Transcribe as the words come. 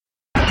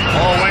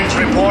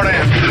report in.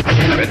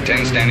 Red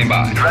 10 standing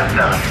by. Red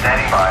 7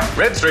 standing by.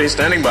 Red 3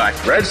 standing by.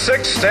 Red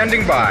 6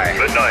 standing by.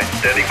 Red 9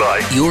 standing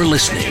by. You're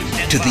listening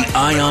to the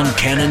Ion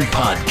Cannon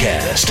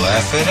Podcast.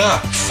 Laugh it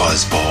up,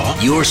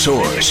 fuzzball. Your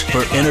source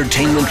for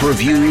entertainment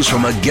reviews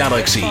from a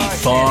galaxy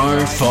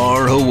far,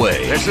 far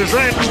away. This is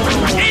it.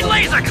 Hey,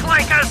 laser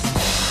clankers!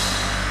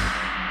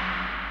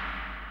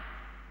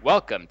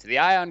 Welcome to the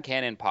Ion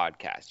Cannon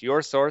Podcast,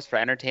 your source for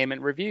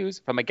entertainment reviews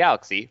from a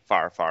galaxy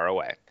far, far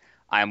away.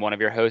 I am one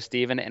of your hosts,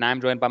 Steven, and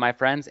I'm joined by my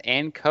friends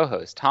and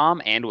co-hosts, Tom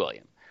and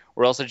William.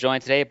 We're also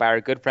joined today by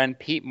our good friend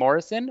Pete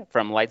Morrison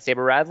from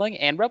Lightsaber Rattling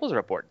and Rebels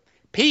Report.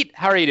 Pete,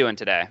 how are you doing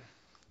today?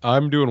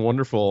 I'm doing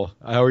wonderful.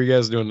 How are you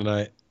guys doing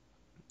tonight?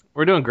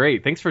 We're doing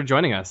great. Thanks for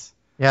joining us.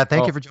 Yeah,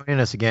 thank you for joining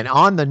us again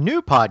on the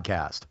new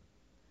podcast.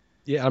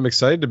 Yeah, I'm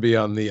excited to be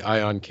on the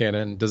Ion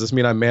Cannon. Does this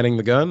mean I'm manning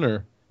the gun,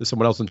 or is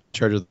someone else in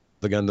charge of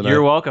the gun tonight?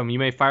 You're welcome. You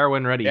may fire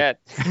when ready. Yeah.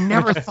 I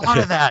never thought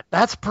of that.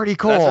 That's pretty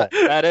cool.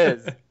 That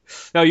is.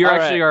 No, you're All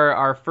actually right.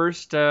 our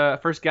first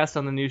guest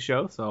on the new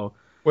show. So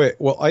Wait,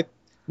 well,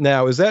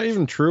 now, is that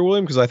even true,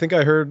 William? Because I think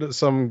I heard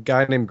some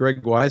guy named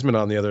Greg Wiseman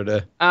on the other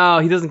day. oh,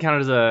 he doesn't count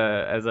as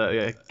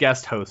a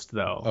guest host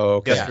though. Oh,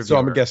 okay. Guest So I'm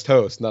a reviewer. guest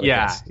host, not a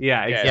Yeah, guest.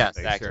 yeah, Yes,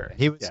 exactly. exactly. Sure.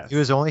 He Yes.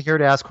 was only here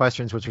to ask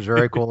questions, which was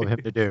very cool of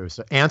him to do.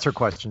 So answer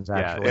questions, Yeah,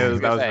 actually. it was,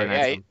 that was Say, very nice.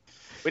 yeah, of him.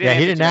 We Yeah, didn't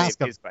he answer didn't too many ask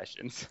of him. these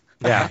questions.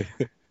 Yeah.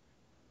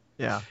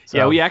 Yeah.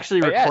 Yeah, we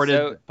actually But yeah, recorded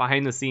so-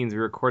 behind the scenes. We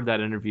recorded that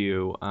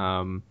interview.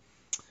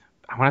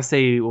 I want to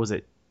say, what was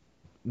it,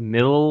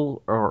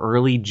 middle or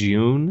early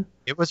June?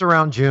 It was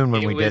around June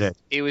when we did it.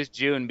 It was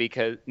June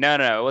because no,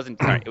 it wasn't.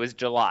 Sorry, it was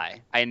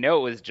July. I know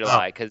it was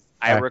July because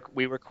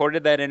we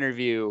recorded that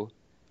interview.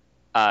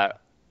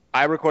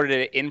 I recorded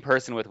it in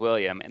person with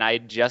William, and I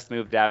had just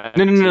moved out.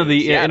 No. to The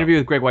Seattle. interview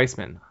with Greg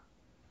Weissman.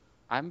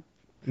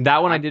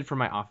 That one I I'm- did from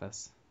my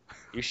office.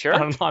 You sure?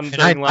 On And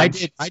during I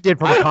lunch. did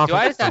from a Do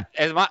conference.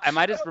 am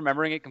I just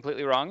remembering it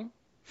completely wrong?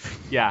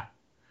 Yeah.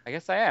 I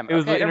guess I am. It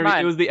was Okay, the never interview.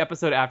 mind. It was the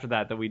episode after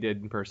that we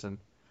did in person.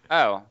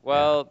 Oh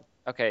well.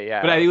 Okay,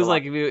 yeah. But it was a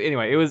like,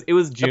 anyway, it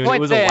was June. It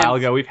point was a while stands.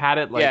 ago. We've had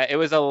it like yeah, it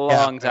was a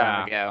long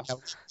time ago.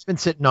 It's been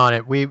sitting on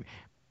it. We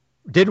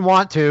didn't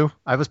want to.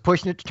 I was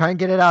pushing it to try and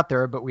get it out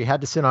there, but we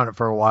had to sit on it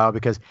for a while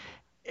because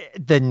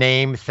the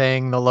name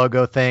thing, the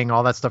logo thing,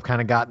 all that stuff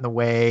kind of got in the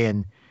way.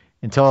 And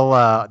until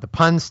the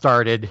puns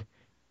started,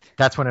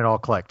 that's when it all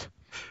clicked.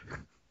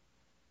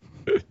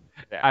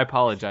 I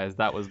apologize.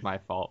 That was my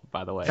fault,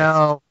 by the way.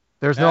 No,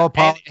 there's no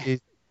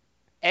apologies.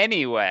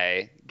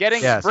 Anyway,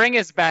 Yes. bring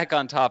us back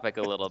on topic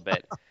a little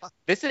bit.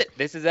 This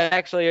is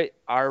actually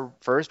our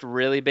first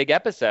really big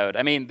episode.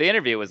 I mean, the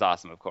interview was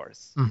awesome, of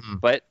course. Mhm.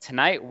 But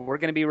tonight we're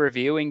going to be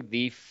reviewing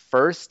the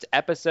first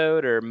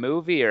episode or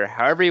movie or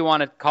however you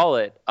want to call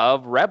it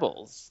of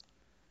Rebels.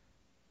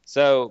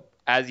 So,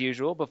 as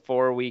usual,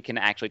 before we can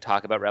actually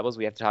talk about Rebels,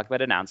 we have to talk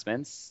about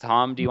announcements.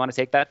 Tom, do you want to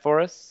take that for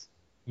us?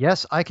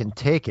 Yes, I can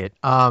take it.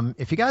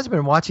 If you guys have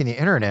been watching the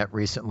internet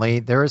recently,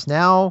 there is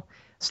now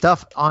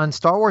stuff on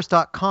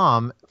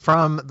StarWars.com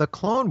from the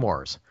Clone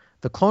Wars.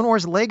 The Clone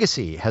Wars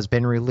Legacy has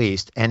been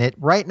released, and it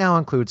right now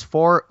includes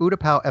 4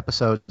 Utapau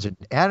episodes in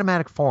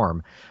animatic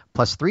form,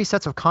 plus 3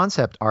 sets of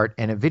concept art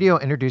and a video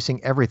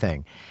introducing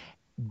everything.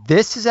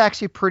 This is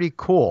actually pretty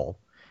cool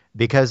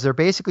because they're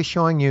basically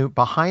showing you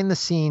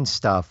behind-the-scenes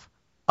stuff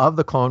of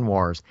the Clone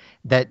Wars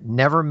that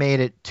never made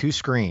it to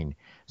screen.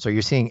 So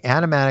you're seeing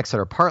animatics that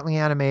are partly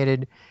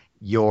animated.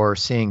 You're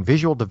seeing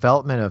visual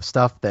development of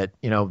stuff that,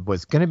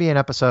 was going to be in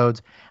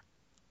episodes.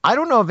 I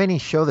don't know of any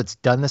show that's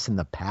done this in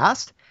the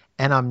past,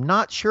 and I'm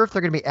not sure if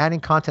they're going to be adding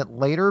content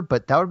later,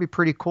 but that would be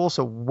pretty cool.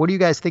 So what do you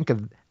guys think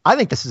of? I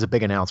think this is a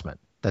big announcement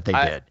that they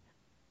did.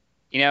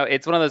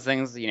 It's one of those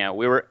things,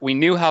 we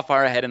knew how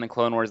far ahead in the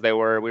Clone Wars they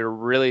were. We were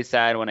really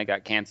sad when it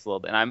got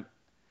canceled. And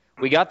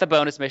we got the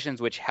bonus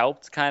missions, which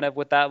helped kind of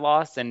with that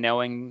loss,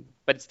 and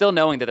but still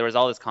knowing that there was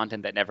all this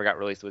content that never got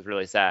released was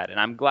really sad. And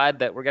I'm glad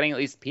that we're getting at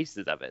least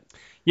pieces of it.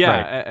 Yeah,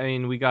 Right. I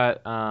mean, we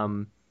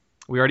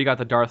already got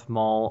the Darth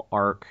Maul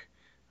arc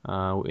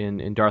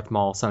in Darth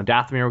Maul, Son of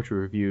Dathomir, which we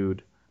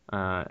reviewed in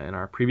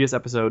our previous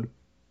episode.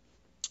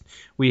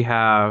 We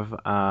have,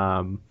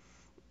 I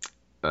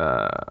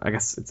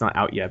guess it's not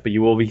out yet, but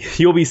you'll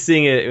be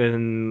seeing it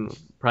in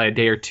probably a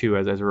day or two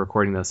as we're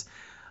recording this.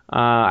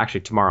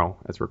 Actually, tomorrow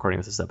as we're recording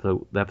this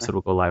episode, the episode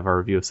will go live. Our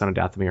review of Son of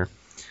Dathomir.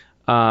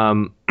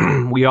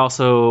 We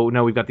also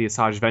know we've got the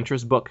Asajj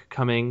Ventress book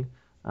coming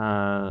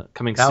That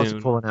soon. was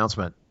a cool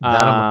announcement.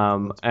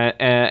 And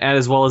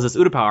as well as this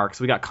Utapau arc.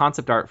 So we got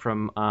concept art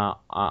from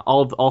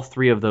all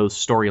 3 of those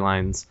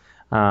storylines.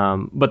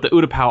 But the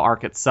Utapau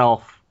arc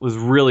itself was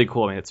really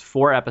cool. I mean, it's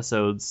 4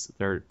 episodes.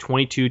 They're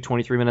 22,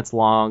 23 minutes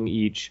long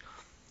each.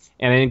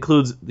 And it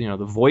includes, the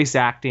voice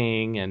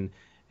acting and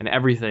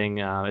everything.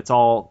 It's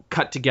all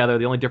cut together.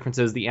 The only difference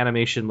is the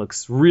animation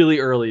looks really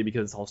early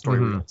because it's all story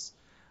reels.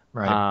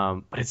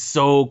 Right. But it's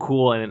so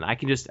cool. And I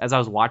can just, as I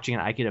was watching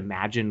it, I could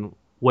imagine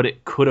what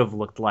it could have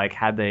looked like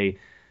had they,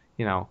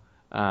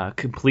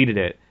 completed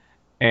it.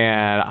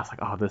 And I was like,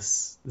 oh,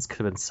 this could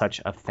have been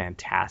such a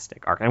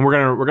fantastic arc, and we're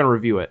gonna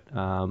review it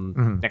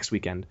next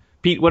weekend.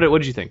 Pete, what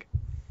did you think?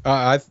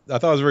 I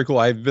thought it was very cool.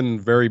 I've been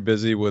very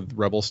busy with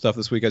Rebel stuff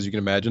this week, as you can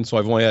imagine, so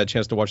I've only had a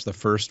chance to watch the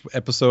first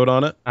episode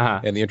on it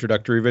and the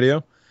introductory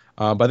video.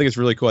 But I think it's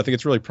really cool. I think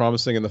it's really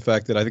promising in the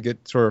fact that I think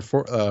it sort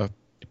of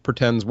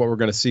pretends what we're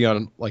going to see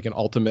on like an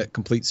Ultimate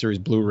Complete Series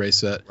Blu-ray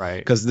set. Right.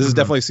 Because this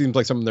definitely seems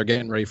like something they're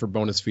getting ready for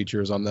bonus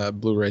features on the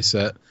Blu-ray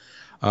set.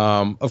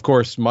 Of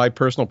course, my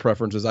personal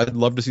preference is I'd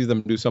love to see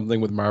them do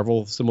something with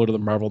Marvel, similar to the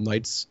Marvel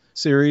Knights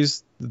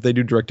series that they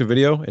do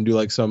direct-to-video and do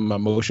like some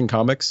motion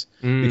comics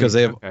because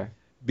they have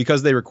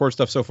because they record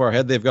stuff so far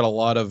ahead. They've got a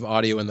lot of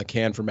audio in the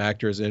can from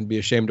actors, and it'd be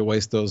a shame to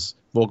waste those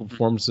vocal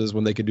performances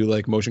when they could do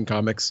like motion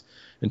comics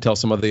and tell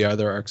some of the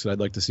other arcs that I'd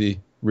like to see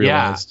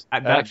realized. Yeah,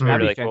 that'd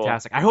be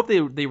fantastic. Cool. I hope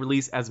they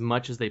release as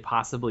much as they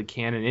possibly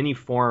can in any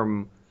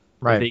form.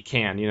 Right. They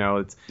can,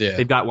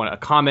 they've got a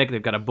comic,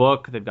 they've got a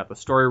book, they've got the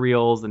story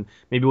reels, and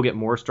maybe we'll get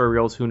more story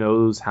reels. Who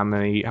knows how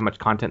much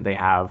content they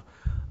have.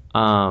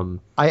 I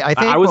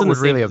think what would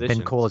really have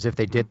been cool is if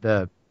they did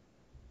I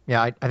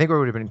think what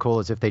would have been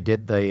cool is if they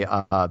did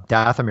the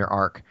Dathomir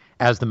arc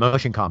as the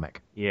motion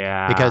comic.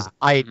 Yeah. Because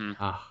I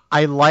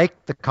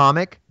liked the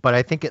comic, but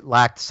I think it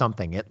lacked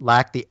something. It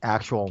lacked the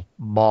actual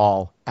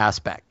Maul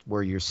aspect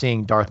where you're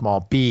seeing Darth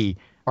Maul be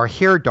or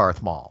hear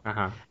Darth Maul.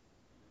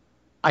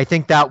 I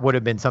think that would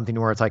have been something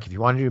where it's like, if you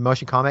want to do a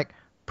motion comic,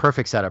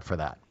 perfect setup for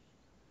that.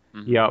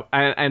 Yeah,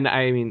 and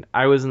I mean,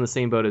 I was in the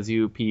same boat as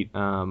you, Pete.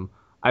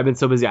 I've been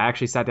so busy, I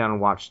actually sat down and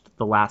watched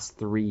the last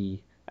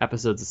 3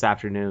 episodes this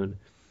afternoon.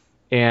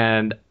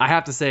 And I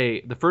have to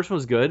say, the first one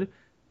was good.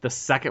 The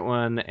second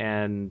one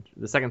and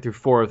the second through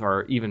fourth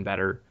are even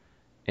better.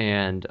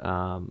 And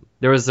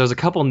there was a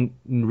couple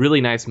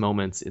really nice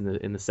moments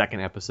in the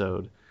second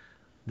episode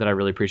that I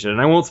really appreciated.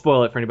 And I won't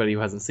spoil it for anybody who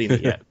hasn't seen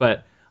it yet,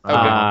 but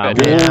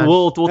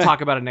we'll talk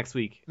about it next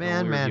week.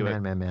 Man. I'm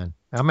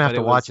gonna have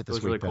to watch it this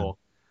week. Really cool.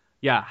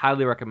 Yeah,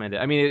 highly recommend it.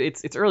 I mean,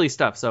 it's early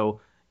stuff, so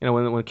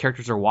when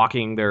characters are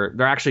walking, they're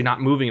actually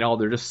not moving at all.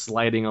 They're just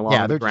sliding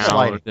along the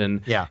ground.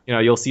 And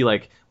you'll see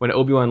like when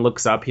Obi-Wan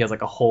looks up, he has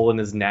like a hole in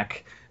his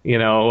neck,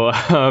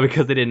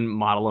 because they didn't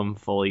model him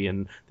fully,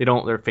 and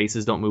their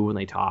faces don't move when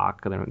they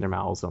talk, their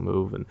mouths don't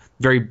move, and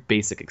very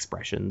basic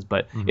expressions.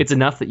 But it's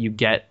enough that you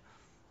get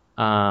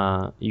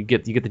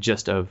the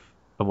gist of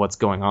what's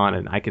going on,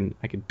 and I can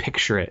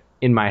picture it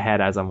in my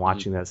head as I'm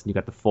watching this, and you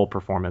got the full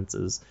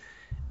performances,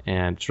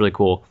 and it's really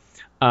cool.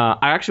 I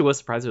actually was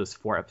surprised it was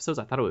 4 episodes.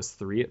 I thought it was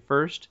 3 at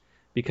first,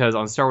 because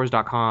on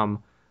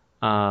StarWars.com,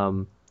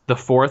 the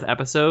 4th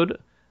episode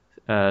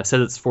says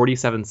it's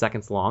 47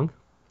 seconds long,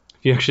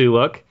 if you actually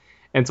look,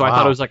 and so I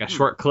thought it was like a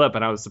short clip,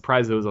 and I was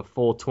surprised it was a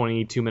full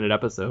 22-minute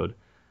episode.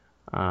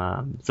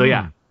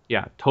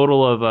 Yeah,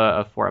 total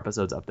of 4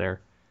 episodes up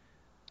there,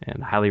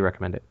 and I highly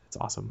recommend it. It's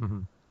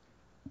awesome.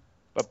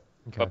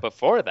 But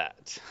before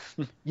that,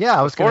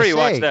 I was before you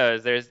watch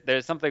those,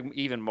 there's something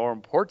even more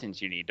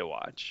important you need to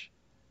watch.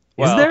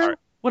 Is there?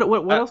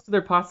 What else could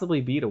there possibly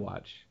be to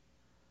watch?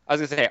 I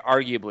was gonna say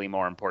arguably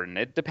more important.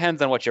 It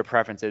depends on what your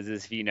preference is.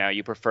 If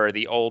you prefer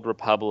the Old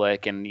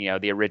Republic and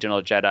the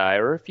original Jedi,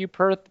 or if you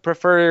prefer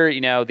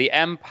the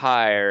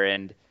Empire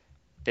and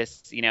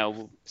this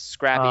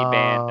scrappy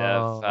band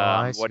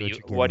of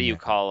what do you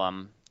call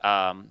them?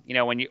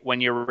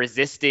 When you're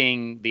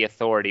resisting the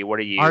authority, what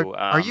are you?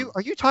 Are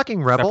you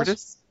talking rebels?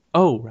 Separatists?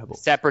 Oh,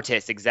 rebels.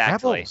 Separatists,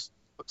 exactly. Rebels.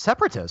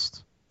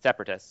 Separatists.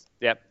 Separatists.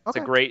 Yep. It's a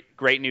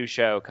great new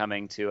show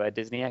coming to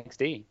Disney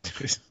XD.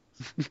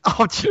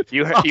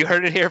 You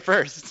heard it here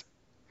first.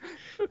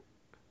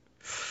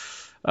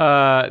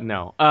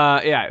 No.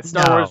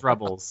 Star Wars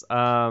Rebels.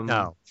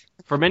 No.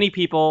 For many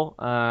people,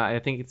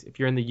 I think if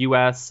you're in the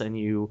U.S. and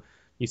you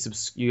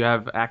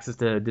have access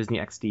to Disney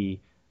XD.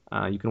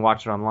 You can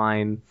watch it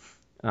online.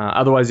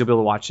 Otherwise, you'll be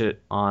able to watch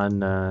it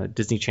on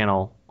Disney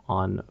Channel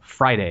on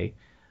Friday,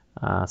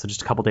 so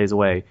just a couple days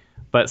away.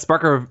 But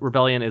Spark of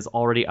Rebellion is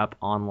already up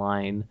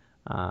online.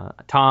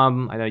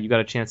 Tom, I know you got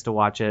a chance to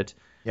watch it.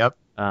 Yep.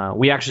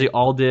 We actually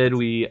all did.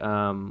 We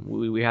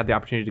had the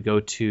opportunity to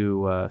go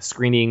to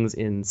screenings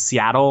in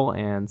Seattle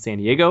and San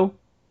Diego,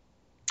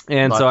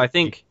 and so I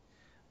think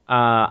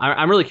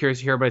I'm really curious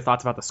to hear everybody's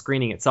thoughts about the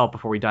screening itself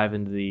before we dive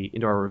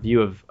into our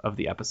review of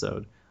the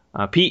episode.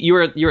 Pete, you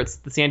were at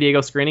the San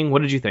Diego screening.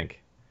 What did you think?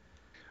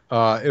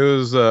 It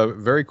was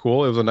very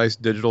cool. It was a nice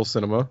digital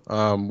cinema.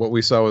 What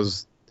we saw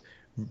was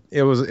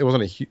it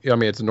wasn't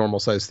it's a normal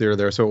size theater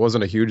there, so it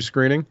wasn't a huge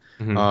screening.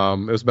 It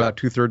was about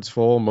 2/3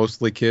 full,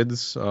 mostly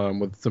kids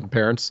with some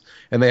parents,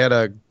 and they had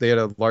a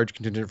large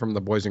contingent from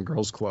the Boys and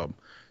Girls Club.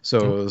 So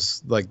it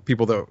was like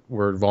people that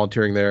were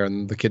volunteering there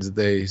and the kids that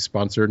they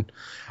sponsored,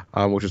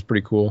 which was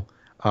pretty cool.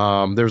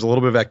 There was a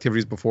little bit of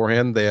activities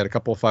beforehand. They had a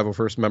couple of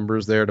 501st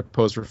members there to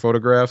pose for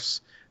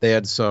photographs. They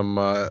had some,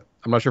 I'm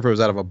not sure if it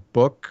was out of a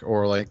book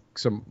or like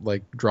some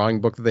like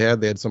drawing book that they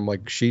had. They had some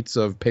like sheets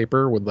of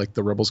paper with like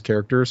the Rebels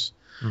characters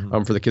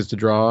for the kids to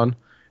draw on.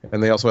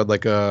 And they also had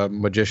like a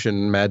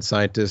magician, mad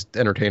scientist,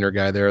 entertainer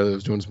guy there that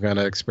was doing some kind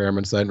of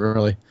experiments that I didn't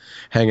really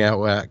hang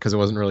out at because it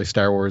wasn't really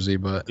Star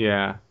Warsy. But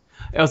yeah.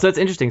 Oh, so that's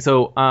interesting.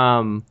 So,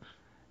 I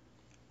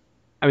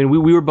mean,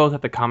 we were both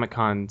at the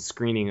Comic-Con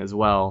screening as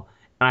well,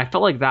 and I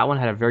felt like that one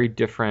had a very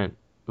different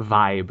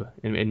vibe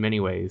in many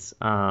ways.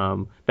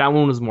 That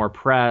one was more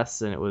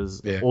press, and it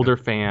was older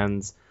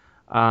fans.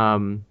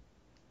 The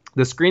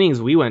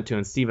screenings we went to,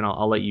 and Steven,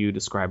 I'll let you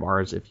describe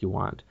ours if you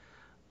want,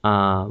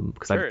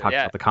 because I've talked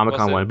about the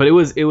Comic-Con one, but it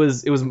was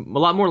a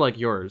lot more like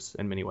yours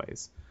in many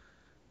ways.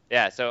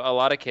 Yeah, so a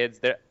lot of kids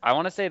there. I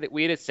want to say that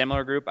we had a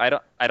similar group. I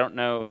don't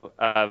know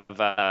of.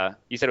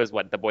 You said it was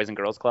what, the Boys and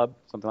Girls Club,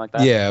 something like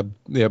that. Yeah,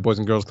 Boys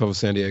and Girls Club of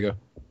San Diego.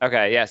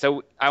 Okay, yeah.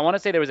 So I want to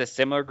say there was a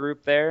similar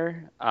group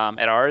there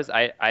at ours.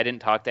 I didn't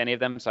talk to any of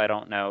them, so I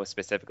don't know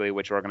specifically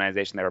which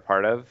organization they were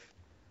part of.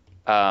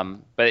 But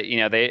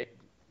they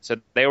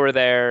were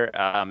there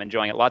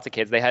enjoying it. Lots of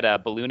kids. They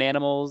had balloon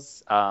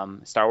animals,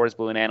 Star Wars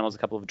balloon animals, a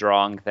couple of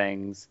drawing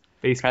things.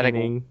 Face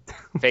painting.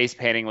 Face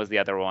painting was the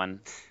other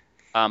one.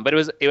 But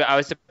I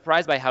was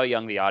surprised by how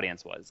young the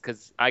audience was,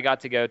 because I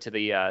got to go to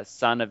the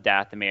Son of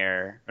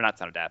Dathomir, or not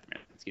Son of Dathomir,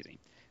 excuse me,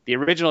 the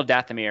original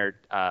Dathomir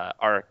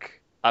arc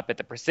up at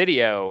the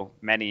Presidio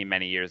many,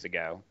 many years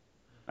ago.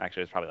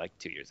 Actually, it was probably like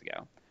 2 years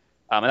ago.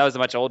 And that was a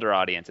much older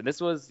audience. And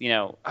this was,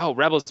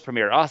 Rebels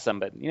premiere,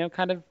 awesome, but,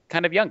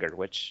 kind of younger,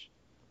 which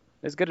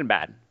is good and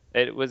bad.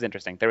 It was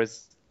interesting. There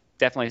was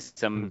definitely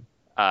some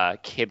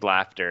kid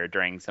laughter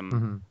during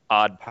some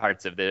odd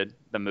parts of the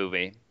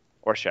movie.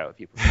 Or show, if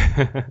you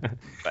prefer.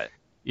 But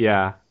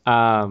yeah,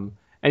 and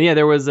yeah,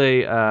 there was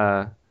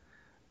a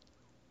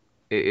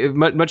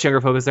much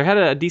younger focus. There had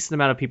a decent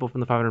amount of people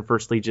from the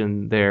 501st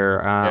Legion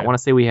there. I want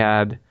to say we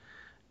had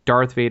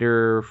Darth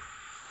Vader,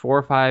 4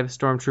 or 5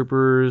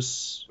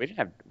 stormtroopers. We didn't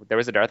have. There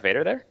was a Darth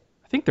Vader there.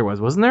 I think there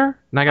was, wasn't there?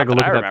 And I gotta go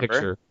look at that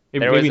picture.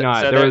 Maybe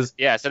not. So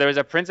there was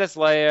a Princess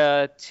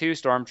Leia, 2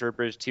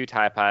 stormtroopers, 2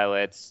 TIE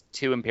pilots,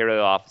 2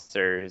 Imperial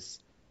officers,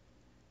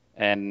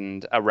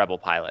 and a Rebel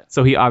pilot.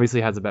 So he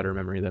obviously has a better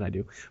memory than I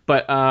do.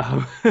 But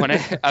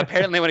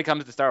apparently when it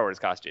comes to Star Wars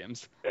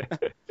costumes.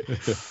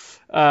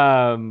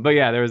 But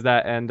yeah, there was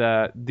that. And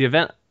the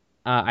event,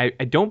 I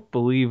don't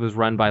believe was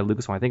run by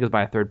Lucasfilm. I think it was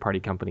by a third-party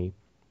company.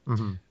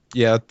 Mm-hmm.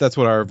 Yeah, that's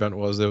what our event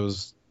was. It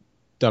was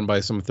done by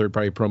some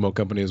third-party promo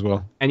company as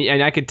well. And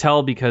I could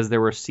tell because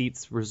there were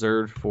seats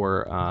reserved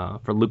for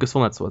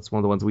Lucasfilm. That's one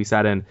of the ones we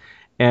sat in.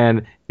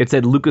 And it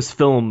said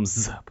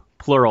Lucasfilms,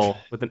 plural,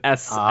 with an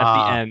S at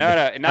the end.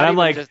 No, not even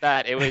like, just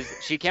that. It was,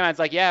 she came out, it's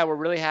like, yeah, we're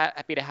really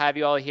happy to have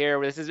you all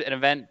here. This is an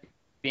event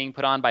being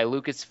put on by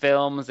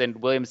Lucasfilms,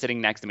 and William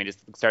sitting next to me just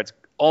starts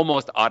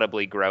almost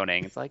audibly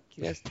groaning. It's like,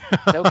 yes,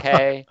 it's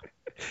okay.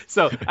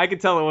 So I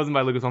could tell it wasn't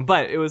by Lucasfilm,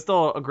 but it was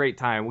still a great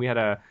time.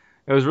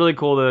 It was really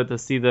cool to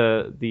see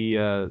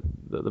the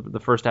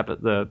first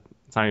episode.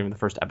 It's not even the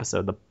first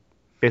episode.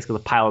 Basically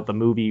the pilot, the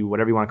movie,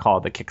 whatever you want to call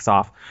it, that kicks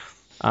off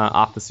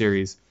the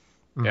series.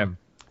 Yeah.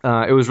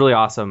 It was really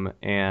awesome,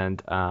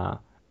 and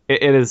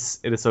it is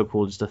so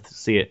cool just to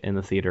see it in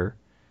the theater.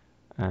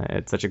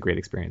 It's such a great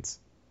experience.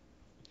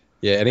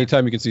 Yeah,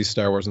 anytime you can see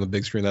Star Wars on the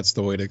big screen, that's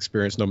the way to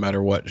experience, no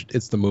matter what.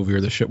 It's the movie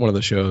or one of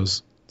the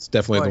shows. It's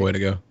definitely the way to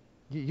go.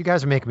 You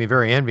guys are making me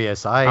very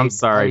envious. I'm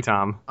sorry,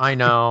 Tom. I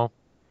know.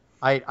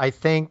 I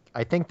think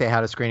they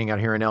had a screening out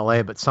here in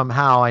LA, but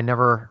somehow I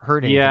never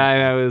heard anything.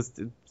 Yeah, I was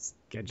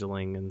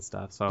scheduling and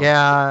stuff. So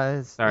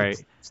yeah, sorry.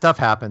 Stuff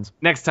happens.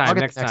 Next time.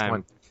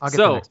 One.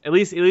 So at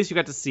least you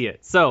got to see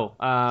it. So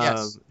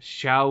yes.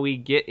 Shall we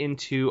get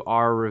into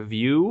our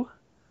review?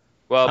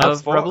 Well,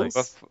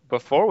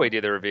 before we do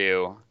the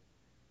review,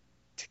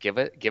 to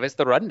give us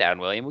the rundown,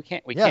 William. We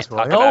can't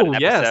talk about an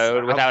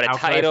episode without a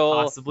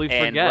title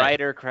and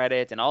writer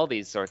credit and all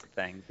these sorts of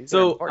things.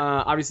 So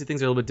obviously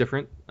things are a little bit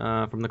different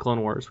from the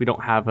Clone Wars. We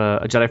don't have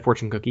a Jedi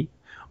fortune cookie,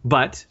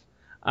 but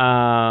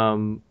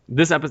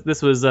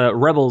this was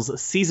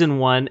Rebels Season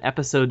 1,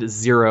 Episode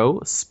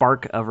 0,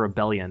 Spark of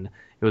Rebellion.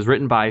 It was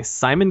written by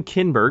Simon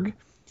Kinberg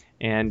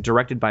and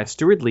directed by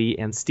Stuart Lee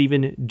and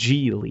Stephen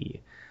G. Lee.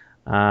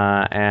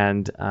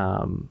 There's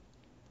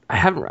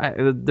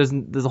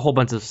a whole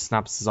bunch of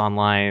synopses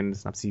online.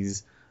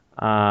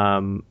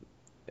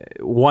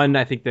 One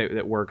I think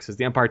that works is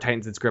the Empire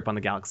tightens its grip on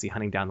the galaxy,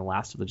 hunting down the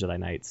last of the Jedi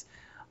Knights.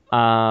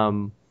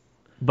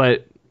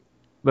 But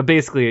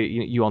basically,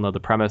 you all know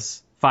the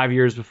premise. 5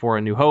 years before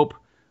A New Hope,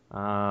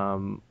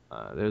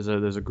 there's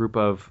a group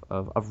of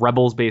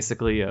rebels,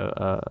 basically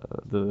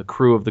the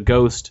crew of the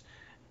Ghost,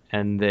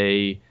 and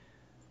they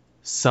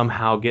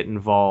somehow get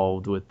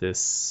involved with the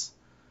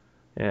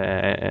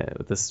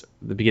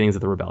beginnings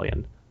of the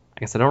rebellion. I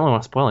guess I don't really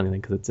want to spoil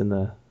anything because it's in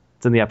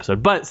the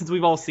episode. But since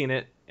we've all seen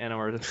it, and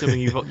we're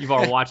assuming you've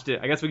all watched it,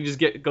 I guess we can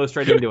just go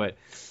straight into it.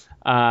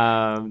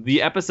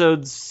 The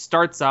episode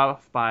starts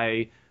off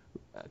by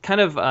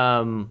kind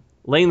of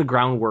laying the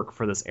groundwork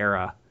for this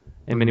era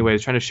in many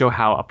ways, trying to show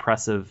how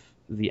oppressive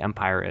the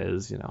Empire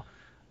is.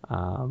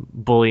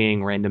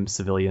 Bullying random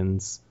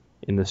civilians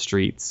in the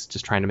streets,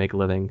 just trying to make a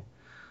living.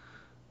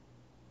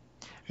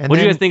 And What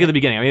do you then- guys think of the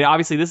beginning? I mean,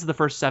 obviously, this is the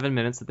first 7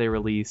 minutes that they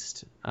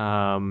released.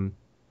 What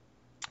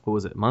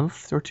was it, a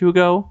month or two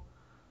ago?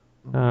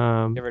 Give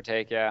or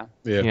take, yeah.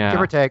 Yeah.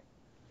 Give or take.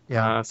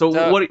 Yeah. So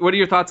So- what are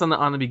your thoughts on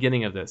the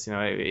beginning of this? You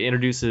know, it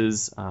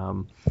introduces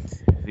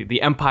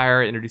the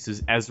Empire,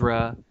 introduces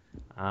Ezra,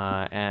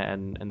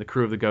 and the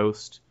crew of the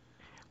Ghost.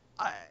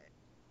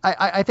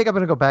 I think I'm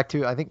going to go back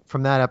to, I think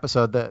from that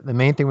episode, the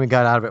main thing we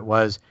got out of it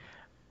was,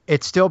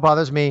 it still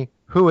bothers me.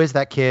 Who is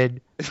that kid?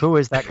 Who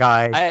is that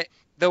guy?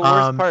 The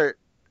worst part.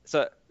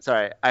 So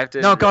sorry, I have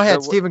to. No, go ahead,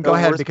 the- Steven. the Go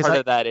ahead, worst because part I-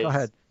 of that go is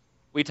ahead.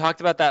 we talked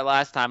about that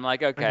last time.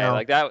 Like, okay, know.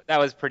 like that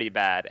was pretty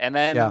bad, and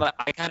then Yeah.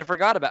 I kind of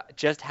forgot about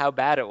just how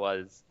bad it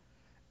was.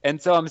 And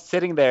so I'm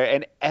sitting there,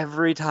 and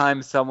every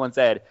time someone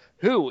said,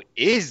 "Who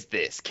is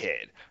this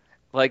kid?"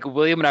 Like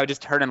William and I would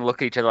just turn and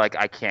look at each other, like,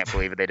 "I can't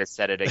believe it. They just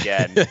said it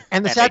again."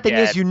 And the sad thing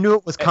is, again. you knew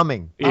it was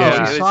coming. Yeah.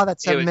 You It saw was-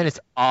 that 7 it was minutes.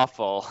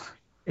 awful.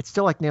 It's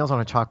still like nails on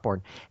a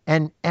chalkboard.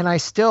 And I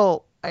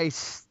still,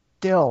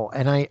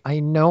 and I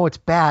know it's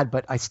bad,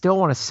 but I still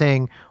want to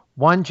sing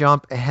 "One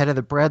Jump Ahead of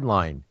the Bread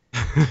Line"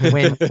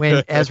 when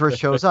Ezra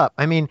shows up.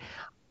 I mean,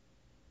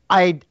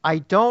 I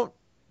don't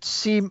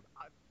see,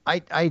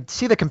 I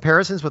see the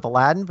comparisons with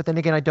Aladdin, but then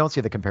again, I don't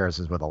see the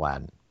comparisons with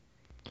Aladdin.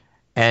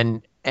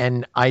 And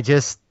I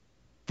just,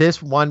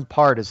 this one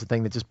part is the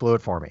thing that just blew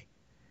it for me.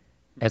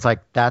 It's like,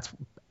 that's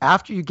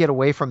after you get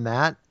away from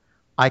that,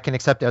 I can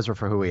accept Ezra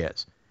for who he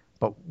is.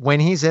 But when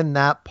he's in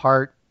that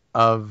part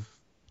of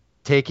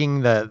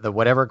taking the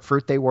whatever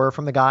fruit they were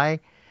from the guy,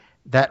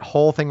 that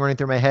whole thing running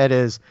through my head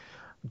is,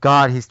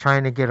 God, he's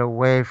trying to get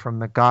away from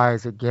the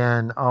guys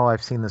again. Oh,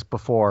 I've seen this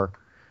before.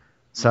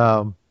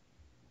 So,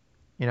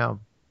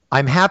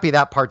 I'm happy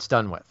that part's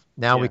done with.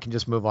 Now we can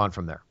just move on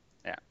from there.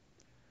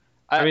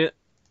 I mean,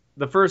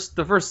 the first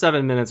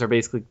 7 minutes are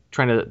basically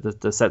trying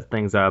to set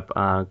things up,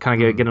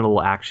 kind of get a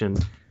little action.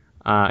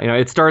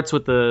 It starts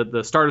with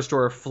the Star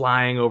Destroyer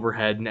flying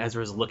overhead and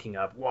Ezra's looking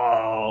up.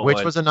 Whoa!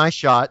 Which was a nice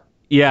shot.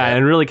 Yeah, and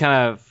it really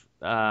kind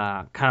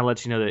of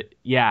lets you know that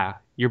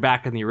you're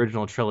back in the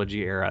original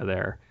trilogy era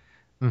there.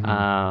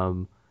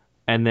 Mhm.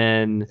 And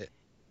then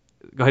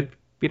go ahead,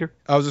 Peter.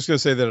 I was just going to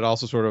say that it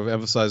also sort of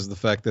emphasizes the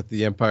fact that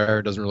the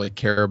Empire doesn't really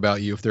care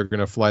about you if they're going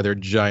to fly their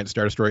giant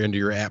Star Destroyer into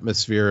your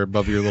atmosphere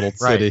above your little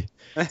Right. city.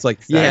 It's like,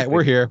 yeah,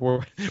 we're here.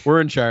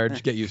 We're in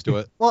charge. Get used to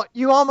it. Well,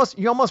 you almost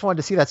wanted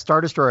to see that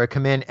Star Destroyer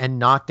come in and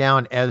knock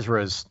down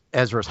Ezra's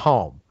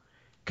home,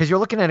 because you're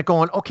looking at it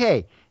going,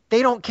 okay,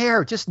 they don't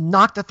care, just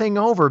knock the thing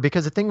over,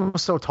 because the thing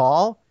was so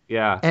tall.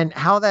 Yeah. And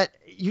how that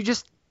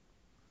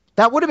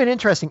would have been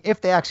interesting if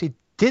they actually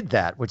did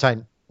that, which I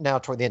now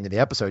toward the end of the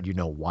episode, you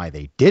know why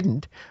they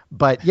didn't.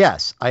 But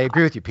yes, I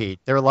agree with you, Pete.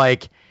 They're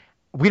like,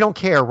 we don't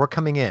care, we're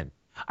coming in.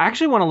 I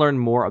actually want to learn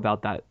more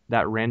about that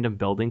random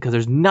building, because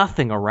there's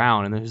nothing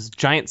around and there's this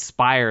giant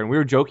spire, and we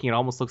were joking, it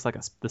almost looks like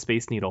the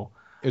Space Needle.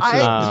 It's,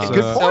 Good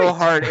It's point. so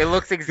hard. It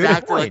looks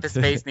exactly like point. the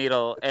Space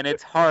Needle, and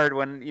it's hard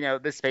when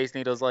the Space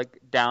Needle's like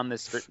down the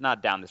street,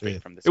 not down the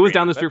street from the. It was screen,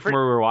 down the but street from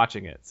where we were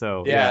watching it,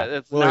 so Yeah,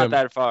 it's William, not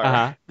that far.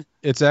 Uh-huh.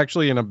 It's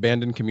actually an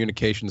abandoned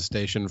communication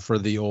station for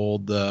the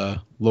old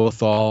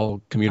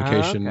Lothal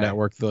communication okay.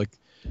 network. So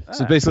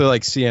it's basically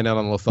like CNN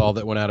on Lothal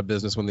that went out of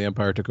business when the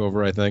Empire took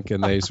over, I think,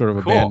 and they sort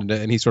of Cool. abandoned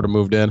it, and he sort of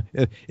moved in.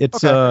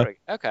 It's Okay.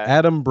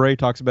 Adam Bray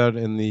talks about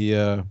it in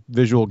the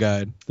visual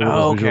guide. The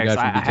Oh, visual okay. guide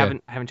So from I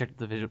DK. haven't checked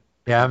the visual.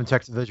 Yeah, I haven't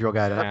checked the visual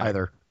guide Yeah.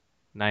 either,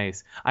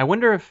 Nice. I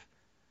wonder if.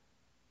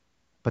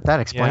 but that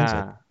explains it.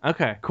 Yeah.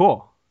 Okay.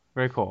 Cool.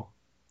 Very cool.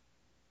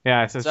 Yeah,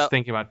 I was just So-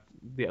 thinking about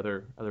the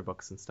other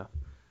books and stuff.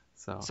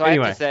 So So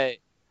anyway. I have to say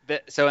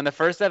that so in the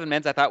first 7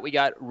 minutes, I thought we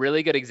got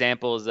really good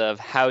examples of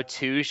how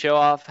to show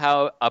off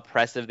how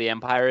oppressive the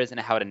Empire is and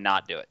how to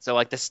not do it. So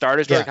like the Star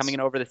Destroyer Yes. coming in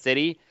over the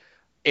city,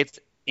 it's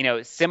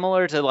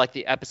similar to like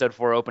the episode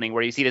 4 opening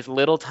where you see this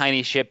little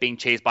tiny ship being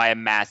chased by a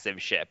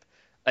massive ship.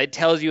 It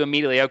tells you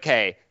immediately,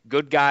 okay,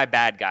 good guy,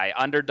 bad guy,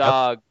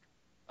 underdog,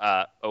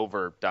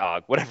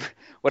 overdog,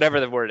 whatever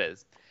the word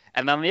is.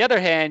 And on the other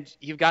hand,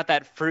 you've got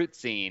that fruit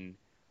scene,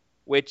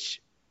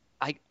 which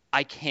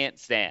I can't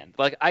stand.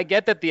 Like, I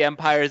get that the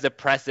Empire is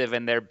oppressive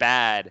and they're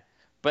bad,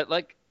 but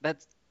like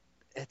it's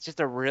just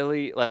a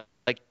really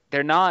like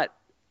they're not.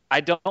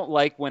 I don't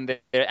like when the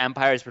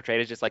Empire is portrayed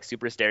as just like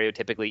super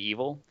stereotypically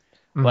evil.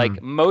 Mhm.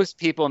 Like most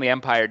people in the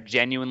Empire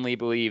genuinely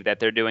believe that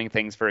they're doing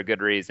things for a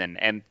good reason,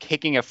 and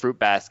kicking a fruit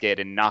basket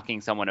and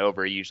knocking someone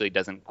over usually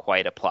doesn't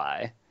quite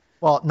apply.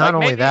 Well, not Like,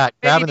 only maybe- that,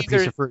 maybe grabbing the these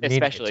piece are of fruit needed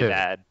it especially too.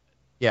 bad.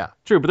 Yeah.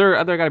 True, but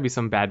there got to be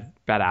some bad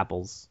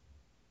apples.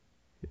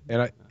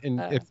 And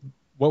if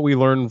what we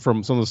learned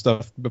from some of the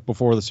stuff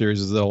before the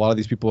series is that a lot of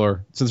these people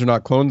are, since they're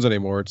not clones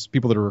anymore, it's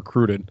people that are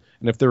recruited.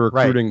 And if they're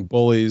recruiting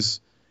bullies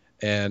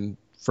and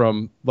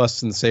from less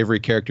than savory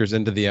characters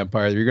into the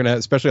Empire, you're going to,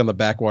 especially on the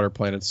backwater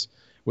planets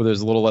where there's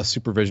a little less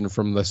supervision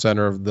from the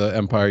center of the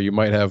Empire, you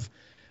might have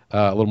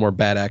a little more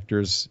bad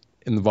actors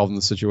involved in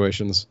the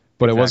situations.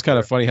 But it was kind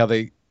of funny how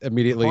they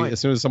immediately, as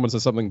soon as someone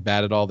says something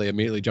bad at all, they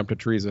immediately jump to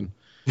treason.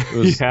 It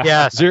was Yeah.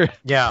 Yes. zero,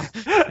 Yeah.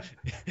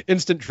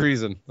 instant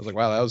treason. I was like,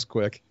 wow, that was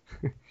quick.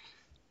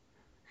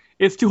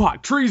 It's too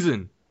hot.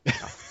 Treason.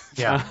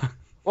 Yeah.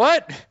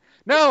 What?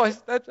 No,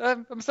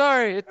 I'm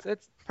sorry.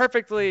 It's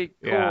perfectly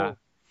cool. Yeah.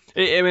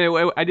 I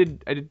mean, I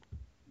did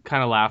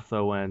kind of laugh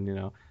though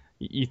when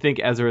you think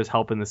Ezra is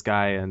helping this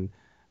guy, and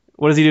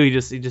what does he do?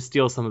 He just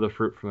steals some of the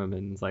fruit from him,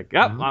 and is like,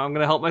 "Yep, I'm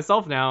gonna help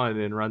myself now," and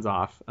then runs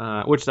off.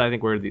 Which I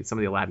think were some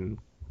of the Aladdin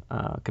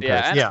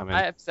comparisons.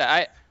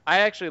 Yeah, I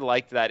actually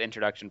liked that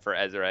introduction for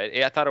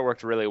Ezra. I thought it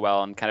worked really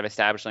well in kind of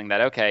establishing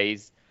that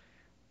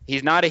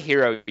he's not a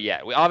hero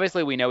yet.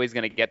 We know he's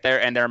gonna get there,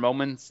 and there are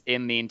moments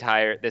in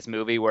this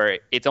movie where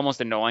it's almost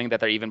annoying that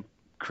they're even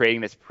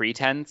creating this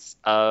pretense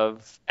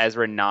of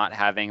Ezra not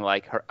having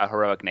like a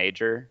heroic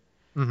nature,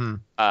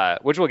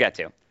 which we'll get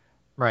to.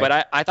 Right.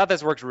 But I thought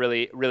this worked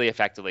really, really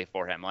effectively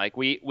for him. Like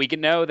we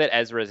can know that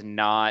Ezra's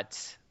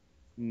not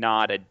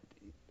a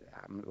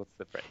what's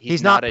the phrase?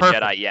 He's not a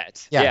perfect. Jedi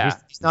yet. Yeah.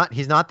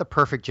 He's not the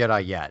perfect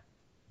Jedi yet.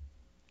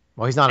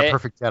 Well, he's not a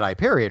perfect Jedi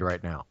period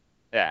right now.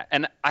 Yeah,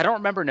 and I don't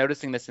remember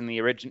noticing this in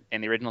the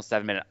original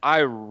 7 minute. I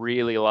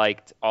really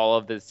liked all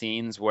of the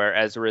scenes where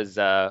Ezra's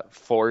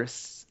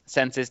force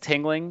senses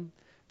tingling,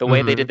 the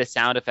way they did the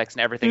sound effects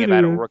and everything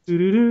about it worked.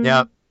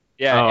 Yep.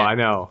 Yeah. Oh, I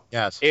know.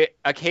 Yes. It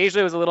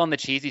occasionally was a little on the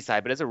cheesy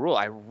side, but as a rule,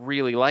 I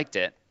really liked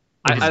it.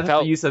 I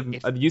thought the use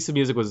of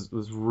music was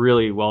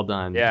really well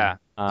done. Yeah.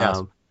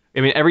 Yes. I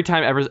mean, every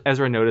time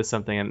Ezra noticed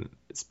something, and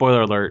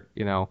spoiler alert,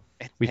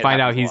 we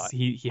find out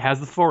he has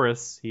the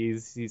Force.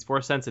 He's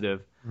Force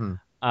sensitive.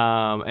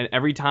 And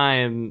every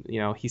time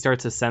he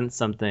starts to sense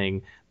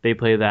something, they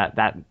play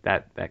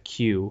that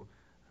cue.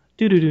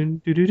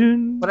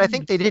 But I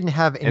think they didn't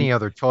have any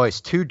other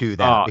choice to do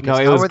that, because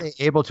how were they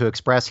able to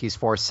express he's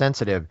Force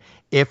sensitive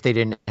if they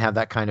didn't have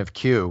that kind of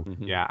cue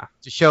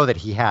to show that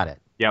he had it?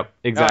 Yep,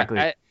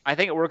 exactly. I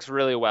think it works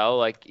really well.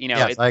 Like,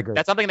 yes, I agree.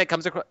 That's something that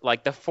comes across,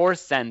 like the Force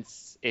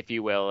sense, if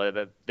you will, or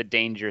the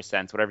danger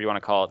sense, whatever you want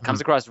to call it, comes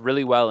across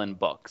really well in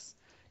books.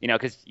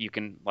 Because you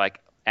can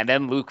and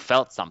then Luke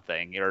felt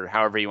something, or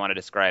however you want to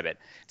describe it.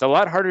 It's a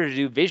lot harder to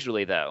do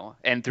visually though,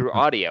 and through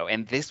audio.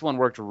 And this one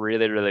worked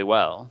really, really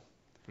well.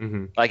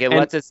 Like it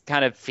lets us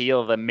kind of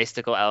feel the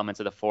mystical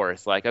elements of the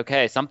Force. Like,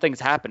 okay, something's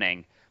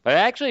happening, but I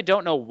actually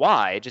don't know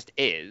why. It just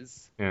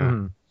is.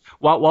 Yeah.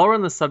 While we're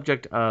on the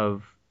subject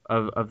of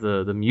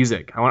the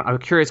music, I'm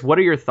curious, what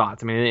are your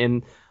thoughts? I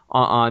mean,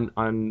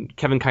 on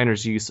Kevin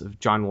Kiner's use of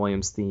John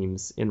Williams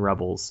themes in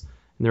Rebels,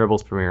 in the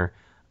Rebels premiere,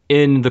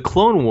 in the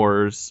Clone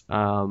Wars.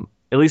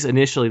 At least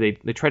initially,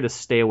 they tried to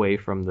stay away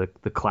from the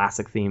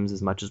classic themes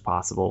as much as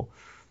possible,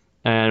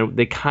 and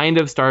they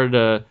kind of started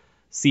to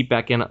seep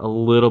back in a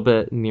little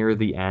bit near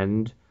the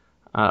end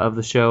of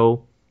the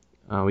show.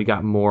 We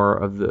got more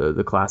of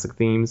the classic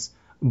themes,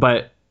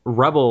 but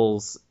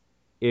Rebels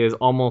is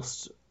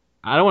almost,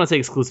 I don't want to say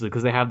exclusively,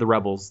 because they have the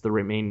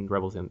main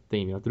Rebels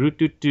theme, which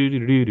they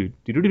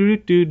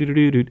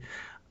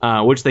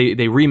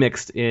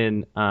remixed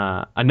in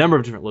a number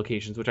of different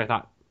locations, which I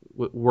thought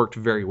worked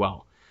very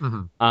well.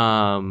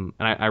 And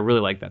I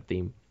really like that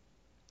theme.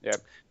 Yep.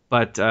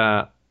 But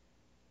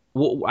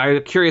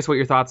I'm curious what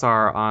your thoughts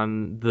are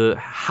on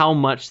how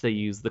much they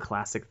use the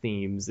classic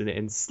themes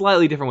in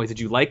slightly different ways. Did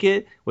you like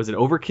it? Was it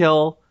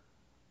overkill?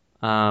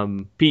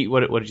 Pete,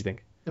 what did you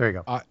think? There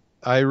you go.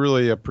 I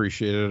really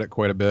appreciated it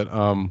quite a bit.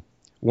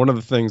 One of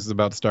the things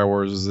about Star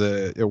Wars is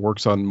that it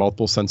works on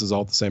multiple senses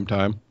all at the same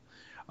time.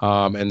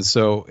 And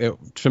so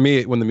to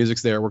me, when the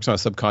music's there, it works on a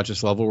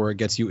subconscious level where it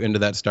gets you into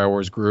that Star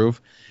Wars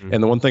groove.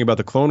 And the one thing about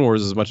the Clone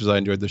Wars, as much as I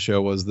enjoyed the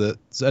show, was that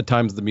at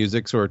times the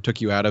music sort of took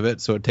you out of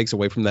it. So it takes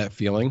away from that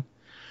feeling.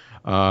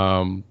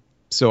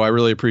 So I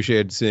really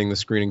appreciated seeing the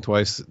screening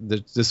twice.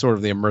 This sort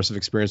of the immersive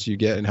experience you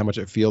get and how much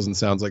it feels and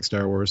sounds like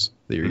Star Wars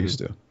that you're used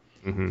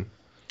to.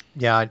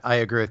 Yeah, I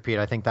agree with Pete.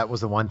 I think that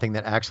was the one thing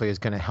that actually is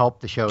going to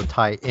help the show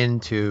tie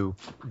into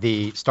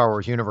the Star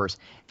Wars universe.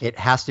 It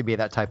has to be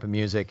that type of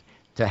music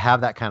to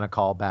have that kind of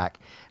callback.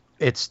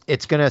 It's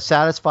going to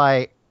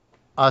satisfy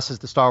us as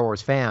the Star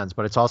Wars fans,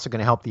 but it's also going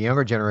to help the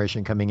younger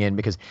generation coming in,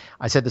 because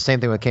I said the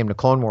same thing when it came to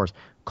Clone Wars.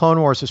 Clone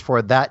Wars is for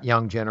that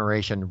young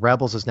generation.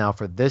 Rebels is now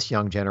for this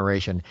young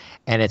generation,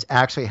 and it's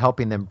actually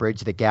helping them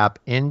bridge the gap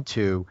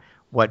into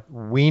what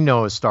we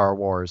know as Star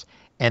Wars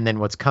and then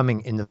what's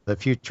coming into the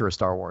future of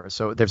Star Wars.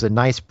 So there's a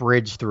nice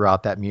bridge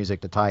throughout that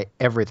music to tie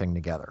everything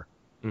together.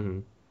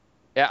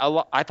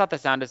 Yeah, I thought the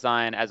sound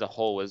design as a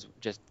whole was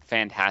just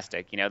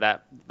fantastic.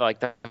 That like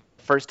the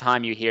first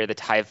time you hear the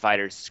TIE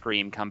fighters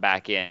scream come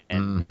back in,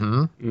 and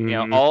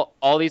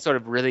all these sort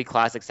of really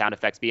classic sound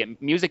effects, be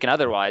it music and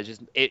otherwise,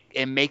 just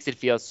it makes it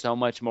feel so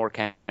much more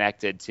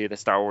connected to the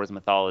Star Wars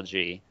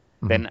mythology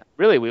than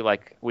really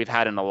we've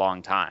had in a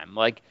long time.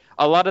 Like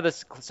a lot of the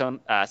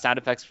sound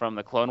effects from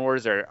the Clone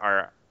Wars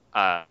are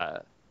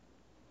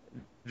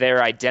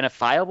they're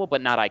identifiable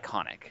but not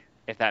iconic,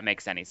 if that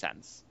makes any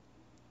sense.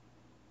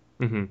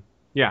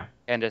 Yeah.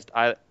 And just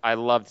I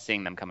loved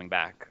seeing them coming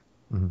back.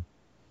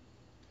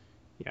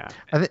 Yeah.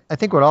 I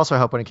think what also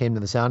helped when it came to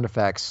the sound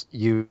effects,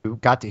 you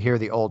got to hear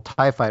the old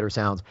TIE fighter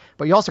sounds,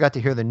 but you also got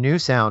to hear the new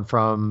sound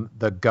from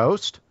the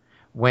Ghost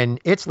when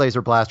its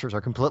laser blasters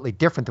are completely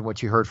different than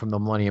what you heard from the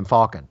Millennium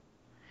Falcon.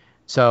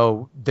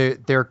 So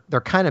they're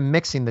kind of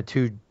mixing the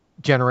two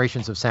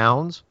generations of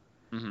sounds,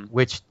 Mm-hmm.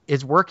 which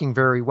is working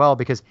very well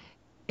because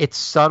it's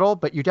subtle,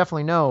 but you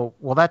definitely know,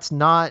 well, that's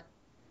not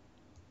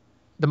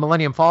the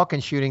Millennium Falcon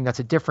shooting. That's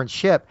a different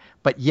ship.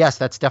 But yes,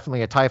 that's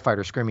definitely a TIE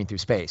fighter screaming through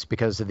space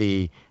because of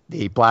the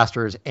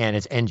blasters and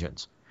its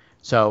engines.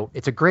 So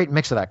it's a great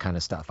mix of that kind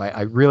of stuff.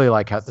 I really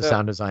like how the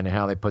sound design and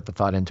how they put the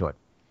thought into it.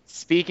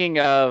 Speaking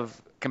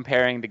of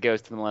comparing the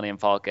Ghost to the Millennium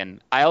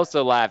Falcon, I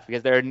also laughed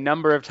because there are a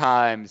number of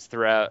times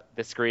throughout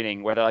the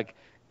screening where they're like,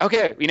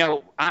 okay,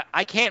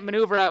 I can't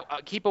maneuver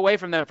out, keep away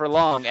from them for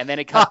long, and then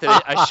it cuts to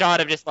a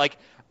shot of just like,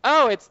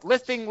 oh, it's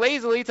listing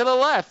lazily to the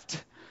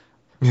left.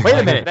 Wait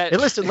a minute, it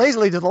listed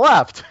lazily to the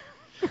left.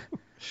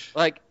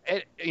 Like,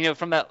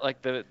 from that,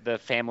 like the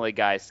Family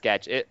Guy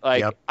sketch,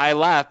 I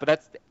laugh,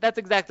 but that's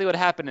exactly what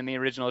happened in the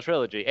original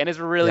trilogy, and it's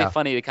really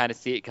funny to kind of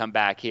see it come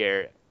back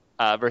here,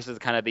 versus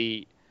kind of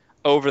the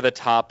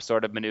over-the-top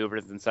sort of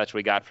maneuvers and such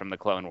we got from the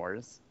Clone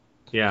Wars.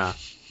 Yeah.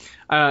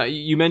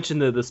 You mentioned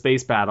the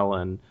space battle,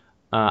 and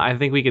I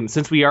think we can,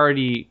 since we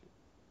already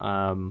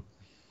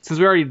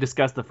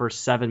discussed the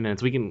first 7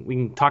 minutes, we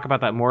can talk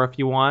about that more if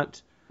you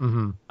want.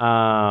 Mm-hmm.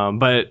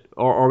 But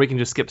we can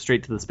just skip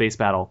straight to the space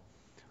battle.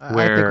 I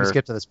think we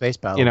skip to the space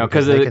battle.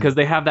 Because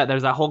they have that.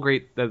 There's that whole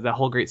great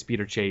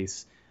speeder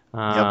chase.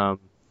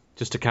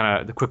 Just to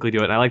kind of quickly do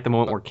it. And I like the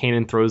moment where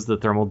Kanan throws the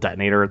thermal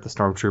detonator at the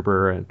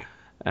stormtrooper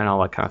and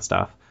all that kind of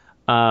stuff.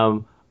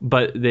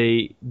 But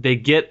they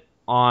get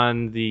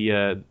on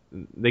the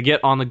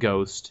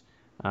Ghost.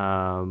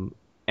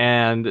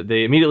 And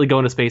they immediately go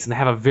into space, and they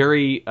have a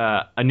very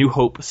A New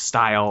Hope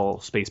style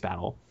space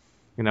battle,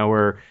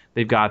 where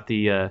they've got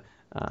the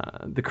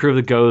crew of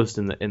the Ghost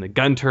and the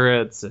gun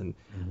turrets, and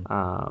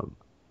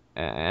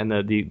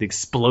the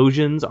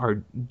explosions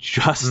are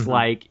just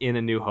like in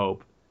A New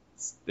Hope.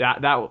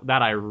 That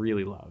I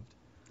really loved.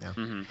 Yeah.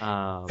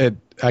 Mm-hmm.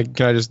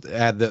 Can I just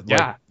add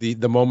that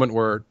the moment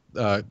where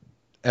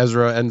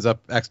Ezra ends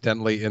up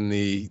accidentally in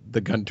the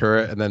gun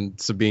turret, and then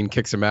Sabine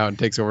kicks him out and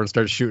takes over and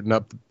starts shooting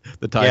up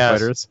the TIE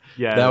fighters.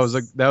 Yes.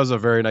 That was a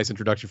very nice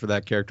introduction for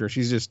that character.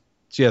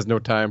 She has no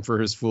time for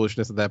his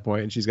foolishness at that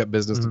point, and she's got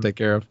business to take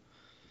care of.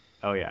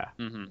 Oh yeah,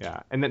 yeah,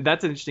 and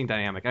that's an interesting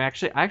dynamic. I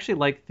actually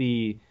like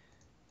the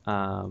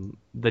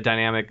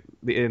dynamic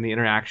in the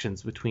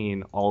interactions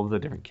between all of the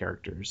different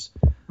characters.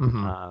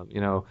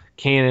 Kanan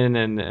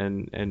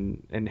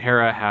and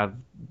Hera have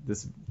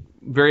this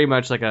very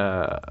much like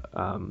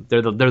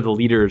they're the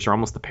leaders or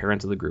almost the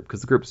parents of the group,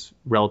 because the group's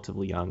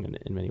relatively young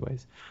in many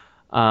ways.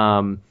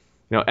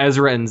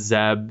 Ezra and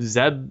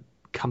Zeb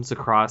comes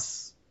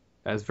across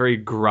as very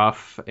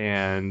gruff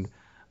and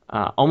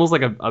almost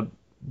like a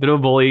bit of a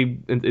bully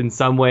in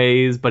some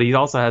ways, but he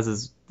also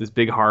has this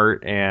big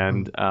heart,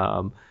 and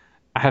I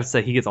have to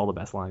say he gets all the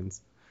best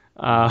lines.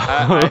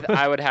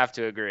 I would have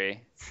to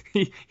agree.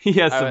 He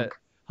has some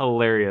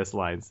hilarious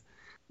lines.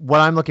 What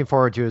I'm looking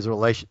forward to is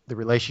the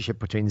relationship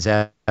between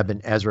Zeb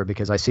and Ezra,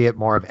 because I see it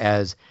more of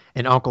as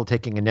an uncle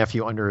taking a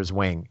nephew under his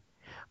wing.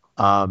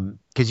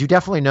 Because you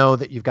definitely know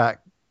that you've got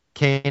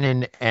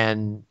Kanan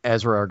and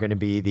Ezra are going to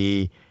be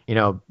the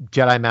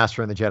Jedi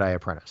Master and the Jedi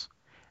Apprentice.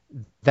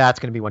 That's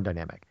going to be one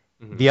dynamic.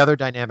 Mm-hmm. The other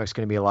dynamic is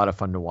going to be a lot of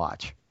fun to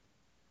watch.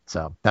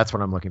 So that's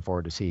what I'm looking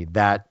forward to see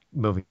that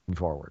moving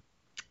forward.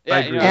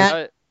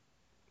 Yeah,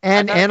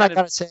 and I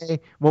gotta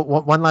say,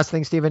 one last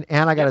thing, Stephen.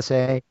 And I gotta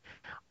say,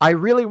 I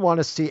really want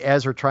to see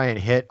Ezra try and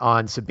hit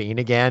on Sabine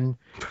again,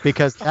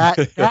 because that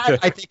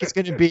I think is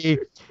going to be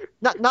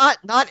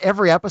not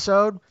every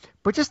episode,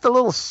 but just a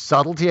little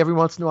subtlety every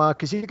once in a while.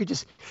 Because you could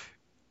just,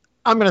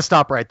 I'm going to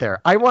stop right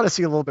there. I want to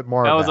see a little bit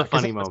more. That of was that, a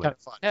funny moment. Kind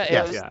of fun.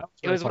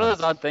 It was one of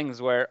those odd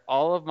things where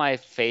all of my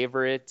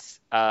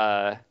favorites,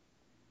 all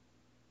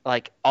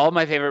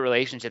my favorite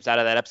relationships out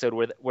of that episode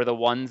were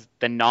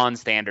the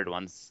non-standard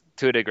ones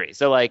to a degree.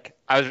 So like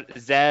I was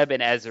Zeb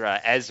and Ezra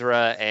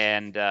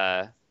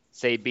and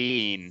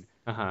Sabine,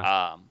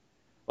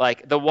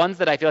 like the ones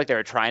that I feel like they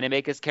were trying to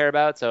make us care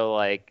about. So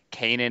like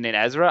Kanan and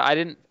Ezra, I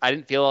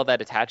didn't feel all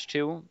that attached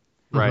to.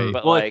 Right.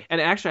 But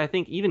and actually, I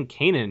think even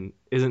Kanan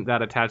isn't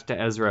that attached to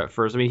Ezra at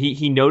first. I mean,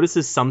 he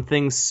notices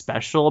something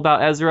special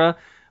about Ezra,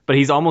 but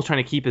he's almost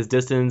trying to keep his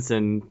distance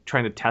and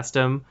trying to test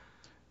him.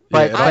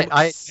 But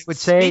I would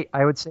say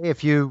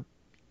if you,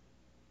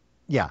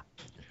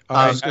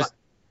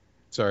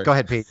 sorry. Go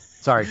ahead, Pete.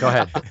 Sorry, go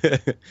ahead.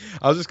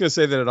 I was just going to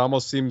say that it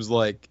almost seems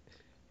like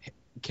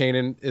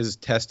Kanan is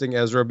testing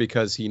Ezra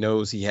because he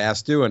knows he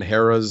has to, and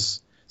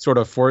Hera's sort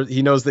of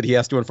he knows that he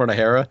has to in front of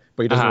Hera,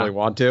 but he doesn't really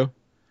want to.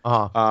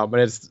 But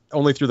it's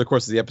only through the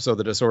course of the episode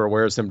that it sort of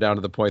wears him down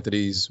to the point that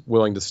he's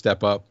willing to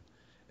step up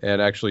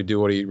and actually do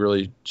what he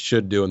really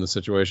should do in the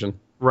situation.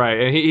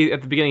 Right. And he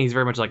at the beginning he's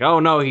very much like, oh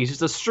no, he's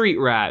just a street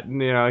rat.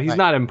 He's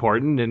not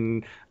important,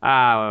 and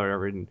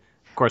whatever. And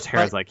of course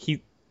Hera's like, he's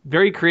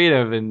very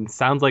creative and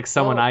sounds like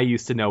someone I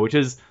used to know, which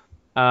is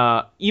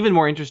even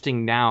more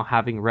interesting now,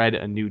 having read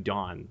A New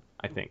Dawn,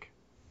 I think.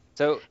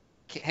 So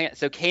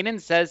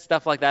Kanan says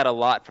stuff like that a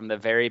lot from the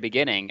very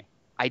beginning.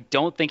 I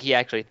don't think he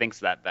actually thinks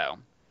that, though.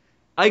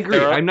 I agree.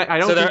 I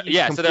don't think he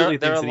completely thinks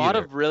it there are a lot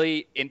either. of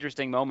really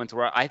interesting moments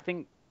where I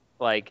think,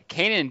 like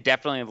Kanan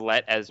definitely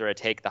let Ezra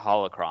take the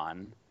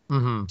holocron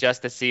Mm-hmm.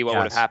 just to see what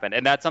would have happened,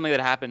 and that's something that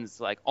happens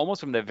like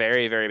almost from the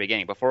very, very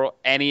beginning. Before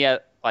any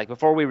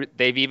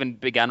they've even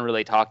begun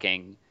really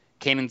talking,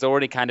 Kanan's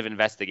already kind of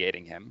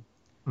investigating him,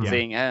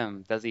 seeing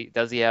him. Does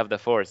he have the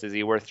Force? Is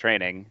he worth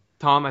training?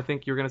 Tom, I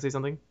think you were going to say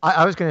something.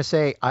 I was going to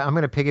say I'm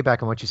going to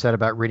piggyback on what you said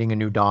about reading A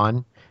New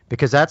Dawn,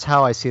 because that's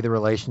how I see the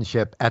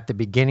relationship at the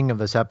beginning of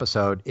this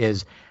episode,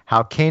 is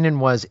how Kanan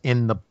was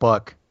in the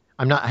book.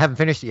 I haven't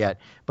finished it yet,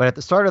 but at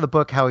the start of the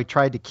book, how he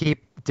tried to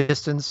keep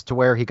distance to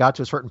where he got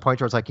to a certain point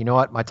where it's like, you know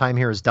what, my time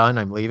here is done,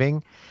 I'm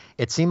leaving.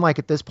 It seemed like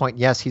at this point,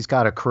 yes, he's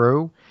got a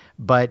crew,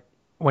 but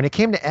when it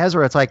came to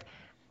Ezra, it's like,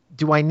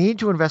 do I need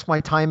to invest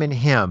my time in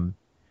him,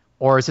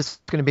 or is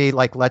this going to be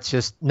like,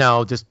 just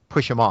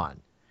push him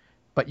on?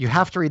 But you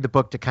have to read the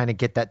book to kind of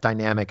get that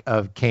dynamic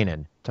of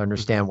Kanan to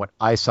understand what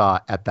I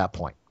saw at that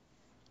point.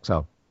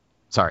 So,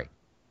 sorry.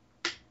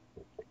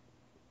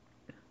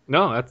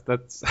 No,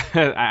 that's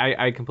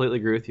I completely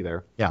agree with you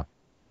there. Yeah.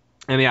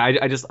 I mean,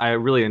 I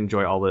really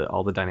enjoy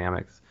all the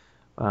dynamics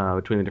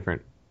between the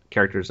different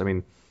characters. I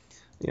mean,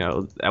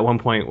 at one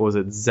point, what was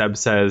it, Zeb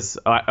says,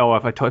 "Oh,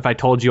 if I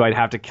told you, I'd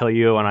have to kill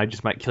you, and I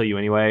just might kill you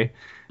anyway."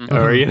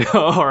 Mm-hmm.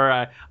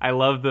 Or I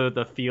love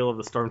the feel of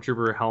the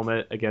stormtrooper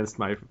helmet against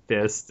my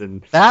fist,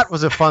 and that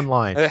was a fun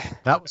line.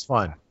 That was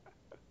fun.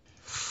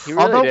 He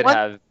really did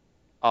have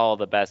all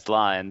the best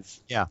lines.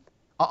 Yeah.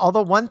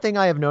 Although one thing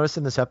I have noticed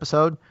in this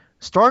episode,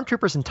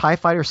 stormtroopers and TIE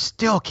fighters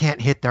still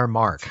can't hit their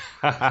mark.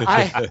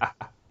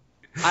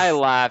 I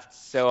laughed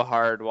so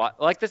hard.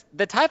 Like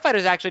the TIE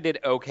fighters actually did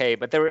okay,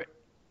 but they were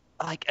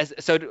like,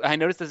 so I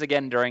noticed this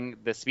again during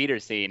the speeder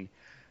scene.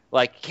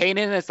 Like Kanan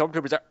and the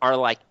stormtroopers are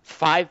like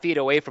 5 feet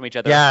away from each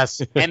other.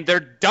 Yes. And they're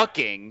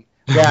ducking.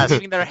 Yes.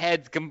 Keeping their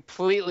heads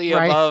completely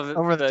right above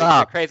over the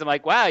the craze. I'm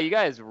like, wow, you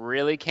guys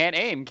really can't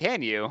aim,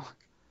 can you?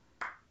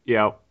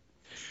 Yep.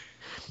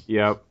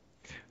 The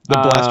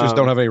blasters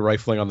don't have any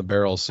rifling on the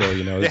barrels, so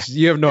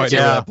you have no idea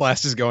where that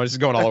blast is going. It's just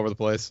going all over the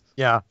place.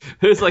 Yeah.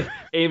 It's like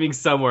aiming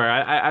somewhere.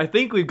 I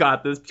think we've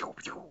got this.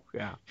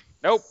 Yeah.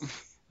 Nope.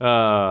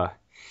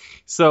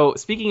 So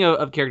speaking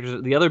of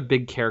characters, the other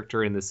big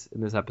character in this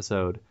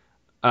episode,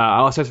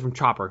 I'll start from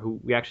Chopper, who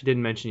we actually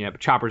didn't mention yet,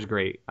 but Chopper's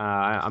great.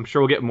 I'm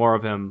sure we'll get more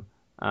of him,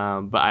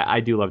 but I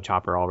do love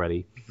Chopper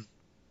already.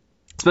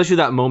 Especially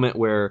that moment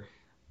where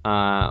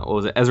what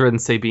was it? Ezra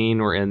and Sabine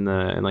were in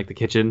the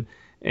kitchen,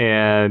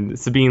 and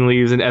Sabine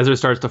leaves, and Ezra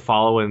starts to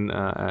follow,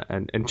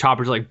 and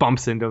Chopper's like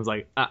bumps into him. It's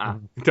like,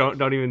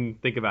 don't even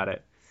think about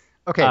it.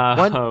 Okay,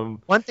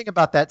 one thing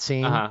about that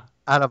scene, out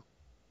of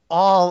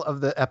all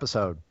of the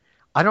episode,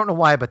 I don't know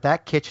why, but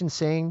that kitchen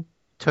scene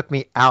took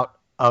me out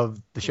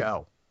of the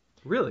show.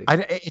 Really?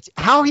 It's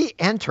how he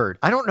entered.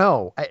 I don't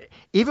know.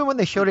 Even when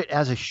they showed it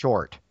as a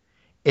short,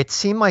 it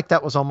seemed like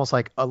that was almost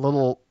like a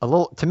little.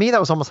 To me, that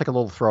was almost like a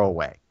little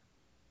throwaway.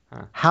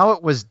 Huh. How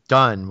it was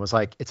done was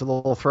like it's a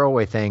little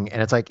throwaway thing, and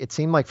it's like it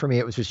seemed like for me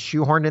it was just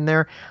shoehorned in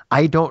there.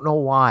 I don't know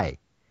why.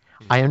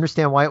 I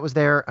understand why it was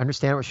there.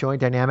 Understand it was showing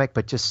dynamic,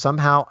 but just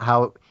somehow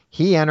how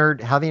he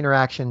entered, how the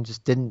interaction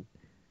just didn't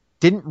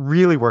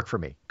really work for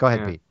me. Go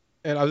ahead, Pete.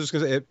 And I was just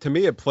gonna say, to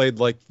me, it played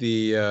like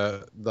the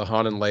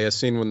Han and Leia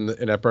scene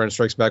in Empire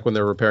Strikes Back when they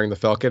were repairing the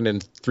Falcon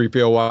and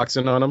 3PO walks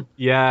in on them.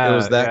 Yeah, it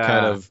was that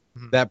kind of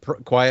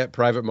quiet,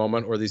 private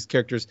moment where these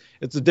characters.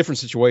 It's a different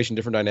situation,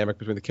 different dynamic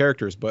between the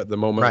characters, but the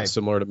moment was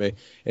similar to me.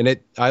 And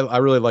I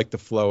really like the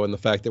flow and the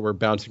fact that we're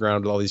bouncing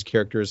around with all these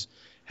characters,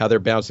 how they're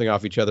bouncing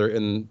off each other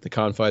in the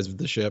confines of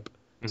the ship.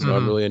 So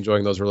I'm really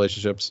enjoying those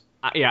relationships.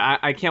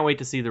 I can't wait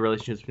to see the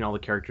relationships between all the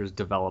characters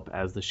develop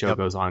as the show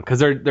goes on, because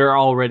they're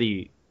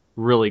already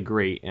really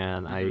great,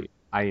 and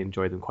I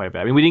enjoyed them quite a bit.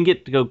 I mean, we didn't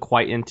get to go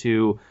quite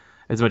into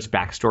as much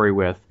backstory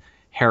with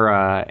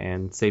Hera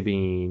and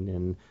Sabine,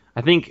 and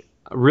I think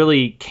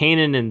really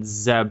Kanan and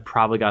Zeb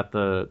probably got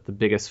the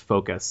biggest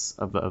focus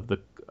of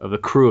the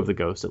crew of the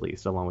Ghost, at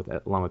least along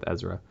with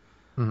Ezra.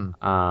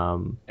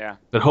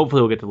 But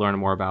hopefully we'll get to learn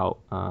more about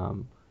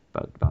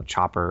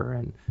Chopper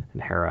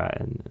and Hera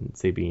and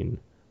Sabine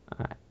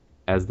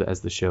as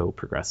the show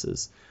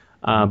progresses.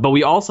 But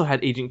we also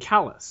had Agent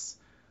Kallus,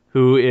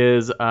 who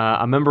is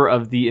a member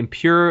of the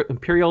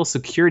Imperial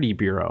Security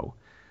Bureau.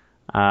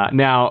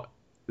 Now,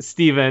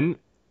 Steven,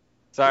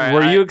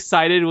 were you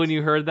excited when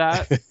you heard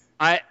that?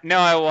 I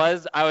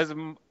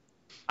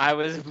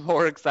was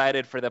more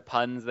excited for the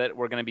puns that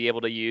we're going to be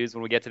able to use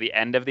when we get to the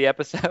end of the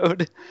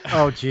episode.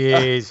 Oh,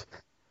 jeez.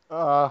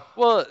 I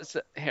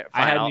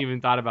hadn't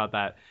even thought about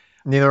that.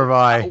 Neither have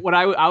I. When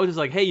I was just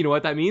like, hey, you know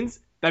what that means?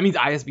 That means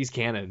ISB's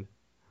canon.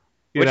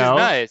 Which is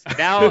nice.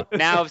 Now,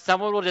 if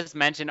someone will just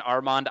mention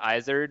Armand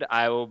Izard,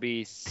 I will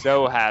be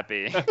so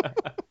happy.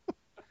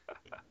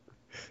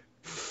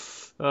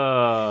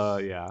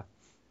 Yeah.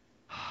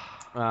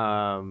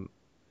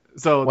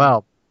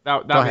 So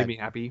that made me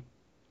happy.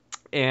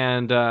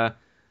 And so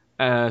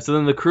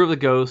then the crew of the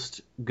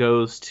Ghost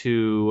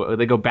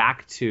they go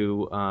back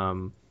to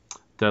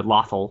the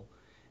Lothal,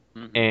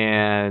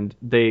 and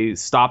they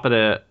stop at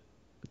a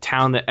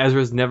town that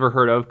Ezra's never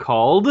heard of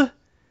called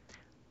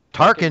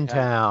Tarkin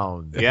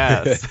Town.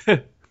 Yes.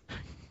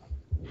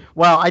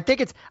 Well, I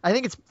think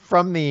it's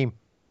from the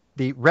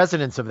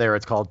residents of there.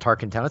 It's called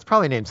Tarkin Town. It's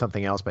probably named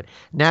something else, but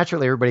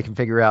naturally everybody can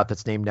figure out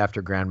that's named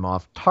after Grand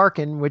Moff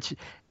Tarkin, which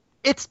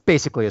it's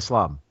basically a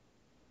slum.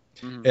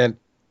 And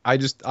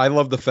I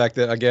love the fact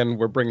that, again,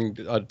 we're bringing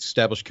an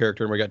established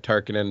character and we got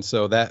Tarkin in.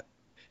 So that,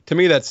 to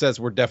me, that says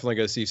we're definitely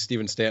going to see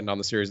Stephen Stanton on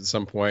the series at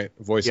some point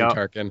voicing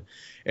Tarkin.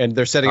 And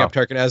they're setting up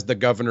Tarkin as the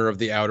governor of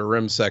the Outer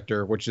Rim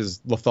sector, which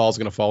is Lethal's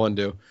going to fall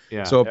into.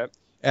 Yeah. So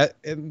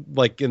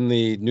like in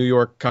the New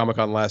York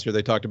Comic-Con last year,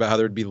 they talked about how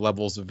there'd be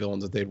levels of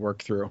villains that they'd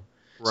work through.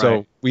 Right.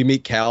 So we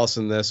meet Kallus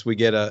in this. We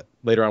get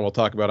later on we'll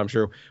talk about, I'm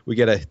sure, we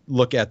get a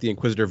look at the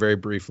Inquisitor very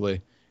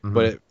briefly. Mm-hmm.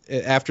 But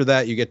after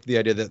that, you get to the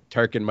idea that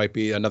Tarkin might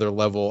be another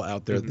level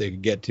out there that they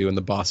could get to in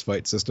the boss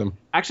fight system.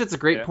 Actually, it's a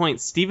great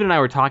point. Steven and I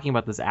were talking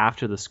about this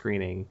after the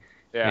screening.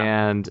 Yeah.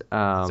 And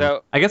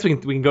so I guess we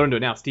can go into it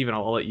now. Steven,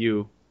 I'll let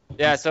you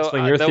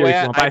explain your theory.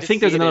 But I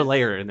think there's another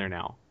layer in there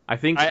now. I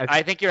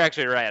think you're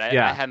actually right.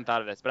 I hadn't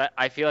thought of this, but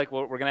I feel like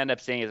what we're going to end up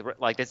seeing is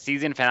like the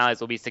season finales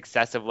will be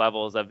successive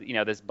levels of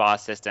this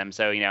boss system.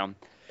 So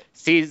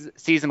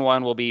season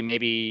 1 will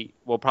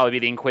probably be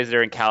the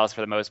Inquisitor and Kallus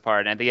for the most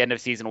part. And at the end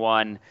of season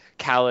 1,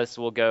 Kallus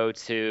will go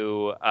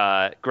to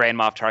Grand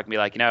Moff Tarkin and be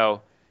like,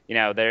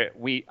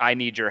 I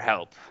need your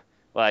help.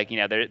 Like,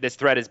 this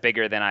threat is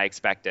bigger than I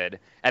expected.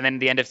 And then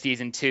the end of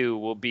season 2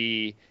 will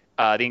be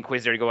the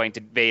Inquisitor going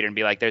to Vader and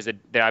be like,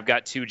 I've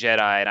got 2 Jedi,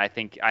 and I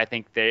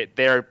think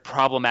they're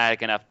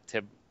problematic enough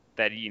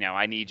that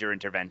I need your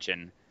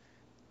intervention,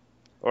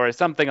 or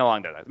something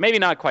along those lines. Maybe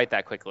not quite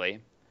that quickly,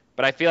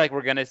 but I feel like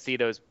we're gonna see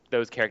those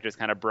characters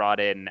kind of brought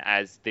in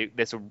as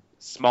this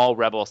small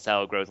rebel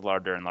cell grows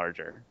larger and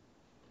larger.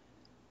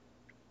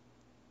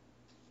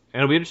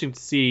 And it'll be interesting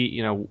to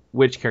see,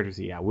 which characters.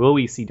 Will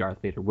we see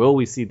Darth Vader? Will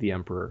we see the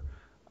Emperor?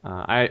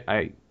 I'm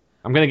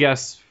gonna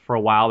guess for a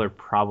while they're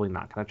probably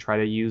not gonna try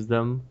to use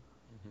them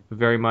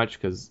very much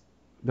because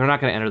they're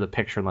not gonna enter the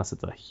picture unless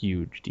it's a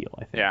huge deal.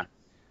 I think. Yeah.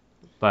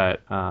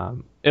 But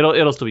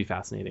it'll still be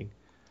fascinating.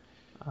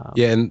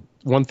 And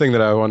one thing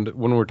that I wanted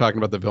when we're talking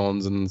about the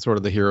villains and sort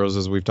of the heroes,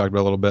 as we've talked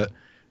about a little bit,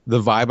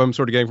 the vibe I'm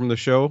sort of getting from the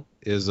show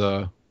is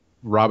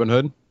Robin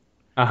Hood.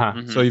 Uh-huh.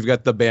 Mm-hmm. So you've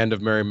got the band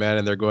of merry men,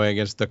 and they're going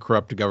against the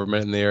corrupt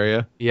government in the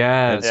area.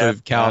 Yeah. And so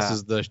Kallus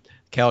is the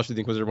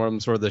Inquisitor, one of them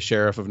sort of the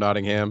sheriff of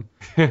Nottingham,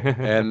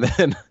 and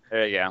then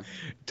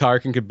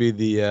Tarkin could be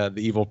the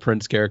evil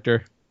prince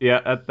character.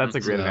 Yeah, that's a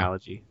great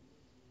analogy.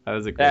 That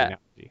is a great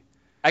analogy.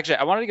 Actually,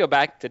 I wanted to go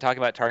back to talk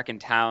about Tarkin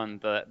Town,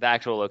 the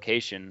actual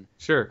location.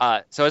 Sure.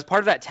 So as part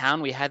of that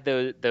town, we had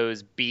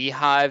those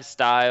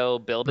beehive-style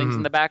buildings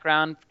in the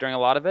background during a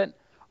lot of it.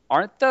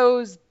 Aren't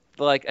those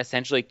like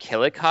essentially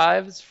Killik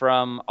hives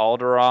from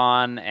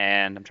Alderaan?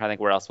 And I'm trying to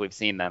think where else we've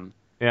seen them.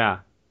 Yeah.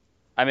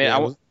 I mean, I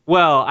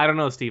don't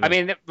know, Steven. I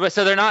mean,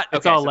 so they're not.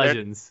 It's all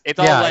legends. It's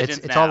all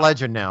legends. It's all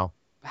legend now.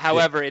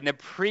 However, in the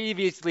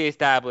previously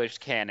established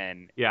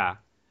canon,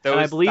 and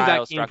I believe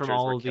that came from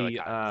all of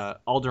the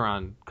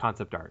Alderaan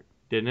concept art,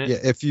 didn't it? Yeah,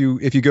 if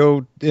you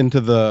go into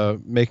the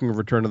Making of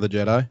Return of the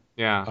Jedi,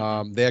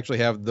 they actually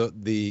have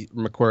the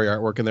McQuarrie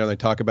artwork in there. And they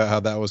talk about how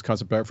that was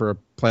concept art for a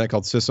planet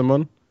called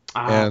Sissimon,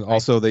 and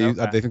also they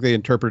think they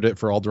interpreted it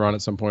for Alderaan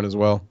at some point as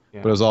well.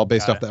 Yeah. But it was all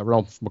based off that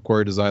Ralph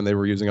McQuarrie design they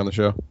were using on the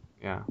show.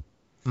 Yeah,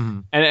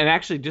 and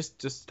actually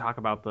just to talk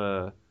about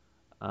the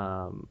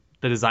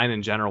design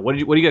in general, what do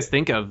you guys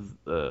think of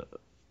the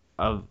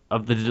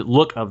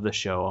look of the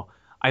show?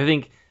 I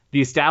think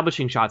the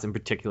establishing shots in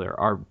particular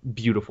are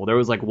beautiful. There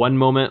was like one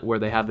moment where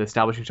they have the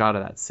establishing shot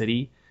of that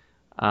city,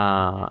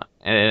 and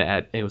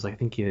it was like, I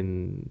think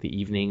in the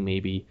evening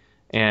maybe,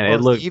 and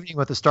it looked the evening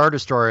with the Star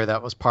Destroyer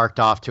that was parked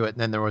off to it, and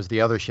then there was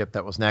the other ship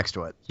that was next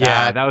to it.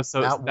 That was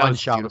so. That one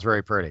shot was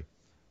very pretty.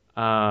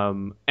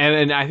 And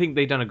I think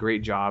they've done a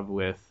great job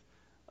with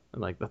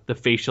like the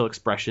facial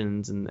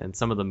expressions and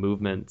some of the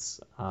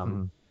movements.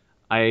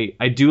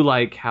 I do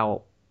like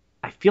how.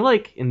 I feel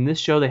like in this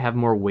show they have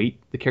more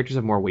weight. The characters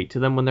have more weight to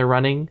them when they're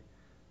running.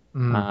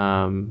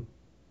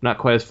 Not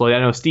quite as floaty. I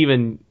know,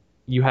 Steven,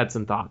 you had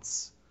some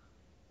thoughts.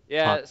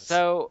 Yeah,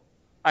 so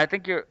I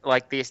think you're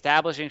like the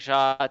establishing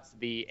shots,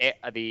 the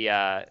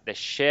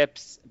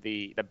ships,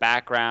 the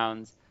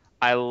backgrounds.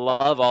 I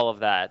love all of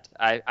that.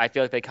 I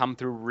feel like they come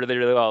through really,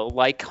 really well,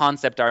 like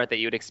concept art that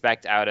you would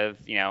expect out of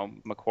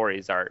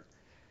McQuarrie's art.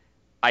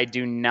 I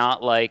do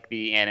not like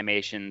the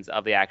animations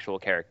of the actual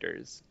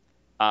characters.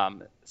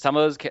 Some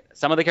of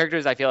the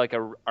characters I feel like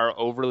are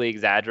overly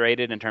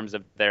exaggerated in terms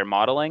of their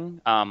modeling.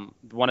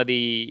 One of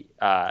the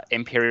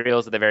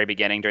Imperials at the very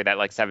beginning during that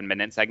like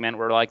 7-minute segment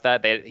were like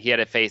that. He had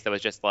a face that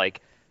was just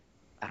like,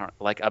 I don't know,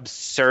 like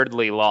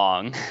absurdly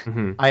long.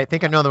 I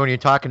think I know the one you're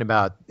talking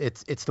about.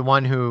 It's the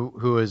one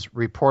who is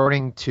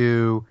reporting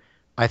to,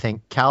 I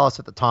think, Kallus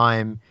at the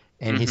time,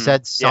 and he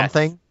said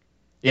something.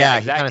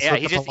 Yes.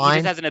 Exactly. He just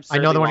has an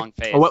absurdly long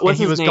face. What's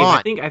his name?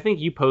 Gone. I think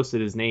you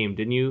posted his name,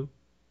 didn't you,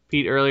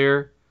 Pete,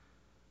 earlier?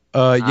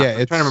 It's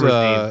trying to remember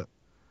his name.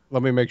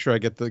 Let me make sure I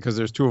get because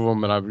there's 2 of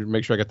them, and I'll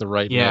make sure I get the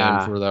right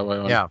name for that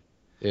one. Yeah,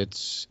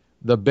 it's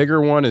the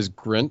bigger one is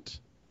Grint,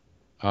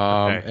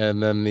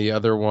 and then the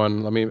other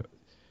one. Let me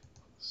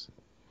see.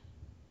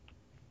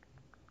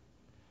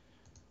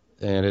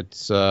 and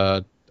it's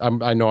I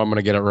know I'm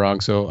gonna get it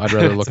wrong, so I'd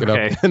rather look it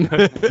up.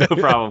 No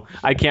problem.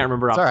 I can't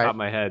remember off the all right. top of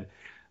my head.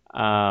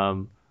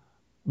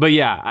 But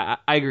yeah,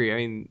 I agree. I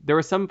mean, there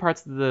were some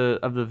parts of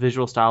the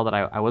visual style that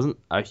I wasn't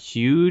a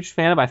huge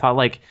fan of. I thought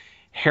like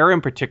hair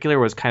in particular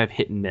was kind of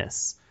hit and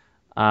miss.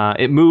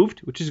 It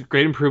moved, which is a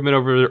great improvement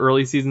over the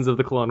early seasons of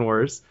the Clone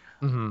Wars.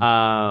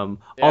 Although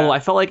I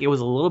felt like it was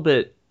a little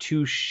bit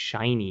too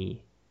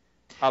shiny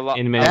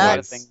in many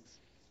ways. Things.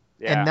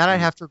 Yeah. And that I'd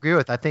have to agree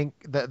with. I think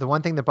the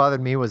one thing that bothered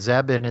me was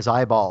Zeb and his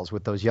eyeballs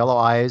with those yellow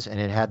eyes, and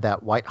it had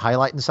that white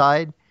highlight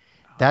inside.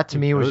 That to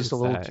me was just a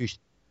little too.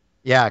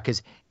 Yeah,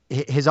 because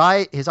his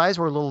eyes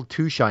were a little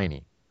too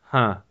shiny.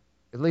 Huh.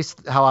 At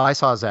least how I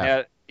saw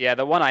Zeb. Yeah.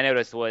 The one I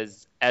noticed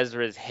was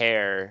Ezra's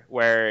hair,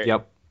 where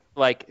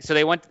like so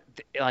they went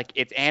like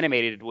it's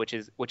animated, which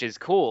is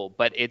cool,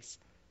 but it's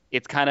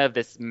kind of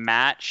this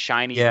matte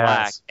shiny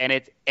black, and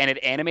it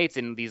animates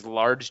in these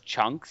large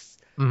chunks.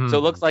 So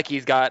it looks like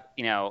he's got,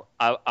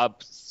 a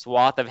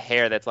swath of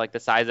hair that's like the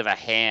size of a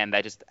hand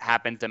that just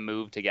happens to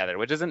move together,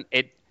 which isn't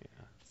it.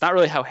 It's not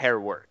really how hair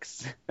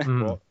works.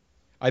 Well,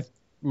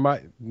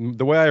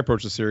 the way I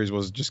approached the series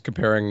was just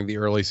comparing the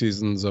early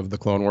seasons of the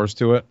Clone Wars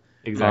to it.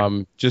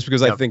 Exactly. Just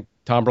because I think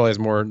Tom probably has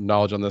more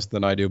knowledge on this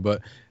than I do,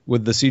 but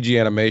with the CG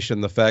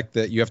animation, the fact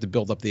that you have to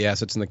build up the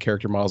assets and the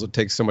character models, it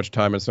takes so much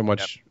time and so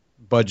much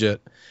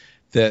budget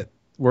that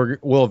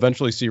we'll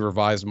eventually see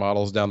revised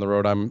models down the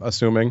road, I'm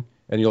assuming.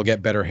 And you'll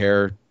get better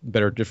hair,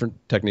 better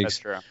different techniques.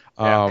 That's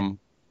true. And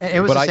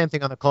it was the same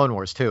thing on the Clone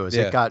Wars too. As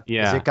it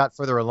got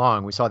further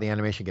along, we saw the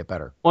animation get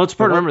better. Well, it's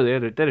important to remember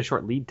they had a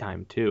short lead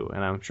time too,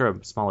 and I'm sure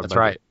a smaller. That's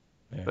budget.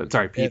 right. Yeah. But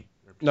sorry, Pete.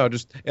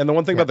 And the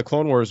one thing about the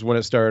Clone Wars when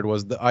it started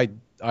was that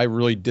I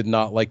really did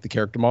not like the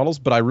character models,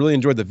 but I really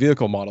enjoyed the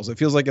vehicle models. It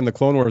feels like in the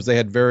Clone Wars they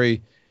had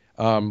very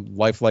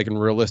lifelike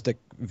and realistic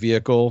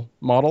vehicle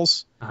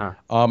models.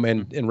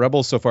 And in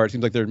Rebels so far, it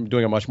seems like they're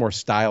doing a much more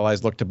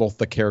stylized look to both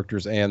the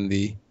characters and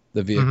the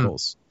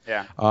vehicles.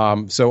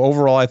 So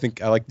overall, I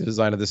think I like the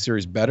design of this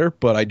series better,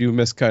 but I do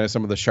miss kind of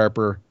some of the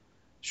sharper,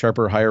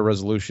 higher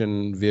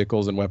resolution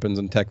vehicles and weapons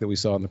and tech that we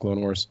saw in the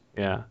Clone Wars.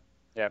 Yeah.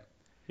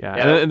 Yeah,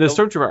 and the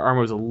Stormtrooper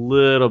armor was a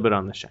little bit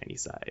on the shiny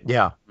side.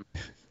 Yeah.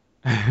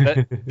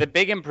 The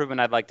big improvement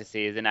I'd like to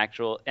see is in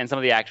some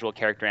of the actual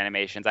character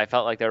animations. I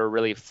felt like they were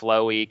really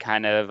flowy,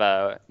 kind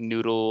of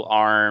noodle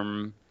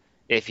arm,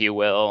 if you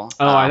will.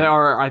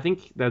 I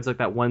think that's like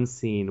that one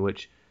scene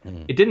which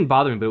it didn't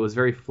bother me, but it was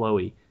very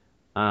flowy.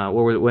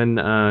 When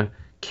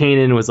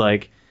Kanan was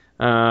like,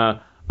 "Oh,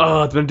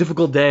 it's been a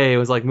difficult day." It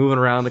was like moving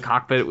around the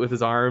cockpit with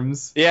his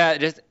arms. Yeah,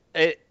 just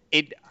it.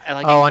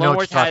 Like I know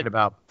what you're talking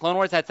about. Clone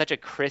Wars had such a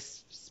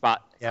crisp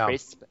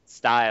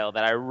style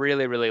that I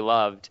really, really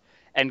loved,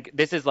 and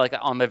this is like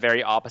on the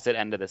very opposite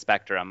end of the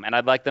spectrum. And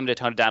I'd like them to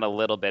tone it down a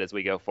little bit as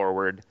we go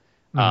forward.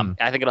 I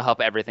think it'll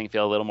help everything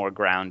feel a little more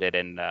grounded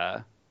and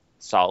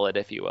solid,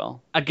 if you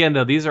will. Again,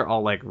 though, these are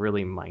all like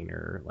really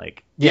minor,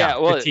 like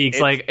it's critiques.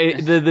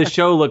 The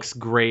show looks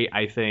great.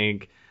 I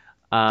think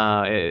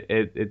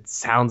it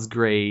sounds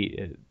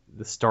great.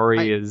 The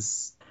story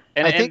is.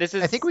 I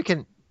think we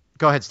can.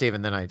 Go ahead,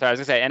 Steven. Then Sorry, I was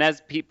gonna say, and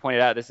as Pete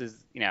pointed out, this is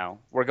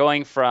we're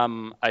going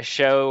from a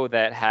show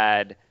that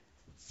had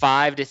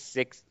 5 to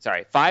 6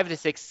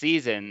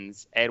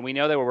 seasons, and we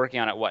know that we're working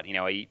on it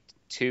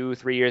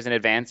 2-3 years in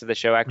advance of the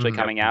show actually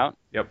coming out.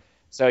 Yep.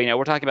 So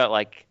we're talking about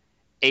like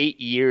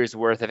 8 years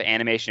worth of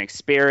animation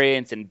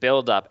experience and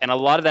build up, and a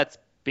lot of that's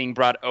being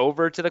brought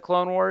over to the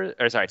Clone Wars,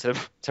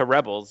 to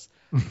Rebels.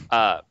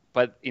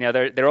 But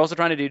they're also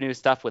trying to do new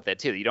stuff with it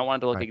too. You don't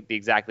want it to look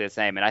exactly the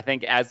same. And I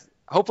think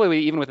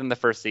hopefully even within the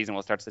first season,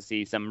 we'll start to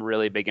see some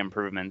really big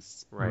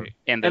improvements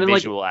in the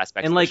visual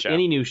aspects of the show. And like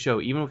any new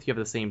show, even if you have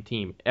the same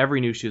team, every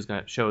new show is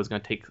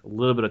going to take a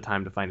little bit of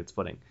time to find its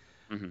footing.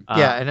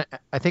 And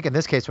I think in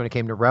this case, when it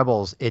came to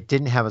Rebels, it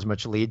didn't have as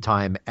much lead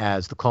time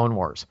as the Clone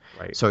Wars.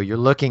 Right. So you're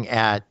looking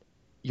at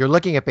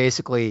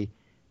basically,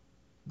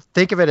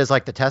 think of it as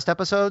like the test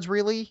episodes,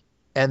 really,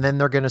 and then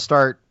they're going to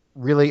start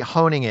really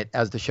honing it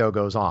as the show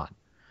goes on.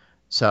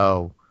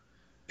 So,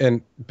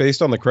 and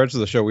based on the credits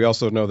of the show, we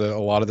also know that a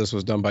lot of this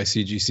was done by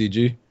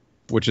CGCG,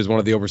 which is one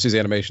of the overseas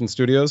animation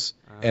studios,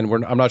 and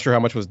I'm not sure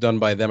how much was done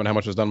by them and how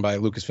much was done by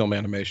Lucasfilm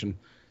Animation.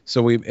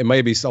 So it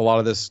may be a lot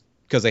of this,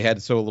 because they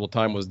had so little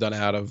time, was done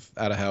out of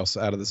house,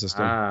 out of the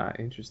system.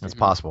 Interesting. That's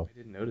possible. I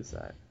didn't notice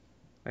that.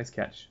 Nice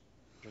catch.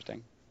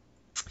 Interesting.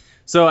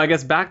 So I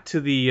guess back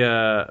to the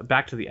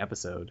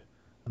episode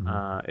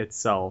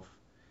itself.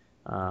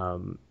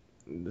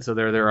 So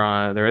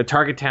they're at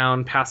Target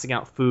Town passing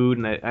out food,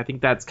 and I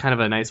think that's kind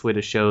of a nice way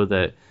to show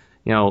that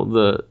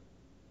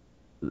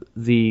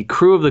the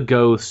crew of the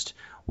Ghost,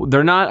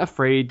 they're not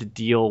afraid to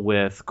deal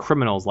with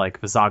criminals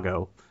like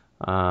Vizago,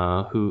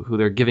 who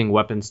they're giving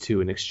weapons to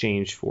in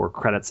exchange for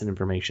credits and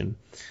information,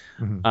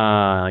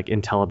 like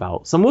intel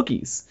about some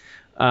Wookiees.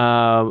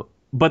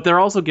 But they're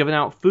also giving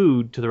out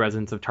food to the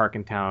residents of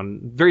Tarkin Town,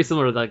 very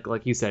similar to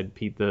like you said,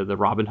 Pete, the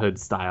Robin Hood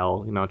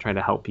style, trying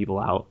to help people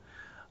out.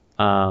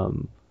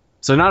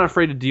 So not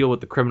afraid to deal with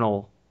the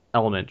criminal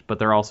element, but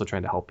they're also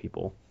trying to help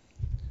people.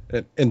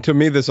 And to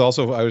me, I just want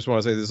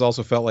to say, this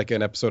also felt like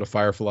an episode of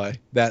Firefly.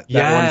 That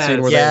one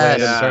scene where Yes.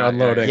 they landed and started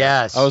unloading.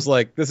 Yes. I was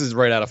like, this is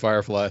right out of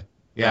Firefly.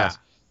 Yeah.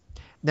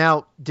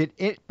 Now, did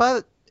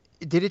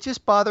it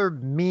just bother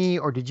me,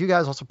 or did you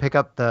guys also pick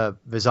up the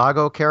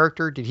Vizago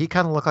character? Did he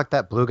kind of look like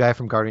that blue guy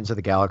from Guardians of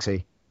the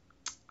Galaxy?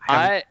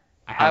 I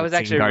was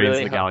actually Guardians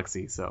really of the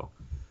Galaxy, so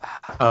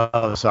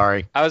Oh,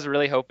 sorry. I was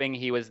really hoping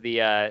he was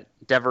the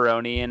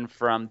Deveronian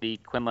from the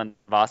Quinlan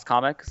Voss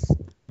comics.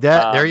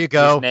 There you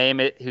go.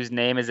 Whose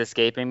name is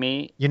escaping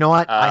me. You know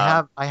what?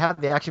 I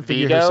have the action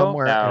figure here Vigo?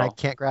 somewhere, No. and I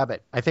can't grab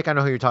it. I think I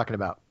know who you're talking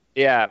about.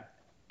 Yeah,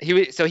 he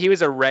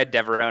was a red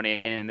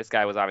Deveronian, and this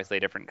guy was obviously a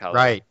different color.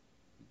 Right.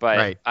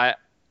 But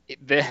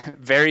the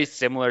very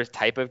similar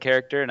type of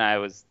character, and I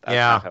was kind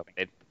of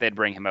hoping they'd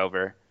bring him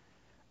over.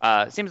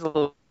 Seems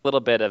a little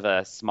bit of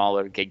a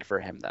smaller gig for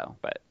him though,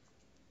 but.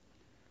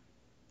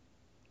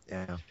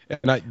 Yeah. And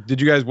what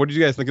did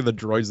you guys think of the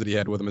droids that he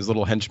had with him? His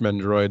little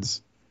henchmen droids.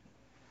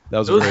 That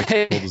was a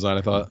very cool design,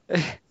 I thought.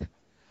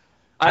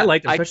 I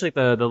liked it, especially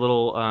the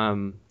little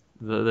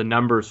the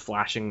numbers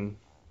flashing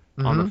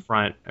on the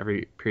front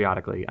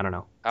periodically. I don't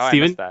know. Oh,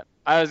 Steven?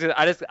 I missed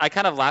that. I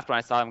kind of laughed when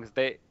I saw them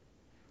because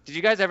Did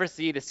you guys ever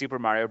see the Super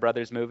Mario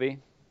Brothers movie?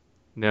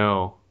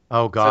 No.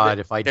 Oh God,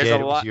 if I did, it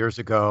was years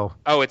ago.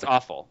 Oh, it's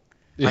awful.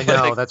 I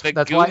know. That's why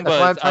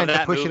I'm trying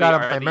to push it out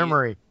of my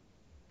memory.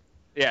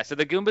 Yeah, so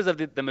the Goombas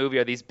of the movie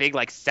are these big,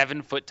 like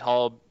 7-foot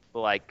tall,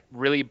 like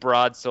really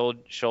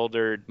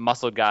broad-shouldered,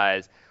 muscled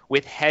guys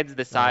with heads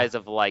the size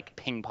of like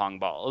ping pong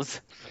balls.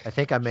 I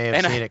think I may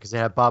have seen it because it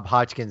had Bob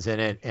Hodgkins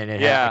in it, and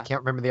I can't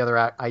remember the other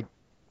act.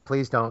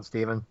 Please don't,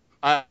 Steven.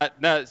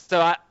 No,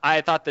 so I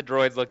thought the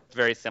droids looked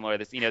very similar.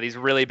 These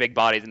really big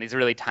bodies and these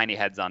really tiny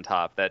heads on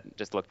top that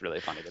just looked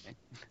really funny to me.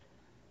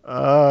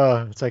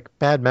 It's like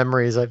bad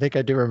memories. I think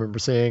I do remember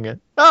seeing it.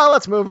 Oh,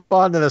 let's move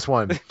on to this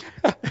one.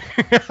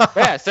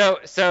 Yeah,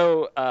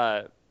 so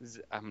I'm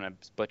gonna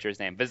butcher his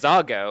name.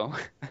 Vizago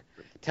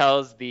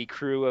tells the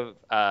crew of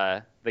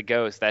the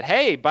Ghost that,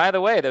 hey, by the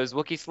way, those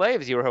Wookiee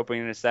slaves you were hoping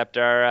to intercept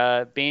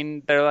are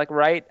they're like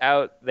right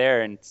out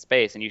there in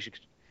space, and you should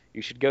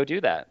go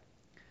do that.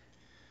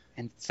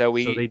 And so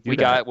we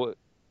got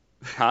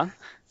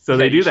So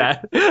they do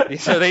that.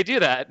 So they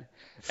do that,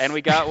 and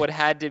we got what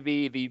had to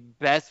be the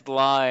best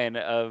scene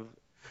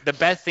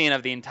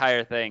of the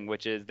entire thing,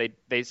 which is they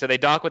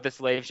dock with the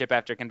slave ship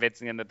after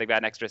convincing them that they've got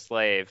an extra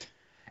slave.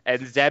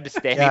 And Zeb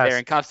standing there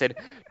in cuffs said,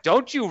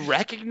 "Don't you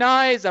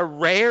recognize a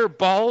rare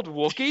bald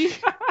Wookiee?"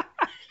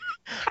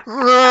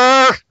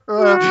 And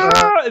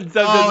Zeb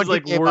does his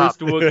like worst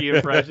Wookiee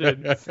impression,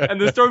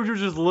 and the stormtroopers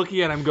just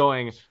looking at him,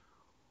 going,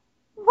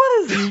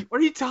 "What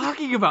are you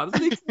talking about?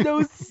 This makes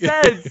no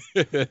sense."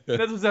 And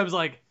that's what Zeb's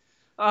like,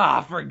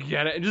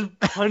 forget it, and just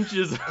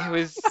punches. It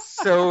was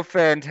so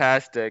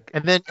fantastic.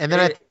 And then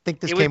I think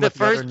this came with the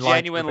first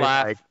genuine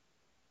laugh.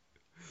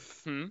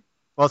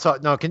 Well, so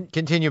no,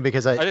 continue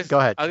because go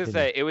ahead. I was gonna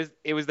say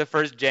it was the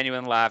first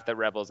genuine laugh that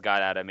Rebels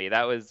got out of me.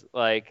 That was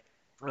like,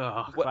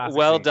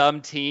 well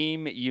done,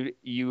 team.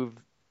 You've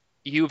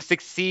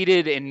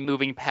succeeded in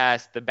moving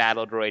past the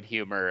battle droid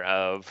humor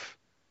of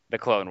the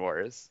Clone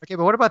Wars. Okay,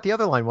 but what about the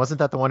other line? Wasn't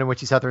that the one in which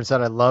he sat there and said,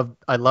 "I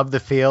love the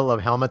feel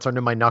of helmets under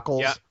my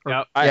knuckles"?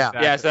 Yeah.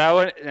 Yeah.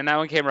 So that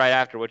one came right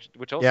after, which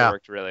also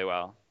worked really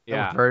well.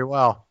 Yeah, very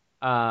well.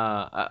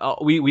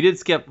 We did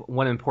skip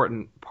one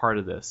important part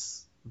of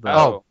this.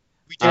 Though.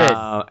 We did.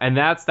 And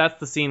that's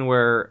the scene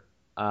where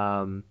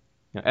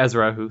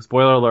Ezra, who,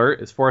 spoiler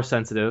alert, is Force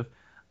sensitive,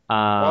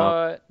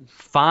 finds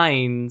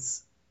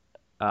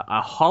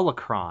a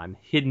holocron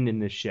hidden in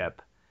the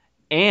ship,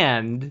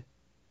 and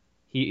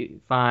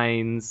he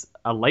finds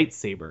a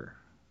lightsaber,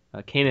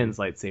 Kanan's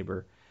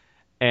lightsaber,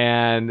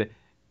 and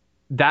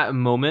that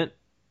moment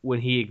when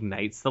he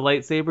ignites the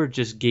lightsaber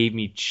just gave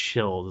me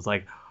chills. It's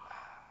like,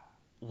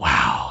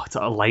 wow, it's a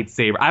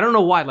lightsaber. I don't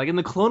know why. Like in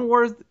the Clone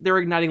Wars, they're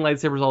igniting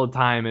lightsabers all the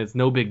time, and it's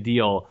no big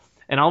deal.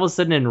 And all of a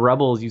sudden in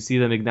Rebels, you see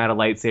them ignite a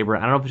lightsaber.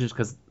 I don't know if it's just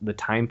because the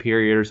time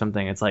period or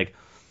something. It's like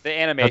the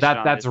animation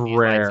that's on these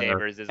rare.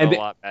 Lightsabers is a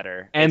lot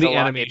better. And the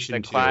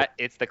animation too.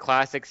 It's the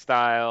classic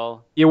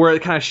style. Yeah, where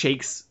it kind of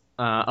shakes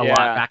a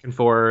lot back and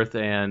forth,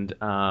 and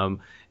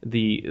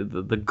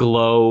the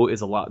glow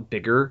is a lot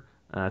bigger.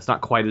 It's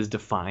not quite as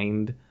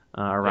defined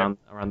around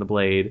the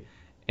blade.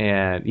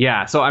 And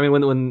so I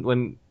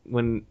mean,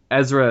 when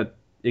Ezra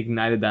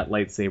ignited that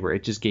lightsaber,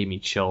 it just gave me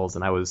chills,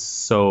 and I was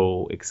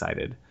so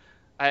excited.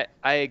 I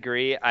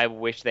agree. I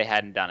wish they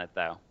hadn't done it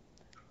though.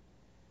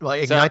 Well,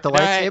 ignite the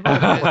lightsaber.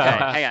 Okay,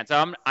 hang on.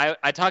 So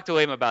I talked to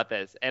William about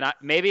this, and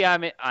maybe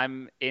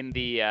I'm in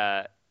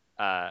the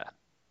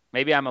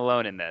maybe I'm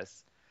alone in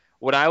this.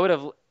 What I would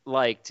have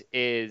liked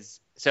is,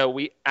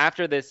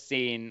 after this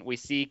scene, we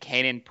see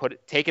Kanan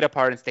take it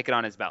apart and stick it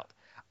on his belt.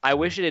 I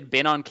wish it had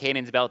been on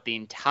Kanan's belt the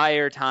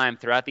entire time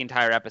throughout the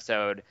entire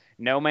episode.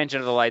 No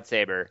mention of the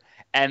lightsaber.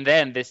 And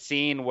then this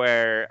scene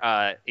where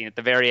at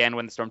the very end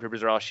when the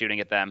stormtroopers are all shooting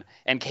at them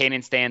and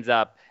Kanan stands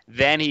up,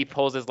 then he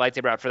pulls his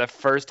lightsaber out for the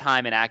first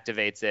time and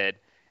activates it.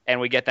 And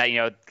we get that,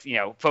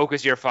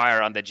 focus your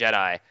fire on the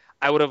Jedi.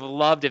 I would have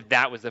loved if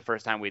that was the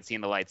first time we'd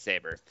seen the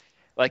lightsaber.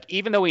 Like,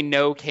 even though we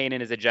know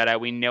Kanan is a Jedi,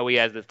 we know he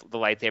has the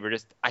lightsaber.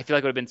 Just, I feel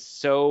like it would have been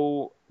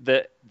so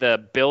the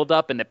build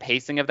up and the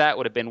pacing of that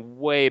would have been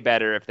way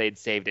better if they'd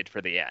saved it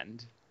for the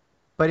end.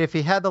 But if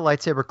he had the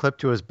lightsaber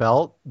clipped to his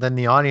belt, then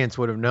the audience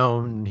would have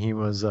known he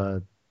was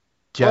a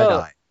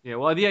Jedi.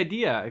 Well, the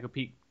idea, I could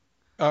peek.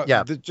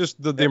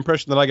 The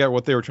impression that I got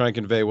what they were trying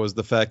to convey was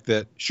the fact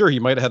that sure he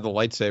might have had the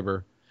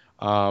lightsaber,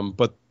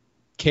 but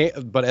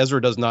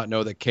Ezra does not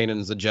know that Kanan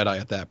is a Jedi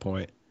at that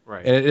point.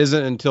 Right. And it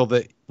isn't until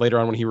later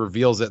on when he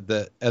reveals it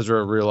that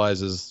Ezra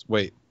realizes,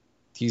 wait,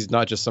 he's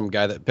not just some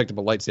guy that picked up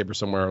a lightsaber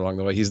somewhere along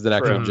the way. He's the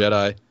actual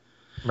Jedi.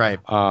 Right.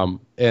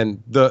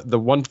 And the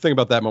one thing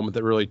about that moment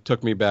that really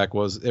took me back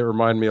was it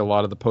reminded me a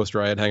lot of the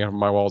poster I had hanging up on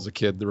my wall as a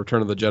kid, the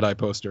Return of the Jedi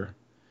poster,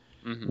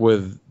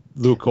 with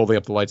Luke holding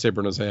up the lightsaber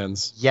in his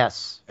hands.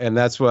 Yes. And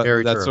that's what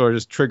Very sort true. of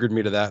just triggered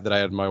me to that I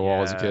had on my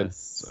wall as a kid.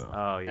 So.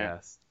 Oh,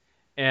 yes.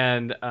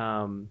 And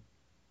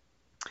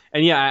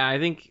yeah, I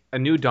think A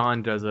New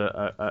Dawn does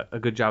a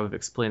good job of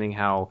explaining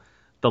how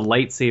the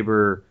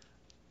lightsaber,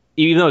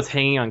 even though it's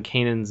hanging on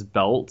Kanan's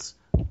belt,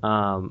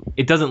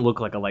 it doesn't look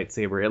like a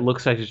lightsaber. It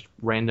looks like just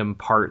random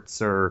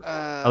parts or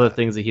other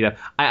things that he'd have.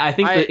 I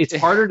think that it's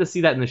harder to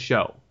see that in the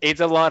show.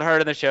 It's a lot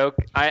harder in the show.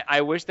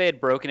 I wish they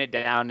had broken it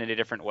down in a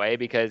different way,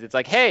 because it's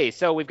like, hey,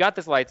 so we've got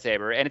this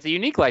lightsaber, and it's a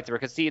unique lightsaber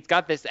because, see, it's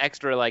got this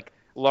extra, like,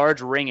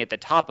 large ring at the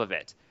top of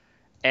it.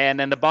 And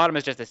then the bottom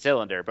is just a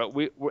cylinder. But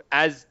we,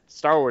 as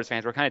Star Wars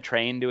fans, we're kind of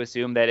trained to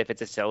assume that if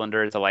it's a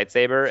cylinder, it's a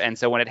lightsaber. And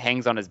so when it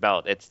hangs on his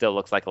belt, it still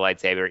looks like a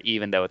lightsaber,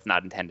 even though it's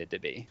not intended to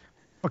be.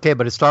 Okay,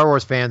 but as Star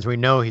Wars fans, we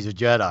know he's a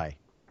Jedi.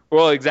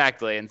 Well,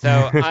 exactly. And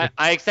so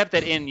I accept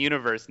that in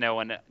universe, no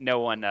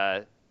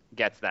one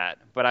gets that.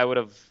 But I would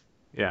have.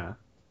 Yeah.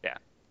 Yeah.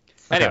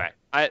 Anyway,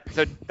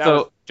 so that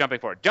was jumping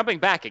forward. Jumping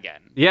back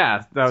again.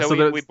 Yeah.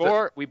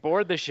 We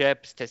board the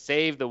ships to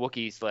save the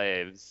Wookiee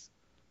slaves.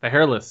 The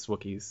hairless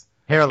Wookiees.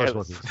 Hairless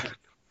Wookiees.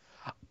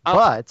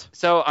 But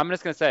so I'm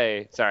just gonna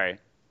say, sorry.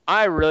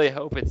 I really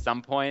hope at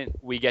some point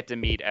we get to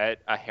meet a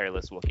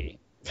hairless Wookiee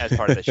as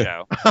part of the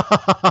show.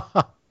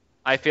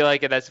 I feel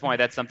like at this point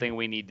that's something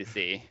we need to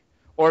see,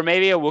 or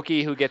maybe a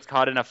Wookiee who gets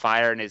caught in a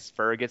fire and his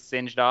fur gets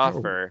singed off.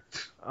 Or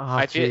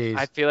I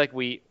feel like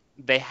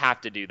they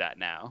have to do that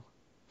now.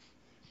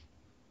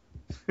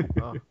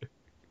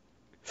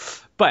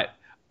 But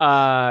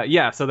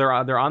so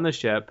they're on the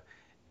ship,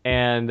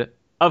 and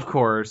of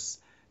course,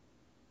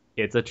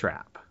 it's a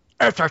trap.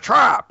 It's a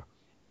trap.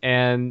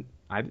 And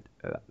I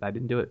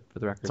didn't do it, for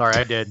the record. Sorry,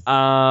 I did.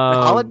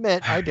 I'll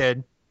admit I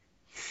did.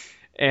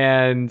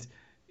 And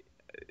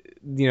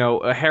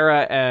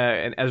Hera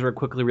and Ezra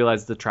quickly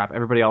realize the trap.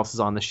 Everybody else is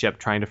on the ship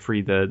trying to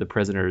free the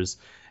prisoners.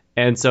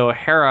 And so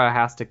Hera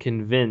has to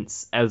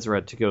convince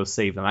Ezra to go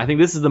save them. I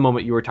think this is the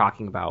moment you were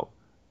talking about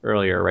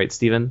earlier, right,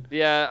 Steven?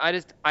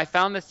 Yeah, I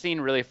found this scene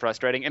really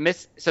frustrating. And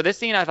this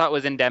scene I thought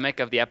was endemic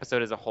of the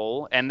episode as a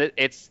whole. And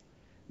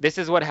this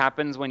is what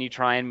happens when you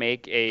try and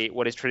make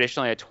what is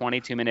traditionally a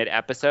 22-minute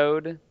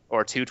episode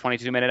or two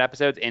 22-minute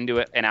episodes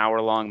into an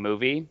hour-long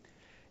movie.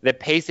 The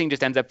pacing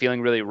just ends up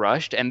feeling really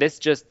rushed. And this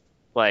just,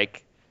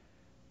 like,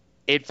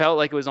 it felt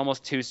like it was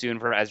almost too soon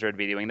for Ezra to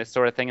be doing this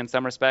sort of thing in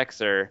some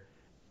respects. Or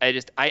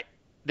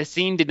the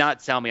scene did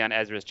not sell me on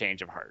Ezra's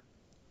change of heart,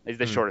 is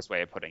the shortest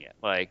way of putting it.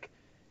 Like,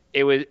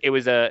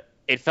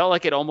 it felt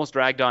like it almost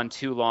dragged on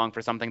too long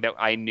for something that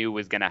I knew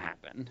was going to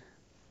happen.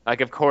 Like,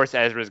 of course,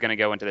 Ezra's going to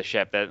go into the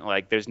ship. That,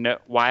 like,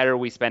 why are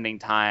we spending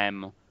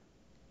time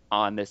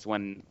on this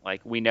when,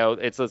 like, we know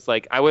it's just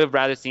like, I would have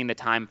rather seen the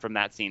time from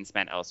that scene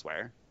spent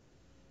elsewhere.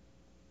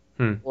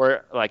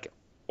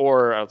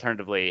 Or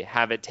alternatively,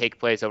 have it take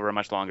place over a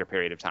much longer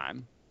period of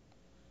time.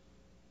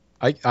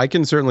 I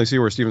can certainly see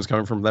where Steven's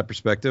coming from that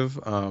perspective.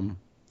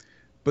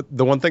 But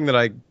the one thing that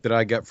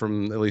I get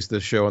from at least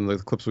this show and the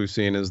clips we've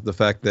seen is the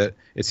fact that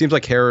it seems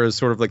like Hera is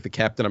sort of like the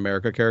Captain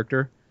America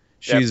character.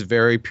 She's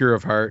very pure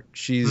of heart.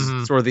 She's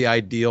sort of the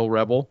ideal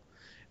rebel,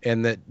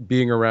 and that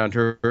being around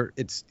her,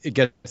 it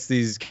gets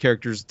these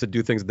characters to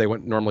do things that they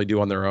wouldn't normally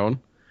do on their own.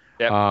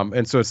 Yep.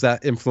 And so it's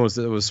that influence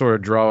that was sort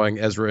of drawing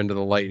Ezra into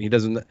the light. And he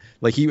doesn't,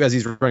 like, as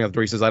he's running out the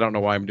door, he says, "I don't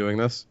know why I'm doing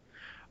this."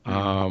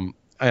 But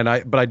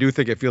I do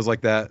think it feels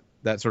like that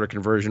sort of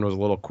conversion was a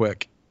little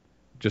quick,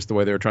 just the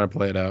way they were trying to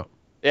play it out.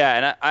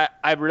 Yeah, and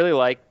I really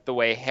liked the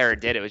way Hera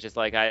did it. It was just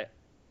like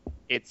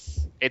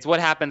it's what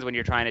happens when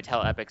you're trying to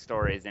tell epic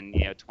stories in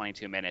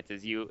 22 minutes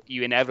is you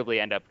inevitably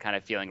end up kind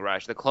of feeling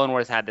rushed. The Clone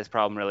Wars had this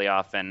problem really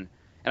often,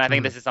 and I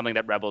think this is something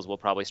that Rebels will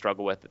probably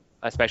struggle with,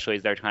 especially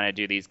as they're trying to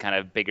do these kind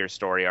of bigger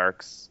story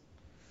arcs.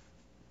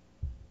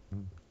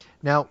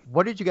 Now,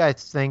 what did you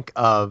guys think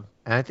of?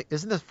 And I think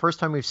isn't this the first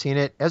time we've seen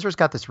it? Ezra's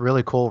got this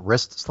really cool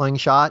wrist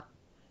slingshot.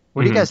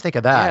 What do you guys think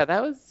of that? Yeah,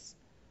 that was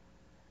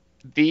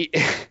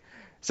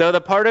So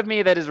the part of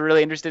me that is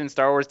really interested in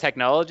Star Wars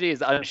technology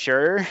is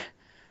unsure.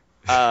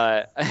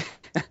 Okay,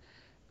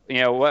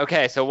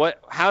 so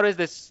how does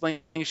this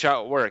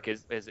slingshot work?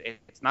 Is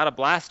it's not a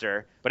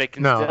blaster, but it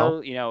can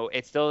still,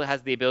 it still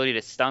has the ability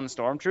to stun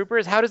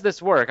stormtroopers. How does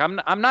this work?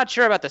 I'm not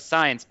sure about the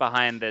science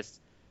behind this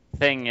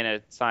thing in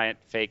a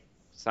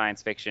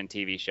science fiction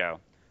TV show.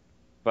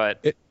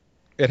 But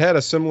it had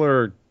a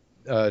similar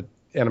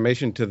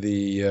animation to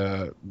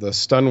the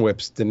stun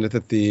whips, didn't it?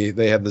 That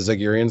they had the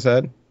Zagurians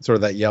had sort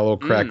of that yellow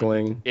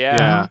crackling.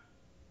 Yeah.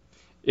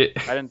 I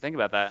didn't think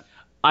about that.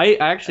 I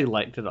actually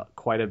liked it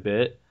quite a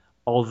bit,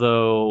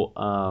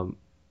 although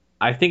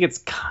I think it's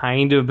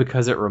kind of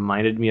because it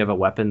reminded me of a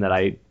weapon that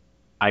I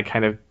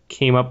kind of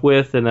came up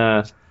with in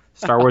a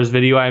Star Wars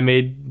video I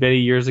made many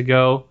years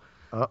ago.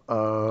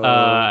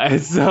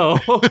 And so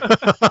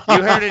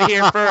you heard it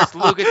here first.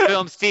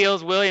 Lucasfilm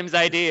steals William's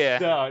idea.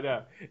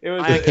 No, it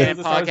was a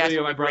Star Wars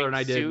video my brother and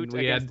I did.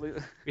 And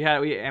we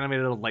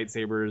animated little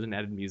lightsabers and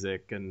added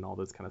music and all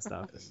this kind of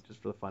stuff, just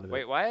for the fun of it.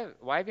 Wait,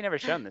 why have you never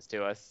shown this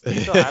to us?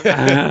 You still have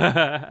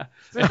it?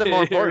 This is the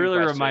more important It really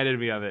question. reminded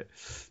me of it.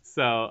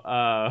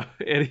 So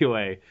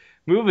anyway,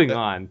 moving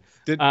on.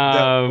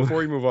 Before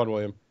we move on,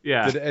 William.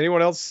 Yeah. Did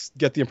anyone else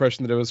get the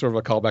impression that it was sort of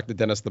a callback to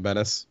Dennis the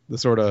Menace? The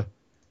sort of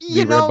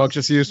You the know,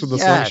 rambunctious use with the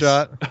yes.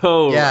 slingshot?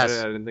 Oh, Yes.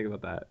 I didn't think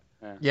about that.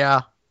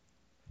 Yeah.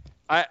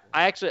 I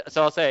actually,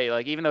 so I'll say,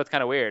 like, even though it's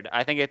kind of weird,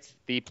 I think it's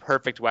the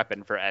perfect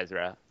weapon for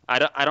Ezra. I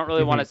don't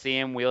really want to see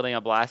him wielding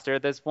a blaster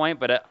at this point,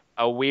 but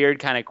a weird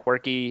kind of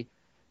quirky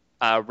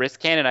wrist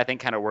cannon I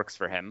think kind of works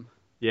for him.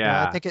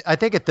 Yeah. I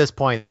think at this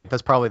point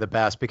that's probably the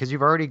best because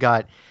you've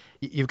got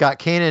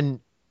Kanan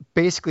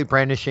basically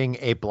brandishing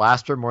a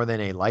blaster more than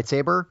a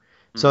lightsaber.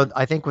 So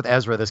I think with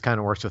Ezra this kind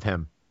of works with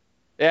him.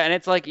 Yeah, and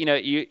it's like,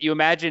 you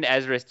imagine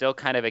Ezra still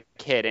kind of a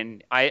kid,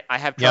 and I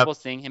have trouble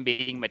seeing him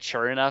being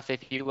mature enough,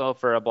 if you will,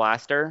 for a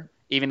blaster,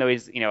 even though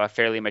he's, a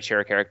fairly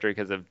mature character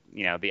because of,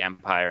 the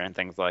Empire and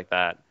things like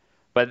that.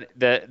 But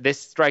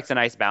this strikes a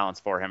nice balance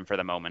for him for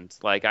the moment.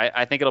 Like,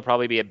 I think it'll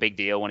probably be a big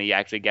deal when he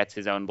actually gets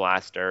his own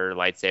blaster,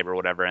 lightsaber,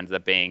 whatever it ends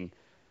up being.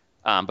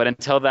 But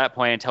until that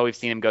point, until we've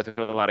seen him go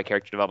through a lot of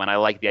character development, I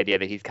like the idea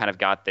that he's kind of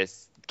got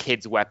this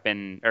kid's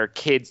weapon or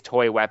kid's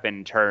toy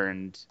weapon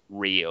turned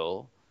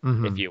real,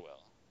 if you will.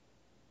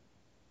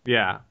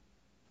 Yeah,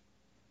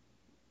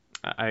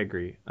 I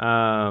agree.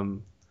 So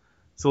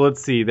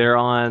let's see. They're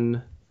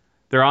on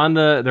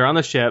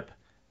the ship.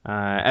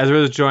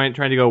 Ezra's trying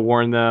to go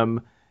warn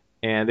them,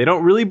 and they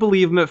don't really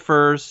believe him at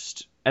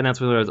first. And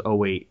that's when they realize, oh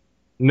wait,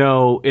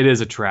 no, it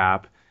is a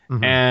trap.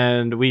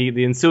 And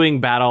the ensuing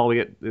battle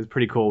is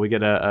pretty cool. We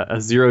get a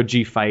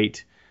 0G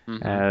fight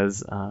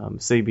as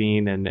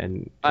Sabine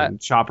and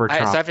Chopper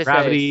trump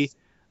Gravity.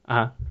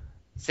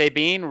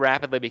 Sabine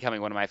rapidly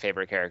becoming one of my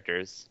favorite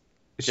characters.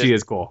 She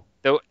is cool.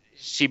 Though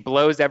she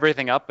blows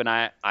everything up, and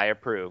I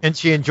approve. And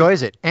she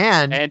enjoys it.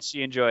 And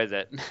she enjoys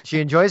it.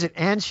 She enjoys it.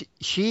 And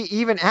she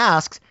even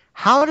asks,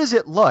 how does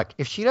it look?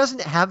 If she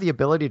doesn't have the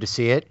ability to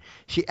see it,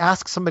 she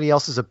asks somebody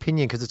else's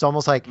opinion because it's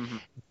almost like,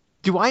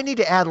 do I need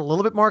to add a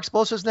little bit more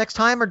explosives next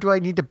time or do I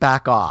need to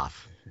back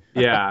off?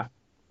 Yeah.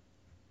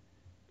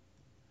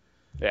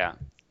 Yeah.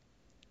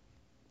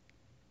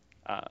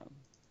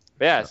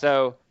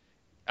 So,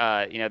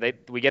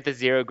 we get the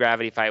zero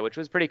gravity fight, which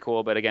was pretty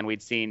cool. But again,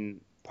 we'd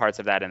seen parts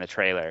of that in the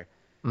trailer.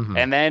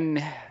 And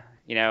then,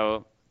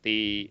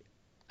 the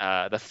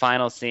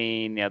final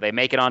scene, they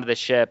make it onto the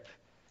ship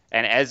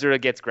and Ezra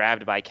gets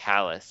grabbed by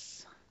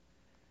Kallus.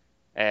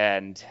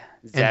 And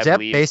Zeb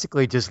leaves.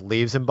 Basically just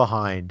leaves him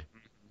behind.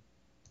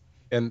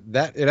 And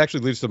that it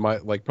actually leads to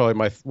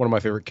probably one of my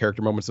favorite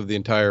character moments of the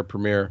entire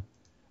premiere.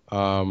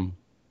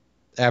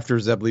 After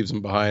Zeb leaves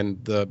him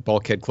behind, the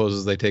bulkhead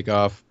closes, they take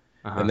off,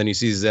 and then you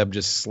see Zeb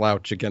just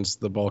slouch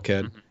against the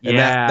bulkhead.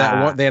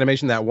 And the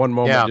animation, that one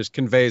moment just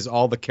conveys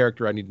all the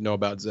character I need to know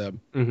about Zeb.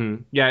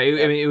 Yeah,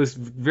 it was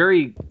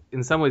very,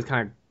 in some ways,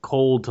 kind of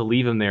cold to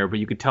leave him there, but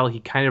you could tell he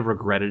kind of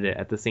regretted it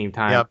at the same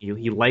time.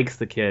 He likes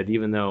the kid,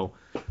 even though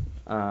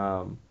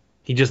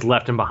he just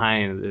left him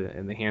behind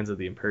in the hands of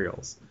the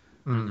Imperials.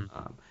 And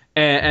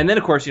then,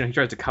 of course, he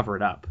tries to cover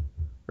it up,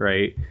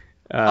 right?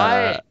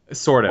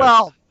 Sort of.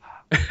 Well,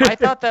 I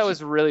thought that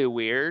was really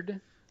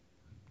weird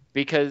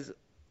because,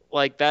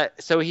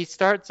 so he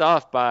starts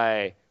off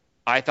by,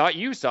 I thought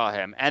you saw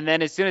him. And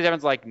then as soon as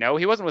everyone's like, no,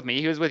 he wasn't with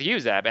me. He was with you,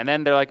 Zeb. And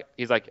then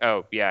he's like,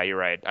 oh, yeah, you're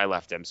right. I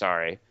left him.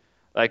 Sorry.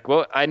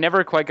 I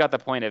never quite got the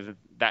point of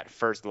that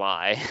first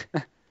lie.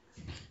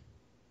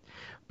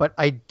 But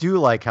I do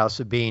like how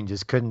Sabine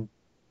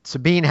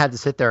Sabine had to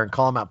sit there and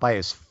call him out by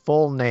his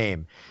full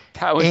name.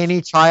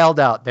 Any child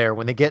out there,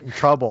 when they get in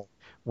trouble,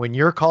 when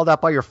you're called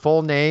out by your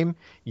full name,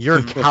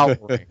 you're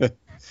cowering.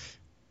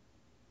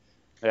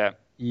 Yeah.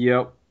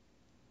 Yep.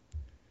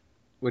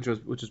 Which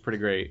was pretty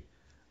great.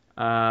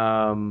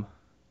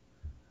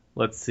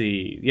 Let's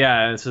see.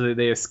 Yeah, so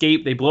they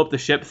escape. They blow up the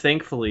ship.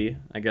 Thankfully,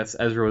 I guess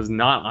Ezra was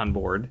not on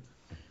board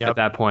at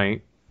that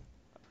point.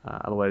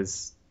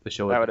 Otherwise, the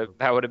show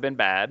that would have been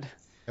bad.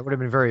 It would have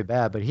been very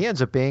bad. But he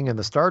ends up being in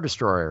the Star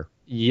Destroyer.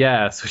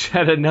 Yes, which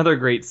had another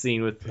great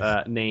scene with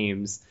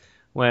names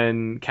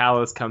when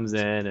Kallus comes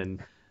in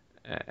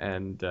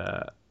and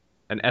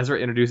Ezra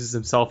introduces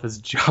himself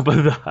as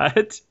Jabba the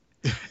Hutt.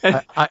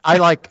 I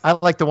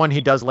like the one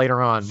he does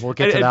later on. We'll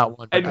get to that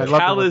one. And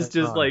Kallus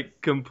just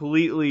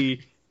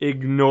completely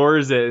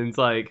ignores it and it's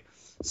like,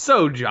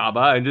 so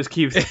Jabba, and just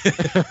keeps.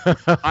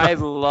 I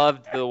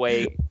loved the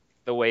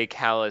way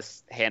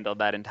Callus handled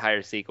that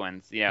entire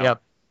sequence. You know,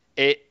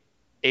 Yep.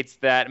 It's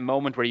that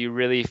moment where you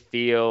really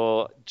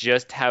feel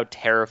just how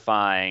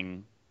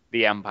terrifying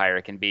the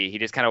Empire can be. He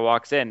just kind of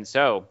walks in.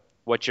 So,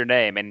 what's your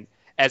name? And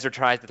Ezra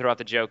tries to throw out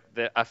the joke,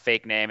 a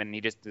fake name, and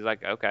he just is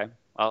like, okay,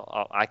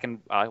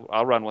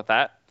 I'll run with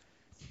that.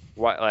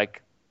 What,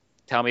 like,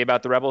 tell me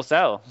about the Rebel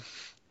cell.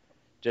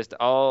 Just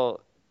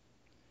all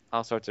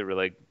sorts of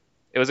really.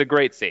 It was a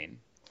great scene.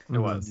 It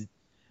was.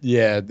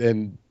 Yeah,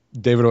 and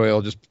David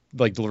Oil just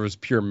like delivers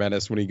pure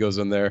menace when he goes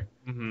in there,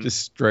 just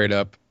straight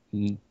up.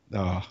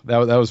 Oh, that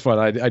was fun.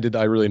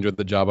 I really enjoyed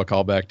the Jabba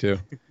callback too.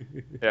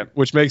 Yeah.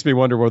 Which makes me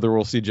wonder whether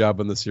we'll see Jabba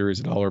in the series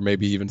at all, or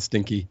maybe even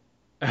Stinky.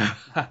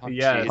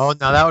 Yes. Oh,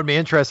 now that would be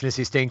interesting to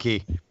see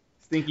Stinky.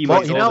 Stinky.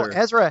 Well, you know,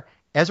 Ezra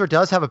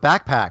does have a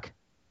backpack.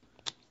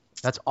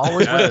 That's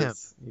always with him.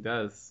 He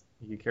does.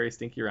 He can carry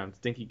Stinky around.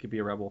 Stinky could be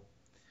a rebel.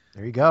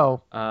 There you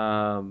go.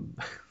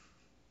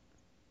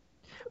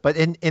 But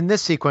in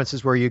this sequence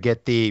is where you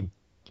get the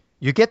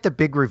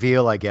big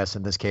reveal, I guess,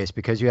 in this case,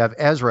 because you have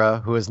Ezra,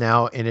 who is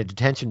now in a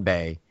detention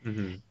bay,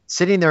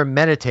 sitting there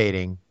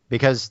meditating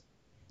because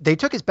they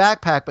took his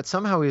backpack, but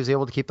somehow he was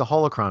able to keep the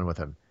holocron with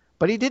him.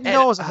 But he didn't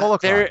know it was a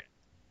holocron.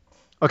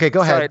 Okay,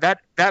 go ahead.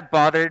 That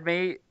bothered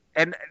me,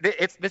 and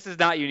this is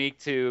not unique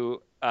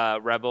to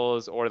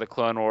Rebels or the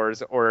Clone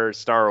Wars or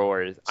Star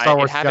Wars.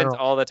 It happens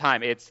all the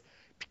time. It's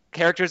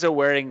characters are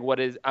wearing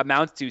what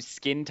amounts to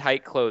skin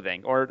tight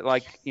clothing,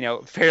 or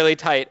fairly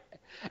tight.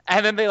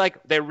 And then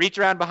they reach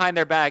around behind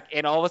their back,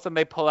 and all of a sudden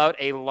they pull out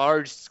a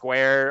large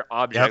square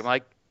object. Yep. I'm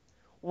like,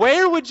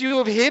 where would you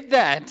have hid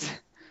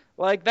that?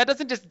 Like, that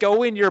doesn't just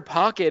go in your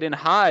pocket and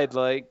hide.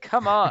 Like,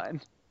 come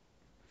on.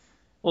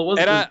 Well, it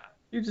wasn't.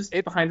 You're just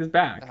behind his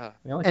back.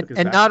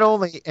 Not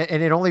only,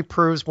 and it only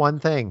proves one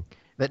thing,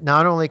 that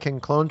not only can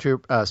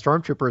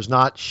stormtroopers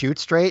not shoot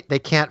straight, they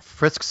can't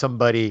frisk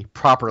somebody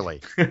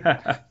properly.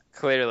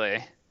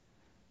 Clearly.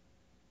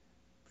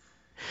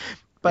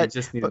 But they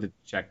just needed to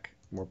check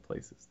more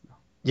places.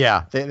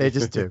 Yeah, they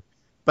just do.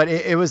 But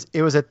it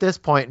was at this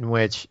point in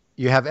which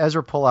you have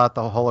Ezra pull out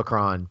the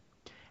holocron,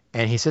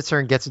 and he sits there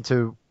and gets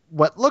into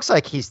what looks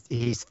like he's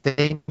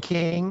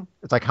thinking.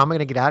 It's like, how am I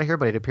going to get out of here?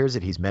 But it appears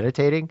that he's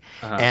meditating.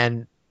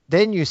 And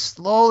then you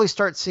slowly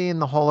start seeing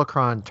the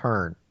holocron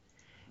turn.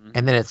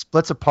 And then it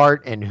splits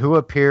apart, and who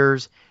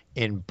appears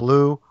in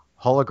blue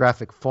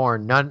holographic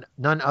form? None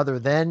other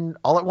than,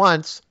 all at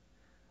once,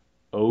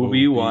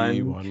 Obi-Wan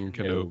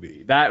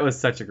Kenobi. That was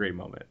such a great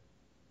moment.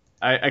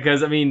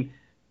 Because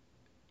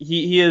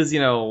he is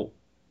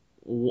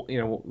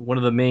one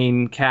of the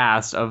main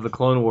cast of the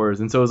Clone Wars,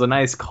 and so it was a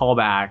nice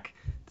callback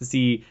to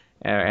see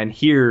and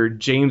hear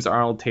James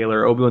Arnold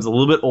Taylor. Obi-Wan's a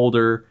little bit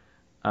older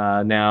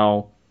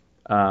now,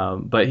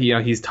 but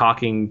he's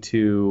talking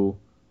to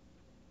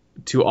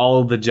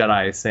all of the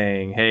Jedi,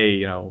 saying,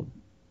 "Hey,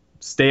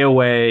 stay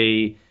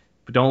away,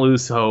 but don't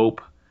lose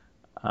hope."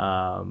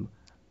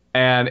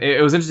 And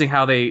it was interesting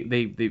how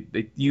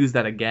they used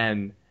that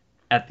again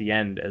at the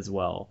end as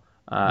well.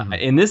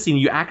 In this scene,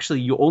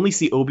 you only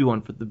see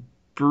Obi-Wan for the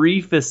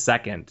briefest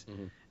second,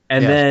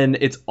 and then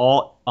it's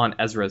all on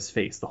Ezra's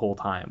face the whole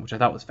time, which I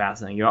thought was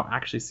fascinating. You don't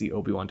actually see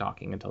Obi-Wan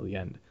talking until the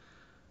end.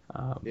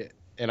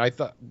 And I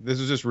thought this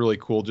was just really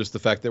cool, just the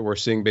fact that we're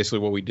seeing basically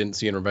what we didn't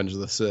see in Revenge of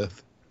the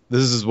Sith.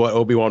 This is what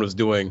Obi-Wan was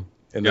doing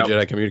in the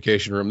Jedi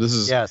communication room. This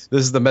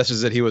is the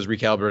message that he was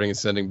recalibrating and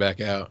sending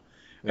back out.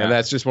 Yeah. And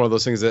that's just one of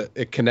those things that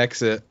it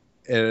connects it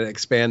and it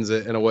expands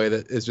it in a way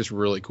that is just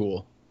really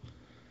cool.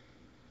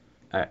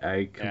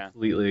 I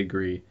completely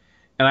agree.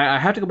 And I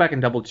have to go back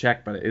and double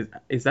check, but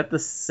is that the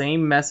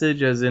same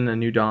message as in A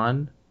New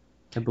Dawn?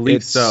 I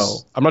believe so.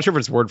 I'm not sure if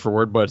it's word for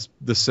word, but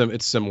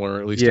it's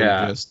similar, at least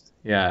in gist.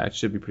 Yeah, it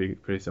should be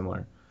pretty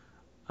similar.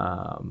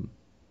 Of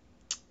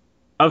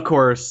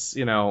course,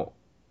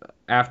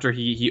 after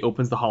he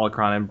opens the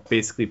holocron and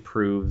basically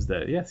proves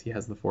that, yes, he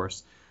has the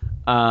Force.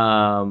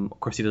 Of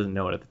course, he doesn't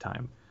know it at the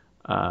time.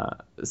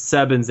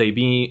 Zeb and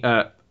Sabine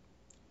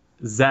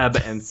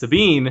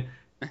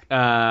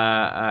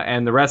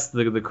and the rest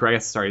of the crew,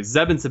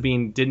 Zeb and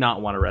Sabine did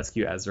not want to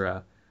rescue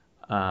Ezra,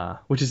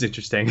 which is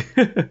interesting.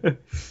 But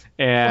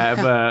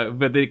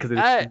because they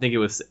didn't think it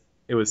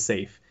was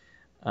safe.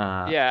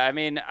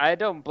 I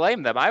don't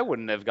blame them. I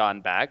wouldn't have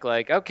gone back.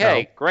 Like,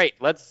 okay, great,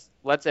 let's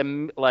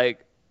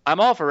I'm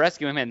all for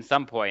rescuing him at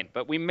some point,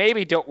 but we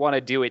maybe don't want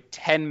to do it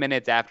 10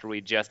 minutes after we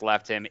just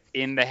left him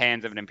in the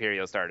hands of an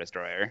Imperial Star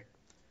Destroyer.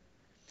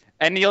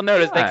 And you'll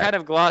notice they kind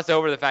of gloss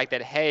over the fact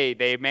that, hey,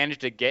 they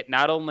managed to get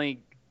not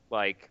only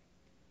like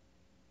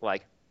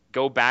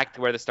go back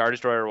to where the Star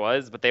Destroyer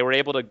was, but they were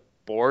able to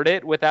board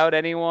it without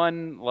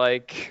anyone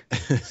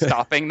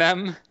stopping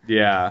them.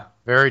 Yeah,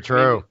 very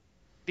true.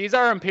 These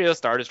are Imperial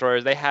Star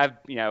Destroyers. They have,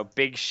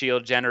 big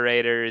shield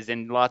generators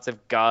and lots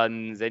of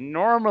guns, and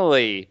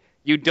normally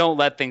you don't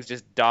let things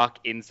just dock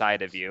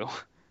inside of you.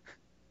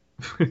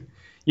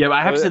 Yeah, but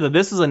I have to say that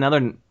this is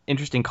another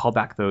interesting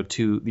callback, though,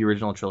 to the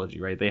original trilogy,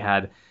 right? They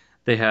had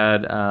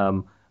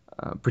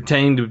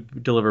pretending to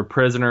deliver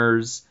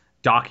prisoners.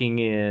 docking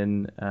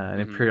in an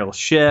Imperial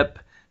ship,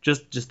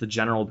 just the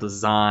general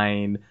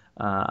design,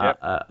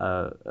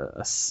 a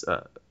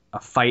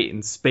fight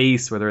in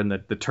space where they're in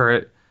the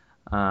turret,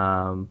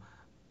 so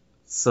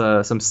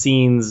some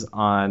scenes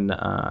on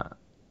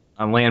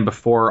land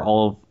before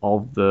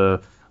all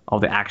the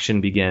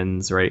action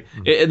begins, right?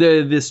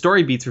 The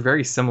story beats were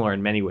very similar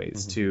in many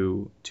ways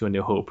to A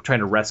New Hope, trying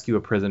to rescue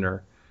a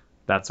prisoner,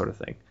 that sort of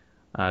thing,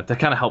 to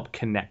kind of help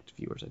connect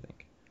viewers, I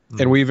think.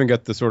 And we even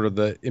get the sort of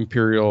the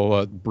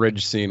Imperial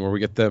bridge scene where we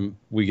get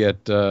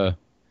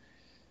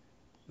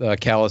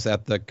Callus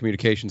at the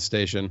communication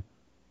station,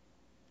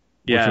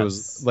 which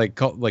was like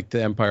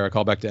the Empire, a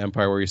callback to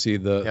Empire, where you see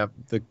the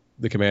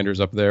commanders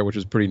up there, which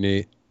is pretty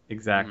neat.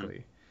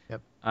 Exactly.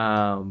 Yep.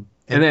 And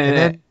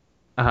then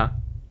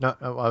No,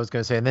 I was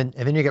going to say, and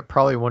then you get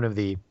probably one of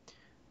the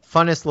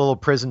funnest little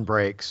prison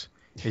breaks,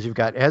 is you've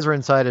got Ezra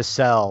inside a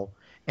cell,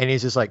 and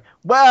he's just like,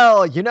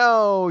 well,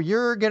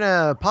 you're going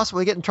to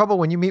possibly get in trouble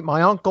when you meet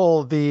my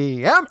uncle,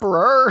 the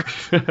Emperor.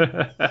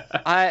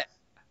 That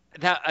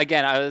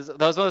was one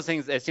of those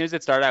things, as soon as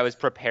it started, I was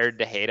prepared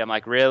to hate. I'm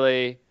like,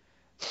 really?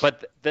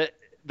 But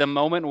the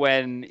moment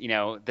when,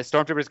 the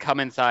stormtroopers come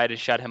inside and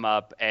shut him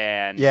up,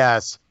 and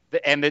yes.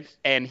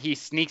 And he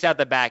sneaks out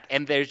the back,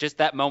 and there's just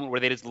that moment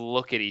where they just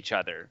look at each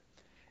other.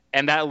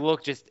 And that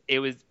look it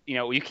was,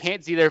 you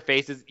can't see their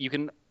faces. You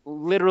can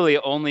literally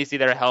only see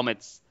their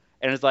helmets.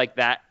 And it's like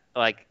that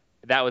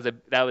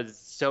was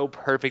so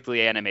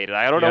perfectly animated.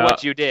 I don't know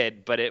what you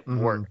did, but it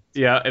worked.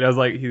 Yeah, and I was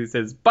like, he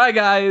says, "Bye,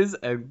 guys,"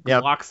 and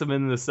locks them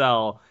in the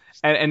cell.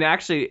 And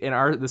actually,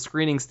 in the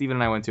screening Steven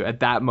and I went to,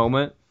 at that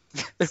moment,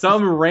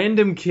 some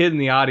random kid in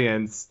the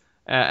audience,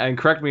 and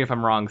correct me if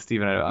I'm wrong,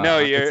 Steven. No,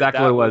 you're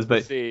exactly what it was,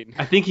 but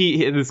I think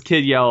this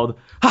kid yelled,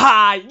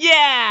 "Ha,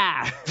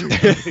 yeah!"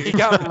 He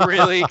got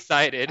really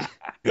excited,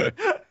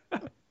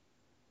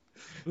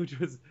 which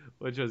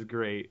was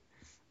great.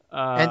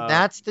 And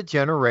that's the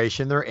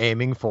generation they're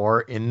aiming for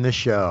in the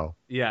show.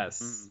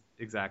 Yes,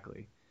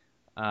 exactly.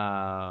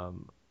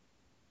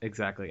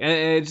 Exactly.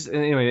 And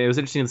anyway, it was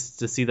interesting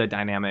to see the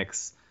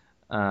dynamics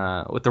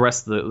with the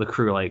rest of the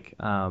crew. Like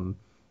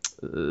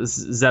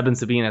Zeb and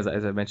Sabine, as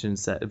I mentioned,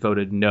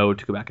 voted no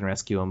to go back and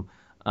rescue him.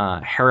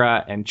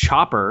 Hera and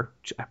Chopper,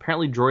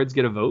 apparently droids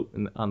get a vote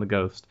on the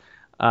Ghost,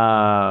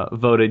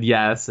 voted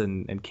yes,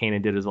 and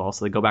Kanan did as well.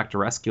 So they go back to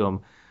rescue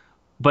him.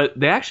 But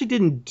they actually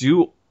didn't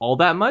do all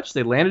that much.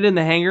 They landed in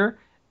the hangar,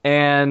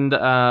 and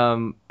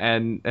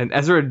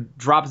Ezra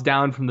drops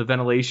down from the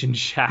ventilation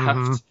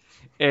shaft,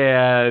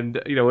 and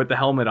with the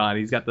helmet on,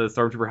 he's got the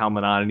stormtrooper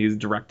helmet on, and he's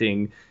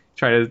trying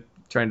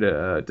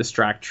to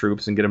distract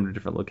troops and get them to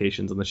different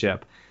locations on the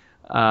ship.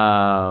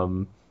 I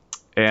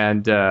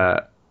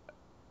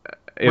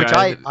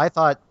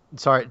thought,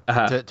 sorry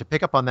to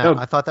pick up on that. No,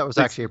 I thought that was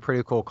actually a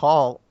pretty cool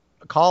call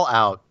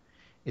out.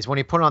 Is when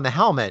he put on the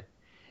helmet,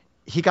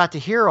 he got to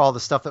hear all the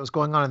stuff that was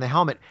going on in the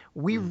helmet.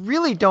 We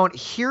really don't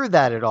hear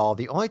that at all.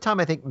 The only time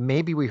I think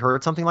maybe we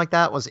heard something like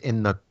that was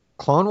in the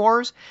Clone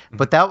Wars,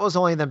 but that was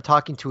only them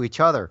talking to each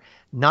other,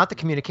 not the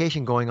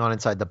communication going on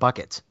inside the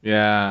buckets.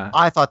 Yeah.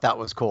 I thought that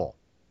was cool.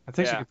 That's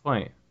actually a good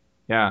point.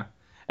 Yeah.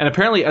 And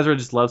apparently Ezra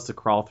just loves to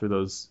crawl through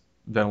those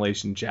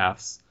ventilation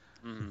shafts.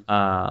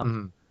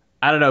 I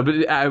don't know,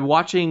 but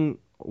watching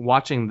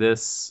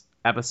this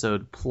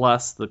episode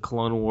plus the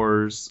Clone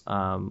Wars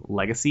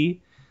Legacy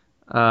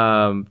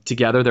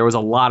together, there was a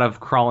lot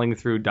of crawling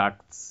through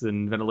ducts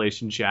and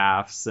ventilation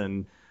shafts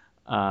and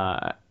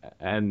that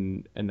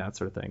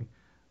sort of thing.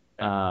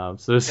 So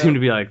there seemed to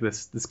be like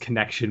this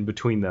connection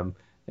between them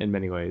in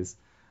many ways.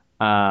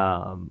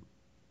 But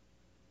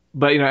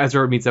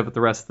Ezra meets up with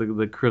the rest of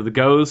the crew of the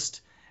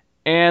Ghost,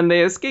 and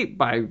they escape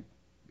by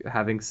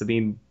having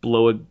Sabine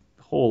blow a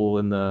hole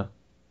in the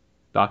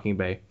docking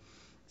bay.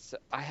 So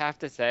I have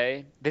to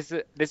say, this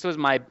was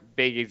my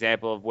big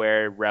example of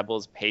where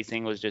Rebels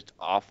pacing was just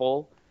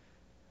awful.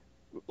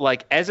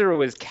 Like, Ezra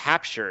was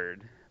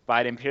captured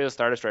by an Imperial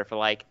Star Destroyer for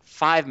like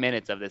 5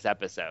 minutes of this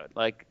episode.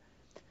 Like,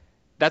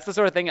 that's the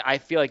sort of thing I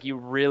feel like you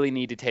really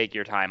need to take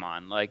your time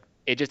on. Like,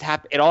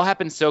 it all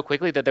happened so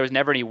quickly that there was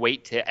never any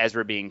weight to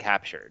Ezra being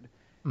captured.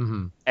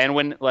 And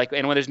when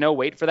there's no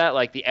weight for that,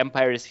 like, the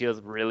Empire just feels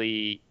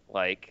really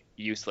like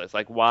useless.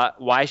 Like,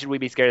 why should we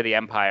be scared of the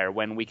Empire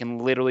when we can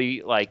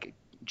literally like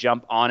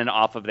jump on and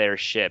off of their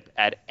ship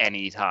at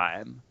any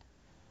time?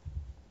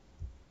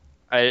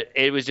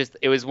 It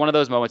was one of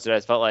those moments that I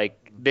just felt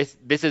like this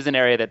is an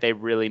area that they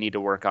really need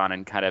to work on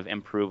and kind of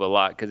improve a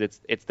lot, because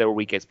it's their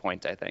weakest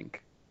point, I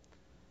think.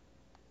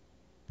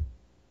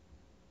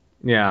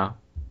 Yeah.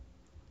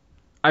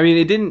 I mean,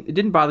 it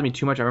didn't bother me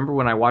too much. I remember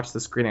when I watched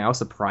the screening, I was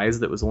surprised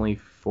that it was only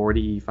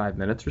 45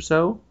 minutes or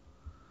so.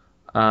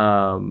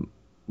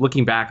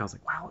 Looking back, I was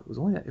like, wow,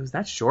 it was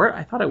that short?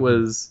 I thought it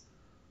was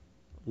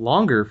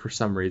longer for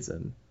some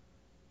reason,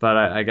 but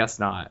I guess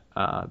not.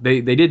 They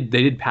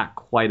did pack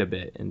quite a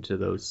bit into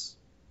those.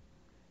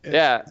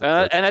 Yeah,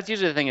 and that's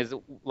usually the thing is,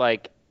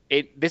 like,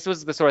 this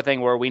was the sort of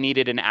thing where we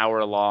needed an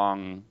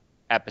hour-long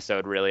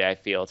episode, really, I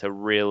feel, to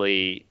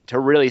really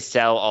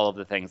sell all of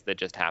the things that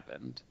just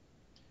happened.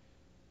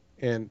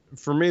 And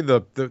for me,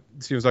 Steve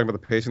was talking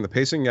about the pacing. The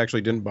pacing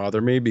actually didn't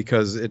bother me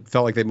because it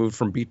felt like they moved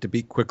from beat to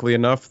beat quickly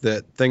enough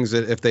that things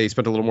that if they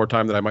spent a little more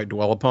time that I might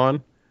dwell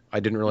upon,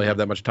 I didn't really have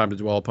that much time to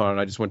dwell upon, and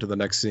I just went to the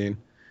next scene.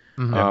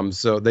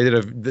 So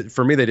they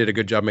for me, they did a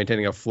good job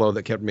maintaining a flow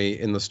that kept me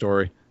in the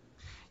story.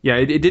 Yeah,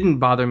 it didn't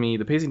bother me.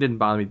 The pacing didn't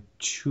bother me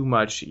too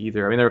much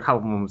either. I mean, there were a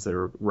couple moments that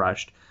were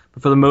rushed,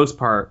 but for the most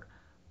part,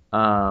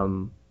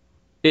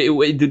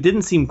 it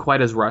didn't seem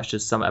quite as rushed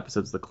as some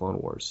episodes of the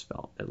Clone Wars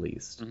felt, at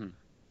least.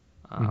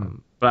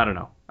 But I don't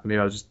know. I mean,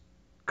 I was just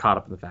caught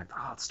up in the fact,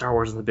 Star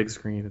Wars on the big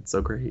screen, it's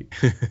so great.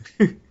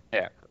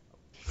 Yeah.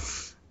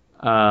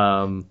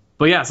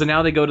 But yeah, so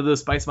now they go to the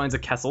spice mines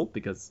of Kessel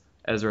because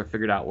Ezra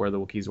figured out where the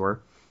Wookiees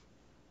were.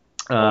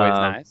 Always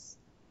nice.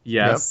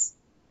 Yes.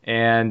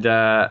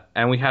 Yep.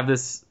 And we have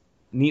this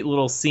neat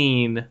little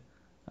scene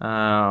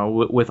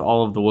with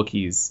all of the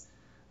Wookiees.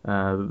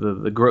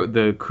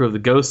 The crew of the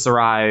Ghosts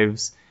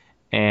arrives,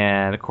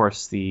 and of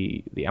course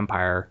the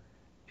Empire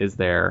is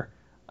there.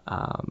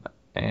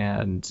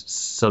 And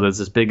so there's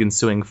this big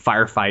ensuing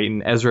firefight,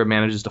 and Ezra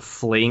manages to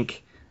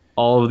flank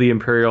all of the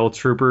Imperial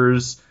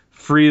troopers,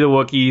 free the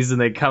Wookiees,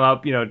 and they come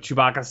up,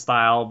 Chewbacca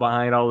style,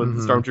 behind all of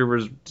the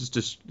stormtroopers,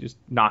 just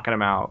knocking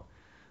them out.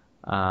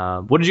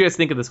 What did you guys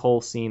think of this whole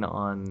scene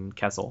on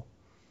Kessel?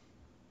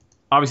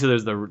 Obviously,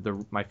 there's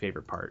my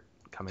favorite part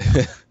coming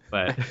up,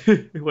 but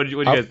what did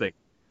you guys think?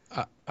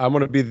 I'm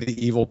going to be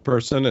the evil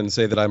person and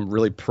say that I'm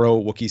really pro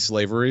Wookiee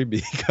slavery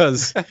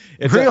because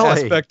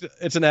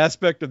it's an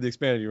aspect of the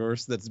expanded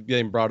universe that's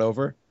getting brought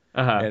over.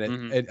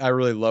 And I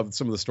really love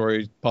some of the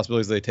story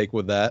possibilities they take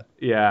with that.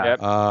 Yeah.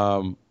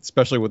 Yep.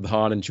 Especially with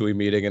Han and Chewie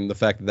meeting and the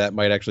fact that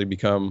might actually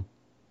become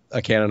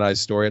a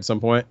canonized story at some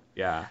point.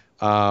 Yeah.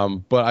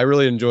 But I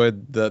really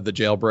enjoyed the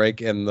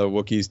jailbreak and the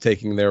Wookiees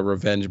taking their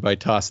revenge by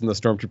tossing the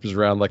stormtroopers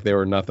around like they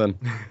were nothing.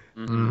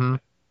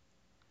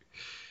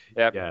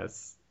 Yep.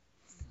 Yes.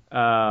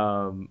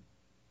 Of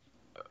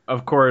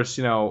course,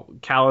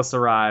 Kallus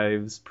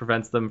arrives,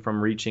 prevents them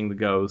from reaching the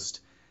Ghost,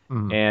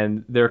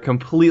 and they're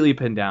completely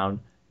pinned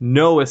down,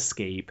 no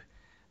escape.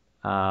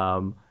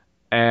 And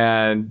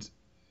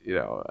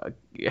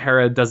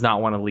Hera does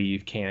not want to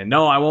leave Kanan.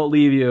 No, I won't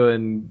leave you.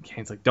 And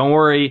Kanan's like, don't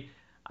worry,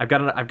 I've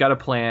got a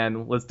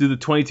plan. Let's do the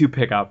 22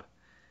 pickup,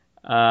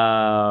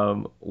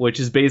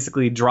 which is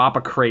basically drop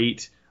a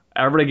crate.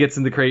 Everybody gets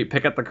in the crate,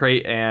 pick up the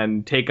crate,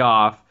 and take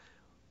off.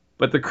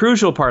 But the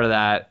crucial part of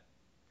that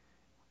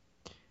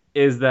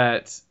is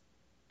that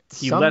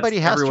he lets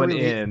everyone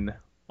in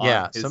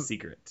on his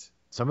secret.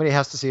 Somebody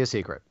has to see a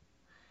secret.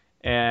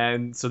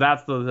 And so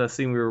that's the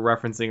scene we were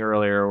referencing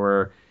earlier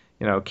where,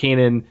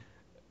 Kanan,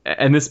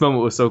 and this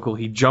moment was so cool,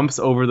 he jumps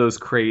over those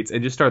crates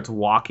and just starts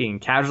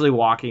casually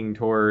walking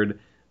toward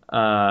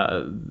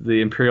the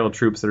Imperial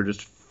troops that are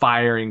just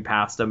firing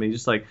past him. He's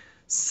just like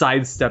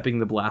sidestepping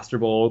the blaster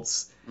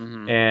bolts,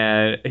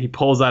 and he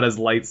pulls out his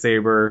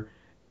lightsaber.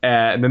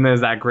 And then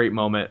there's that great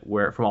moment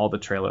from all the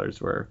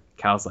trailers where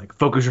Cal's like,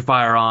 focus your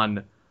fire on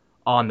the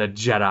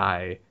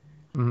Jedi.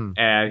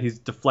 And he's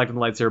deflecting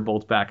the lightsaber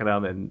bolts back at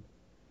him, and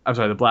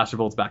the blaster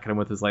bolts back at him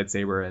with his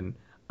lightsaber. And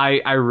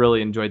I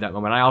really enjoyed that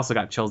moment. I also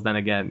got chills then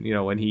again,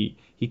 when he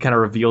kind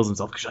of reveals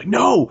himself, because you're like,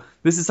 no,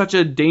 this is such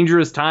a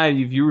dangerous time.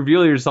 If you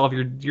reveal yourself,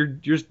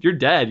 you're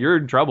dead. You're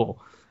in trouble.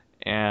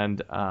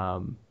 And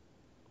I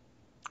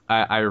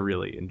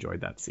really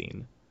enjoyed that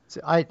scene.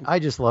 So I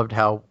just loved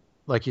how,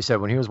 like you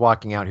said, when he was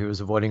walking out, he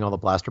was avoiding all the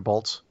blaster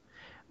bolts.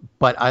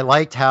 But I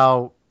liked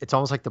how it's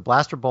almost like the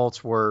blaster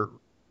bolts were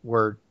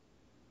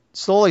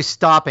slowly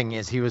stopping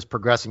as he was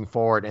progressing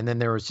forward. And then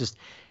there was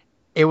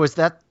it was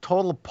that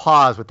total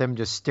pause with them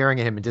just staring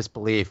at him in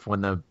disbelief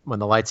when the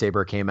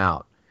lightsaber came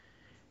out.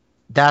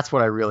 That's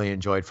what I really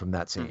enjoyed from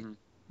that scene.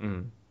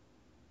 And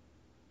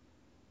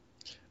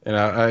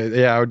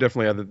I would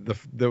definitely have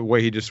the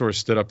way he just sort of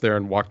stood up there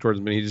and walked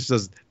towards me. He just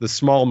does the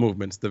small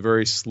movements, the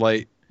very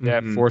slight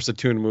force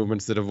attuned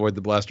movements that avoid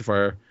the blaster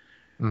fire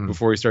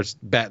before he starts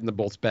batting the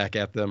bolts back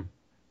at them,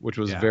 which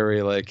was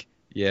very like,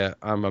 yeah,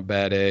 I'm a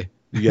bad A.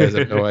 You guys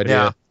have no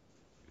idea.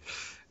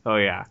 Oh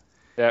yeah.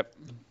 Yep.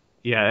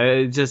 Yeah,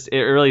 it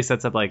really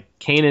sets up like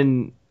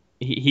Kanan.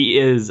 He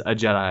is a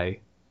Jedi.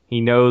 He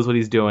knows what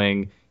he's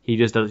doing. He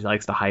just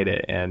likes to hide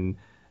it, and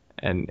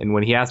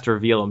when he has to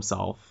reveal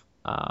himself,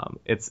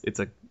 it's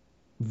a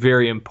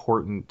very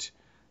important,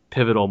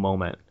 pivotal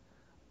moment.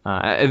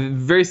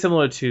 Very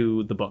similar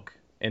to the book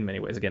in many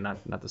ways. Again,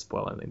 not to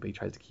spoil anything, but he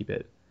tries to keep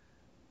it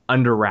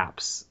under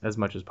wraps as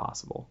much as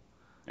possible.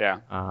 Yeah.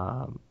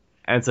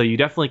 And so you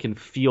definitely can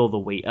feel the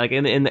weight. Like,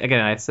 and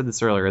again, I said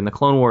this earlier, in the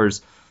Clone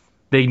Wars,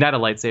 they ignite a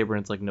lightsaber and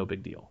it's like no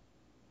big deal,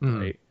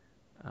 right?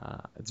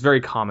 It's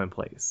very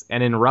commonplace.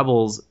 And in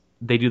Rebels,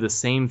 they do the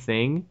same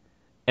thing,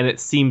 and it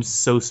seems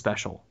so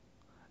special.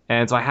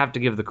 And so I have to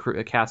give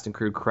the cast and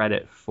crew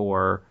credit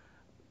for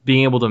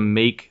being able to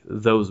make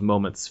those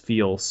moments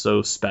feel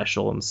so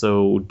special and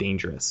so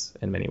dangerous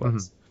in many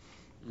ways.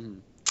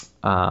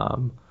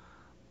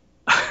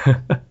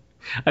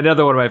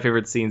 Another one of my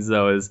favorite scenes,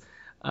 though, is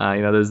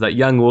there's that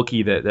young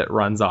Wookiee that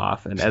runs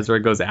off, and Ezra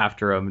goes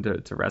after him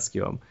to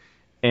rescue him.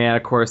 And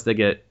of course, they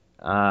get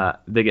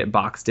they get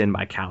boxed in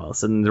by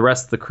Callus, and the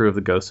rest of the crew of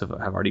the Ghosts have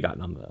already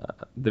gotten on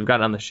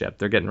the ship.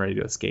 They're getting ready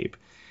to escape,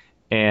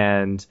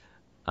 and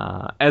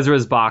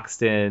Ezra's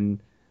boxed in,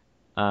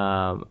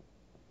 and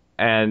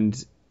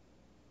and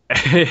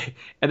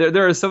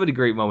there are so many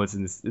great moments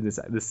in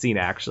this scene.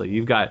 Actually,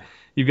 you've got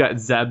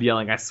Zeb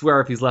yelling, "I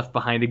swear, if he's left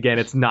behind again,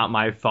 it's not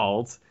my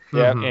fault."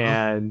 Yeah,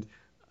 and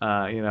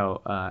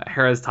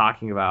Hera's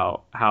talking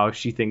about how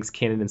she thinks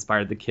Kanan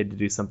inspired the kid to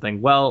do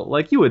something well,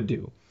 like you would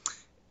do.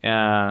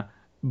 But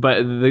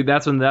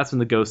that's when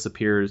the Ghost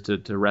appears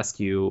to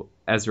rescue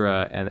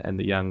Ezra and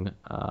the young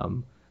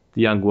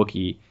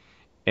Wookiee,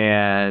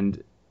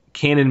 and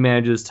Kanan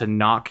manages to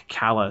knock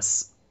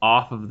Callus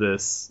off of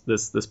this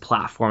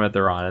platform that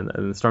they're on,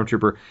 and the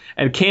Stormtrooper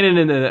and Kanan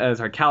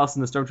and Callus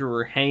and the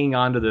Stormtrooper are hanging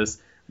onto this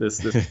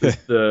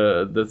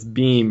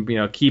beam,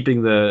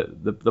 keeping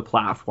the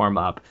platform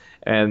up,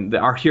 and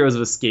our heroes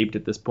have escaped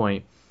at this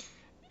point,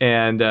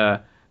 and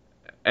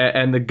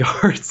the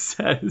guard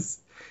says,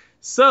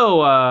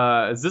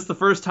 "So, is this the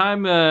first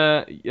time?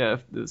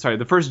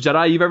 The first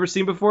Jedi you've ever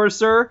seen before,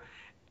 sir?"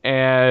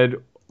 And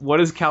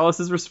what is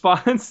Callus's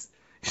response?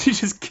 She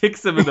just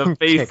kicks him in the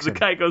face. The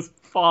guy goes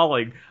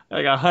falling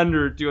like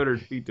 100,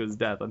 200 feet to his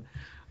death. And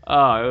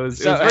it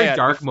was a very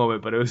dark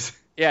moment, but it was.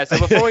 Yeah. So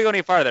before we go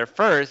any farther,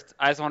 first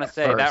I just want to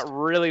say that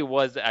really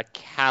was a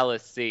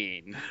Callus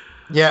scene.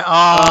 Yeah.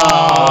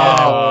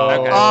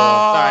 Okay.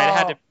 Sorry, I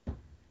had to.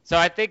 So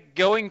I think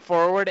going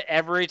forward,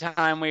 every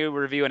time we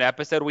review an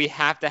episode, we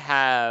have to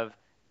have,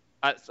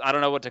 I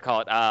don't know what to call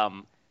it,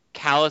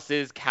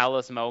 Callus's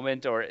Callus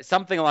moment or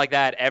something like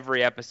that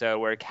every episode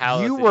where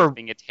Callus is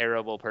being a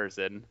terrible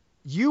person.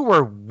 You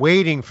were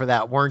waiting for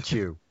that, weren't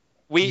you?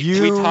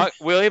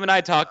 William and I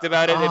talked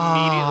about it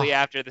immediately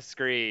after the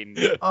screen.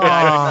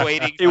 I was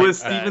waiting. It was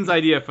Steven's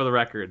idea, for the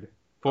record.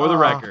 For the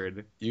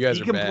record, you guys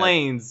he are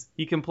complains. bad.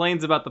 He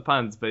complains about the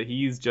puns, but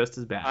he's just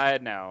as bad. I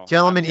know.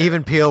 Gentlemen,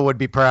 even Peel would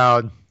be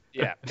proud.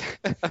 Yeah.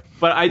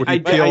 But I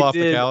peel off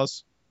the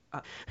Callus.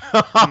 So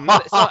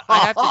I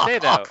have to say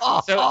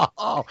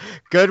though.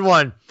 Good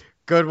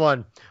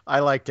one. I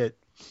liked it.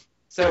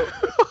 So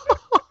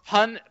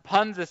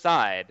puns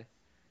aside,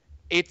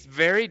 it's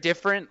very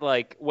different.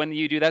 Like when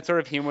you do that sort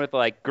of humor with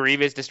like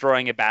Grievous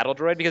destroying a battle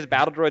droid, because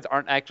battle droids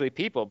aren't actually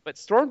people, but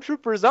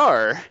stormtroopers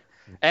are.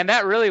 And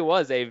that really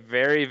was a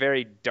very,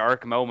 very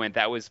dark moment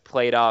that was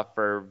played off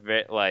for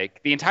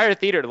like the entire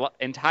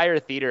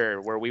theater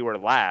where we were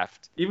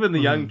laughed. Even the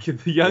young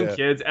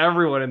kids,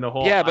 everyone in the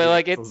whole but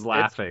like was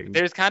laughing.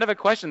 There's kind of a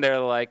question there,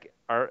 like,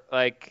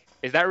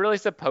 is that really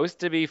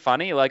supposed to be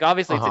funny? Like,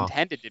 obviously it's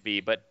intended to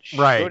be, but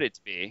should it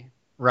be?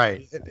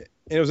 Right. And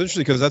it was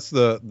interesting because that's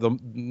the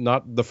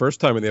not the first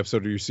time in the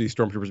episode where you see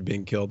stormtroopers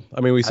being killed.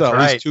 I mean, we saw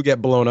at least 2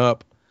 get blown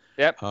up.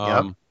 Yep.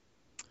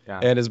 Yeah.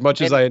 And as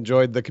much as I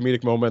enjoyed the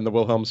comedic moment and the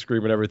Wilhelm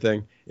scream and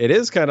everything, it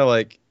is kind of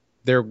like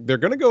they're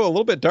going to go a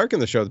little bit dark in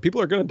the show. The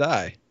people are going to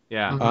die.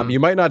 Yeah. You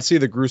might not see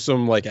the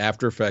gruesome like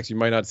after effects. You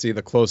might not see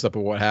the close up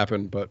of what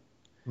happened, but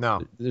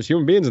there's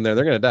human beings in there.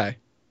 They're going to die.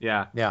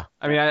 Yeah. Yeah.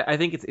 I mean, I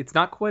think it's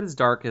not quite as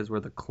dark as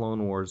where the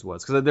Clone Wars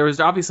was, because there was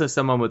obviously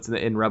some moments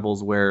in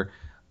Rebels where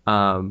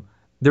there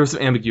was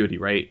some ambiguity,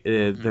 right?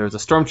 There was a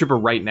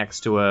stormtrooper right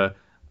next to a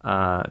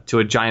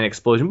giant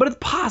explosion, but it's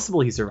possible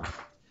he survived.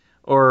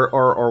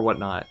 Or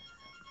whatnot.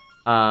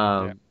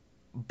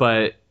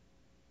 But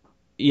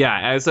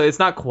yeah, so it's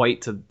not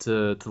quite to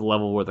the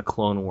level where the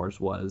Clone Wars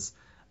was.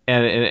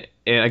 And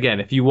again,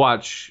 if you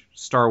watch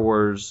Star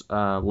Wars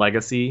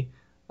Legacy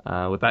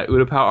with that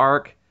Utapau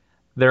arc,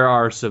 there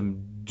are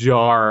some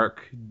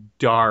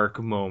dark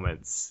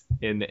moments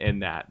in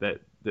that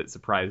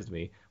surprised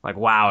me. Like,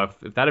 wow,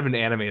 if that had been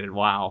animated,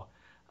 wow,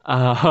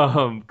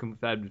 if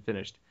that had been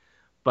finished.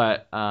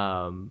 But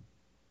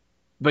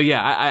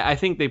yeah, I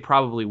think they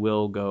probably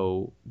will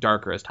go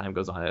darker as time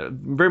goes on.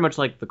 Very much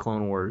like the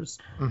Clone Wars.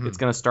 Mm-hmm. It's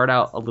going to start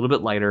out a little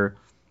bit lighter,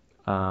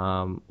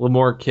 a little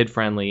more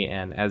kid-friendly,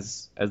 and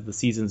as the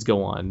seasons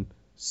go on,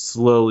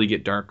 slowly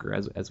get darker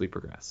as we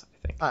progress,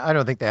 I think. I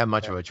don't think they have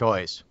much of a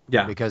choice.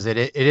 Yeah. Because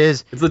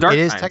it's the dark times. It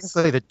is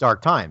technically the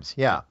dark times,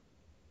 yeah.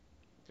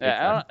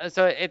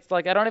 So it's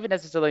like I don't even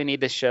necessarily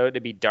need the show to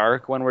be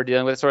dark when we're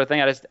dealing with this sort of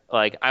thing.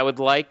 I would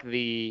like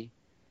the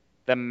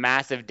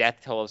massive death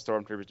toll of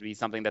stormtroopers to be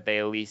something that they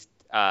at least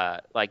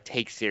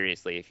take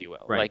seriously, if you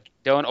will. Right. Like,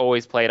 don't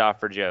always play it off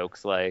for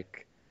jokes,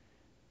 like,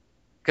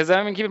 because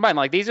I mean, keep in mind,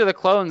 like, these are the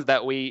clones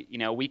that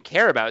we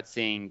care about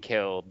seeing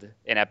killed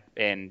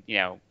in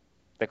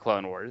the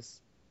Clone Wars.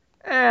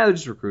 They're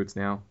just recruits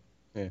now.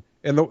 Yeah,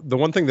 and the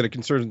one thing that it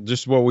concerns,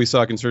 just what we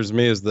saw concerns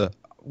me, is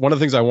one of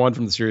the things I want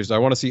from the series. I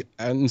want to see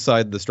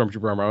inside the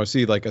stormtrooper armor. I want to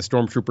see like a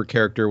stormtrooper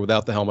character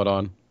without the helmet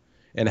on,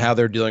 and how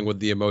they're dealing with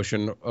the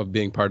emotion of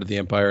being part of the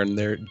Empire, and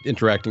they're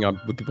interacting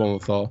with people in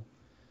Lothal.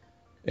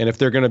 And if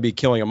they're going to be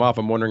killing them off,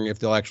 I'm wondering if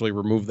they'll actually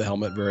remove the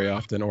helmet very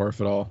often, or if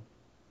at all.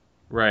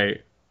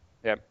 Right.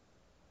 Yep.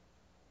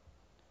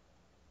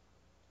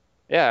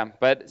 Yeah,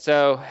 but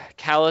so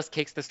Callus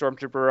kicks the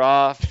stormtrooper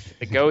off.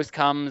 The Ghost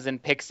comes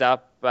and picks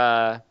up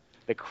the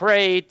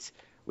crate.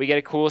 we get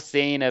a cool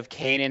scene of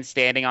Kanan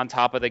standing on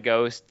top of the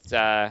ghosts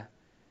and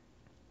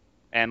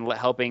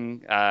helping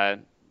the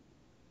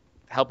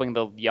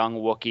young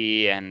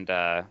Wookiee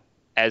and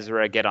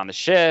Ezra get on the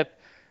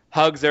ship.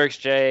 Hugs are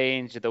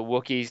exchanged, the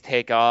Wookiees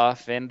take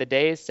off, and the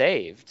day is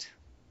saved.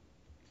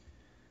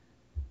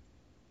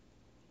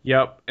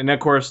 Yep, and of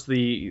course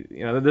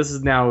this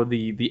is now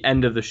the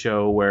end of the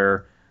show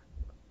where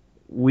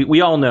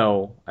we all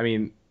know. I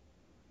mean,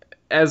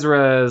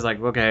 Ezra is like,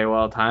 okay,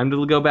 well, time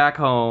to go back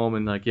home,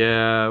 and like,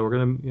 yeah, we're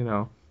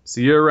gonna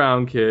see you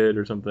around, kid,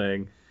 or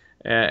something,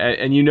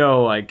 and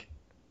like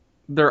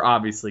they're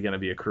obviously gonna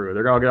be a crew.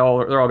 They're all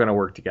gonna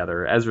work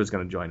together. Ezra's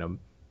gonna join them.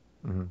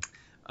 Mm-hmm.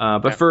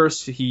 But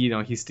first,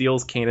 he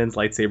steals Kanan's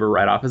lightsaber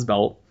right off his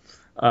belt.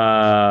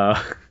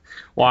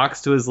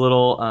 Walks to his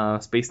little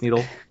Space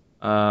Needle.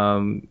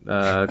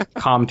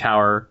 Comm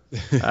tower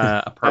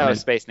apartment.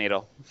 Space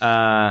Needle.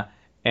 And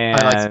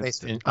I like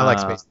Space Needle.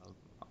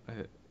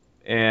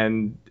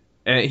 And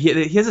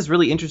he has this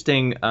really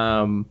interesting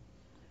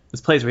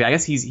this place where I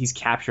guess he's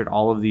captured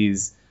all of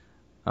these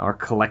or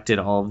collected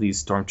all of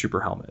these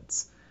stormtrooper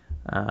helmets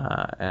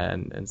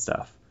and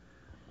stuff.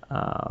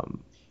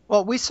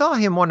 Well, we saw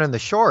him one in the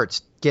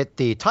shorts get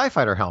the TIE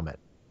Fighter helmet.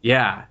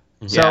 Yeah.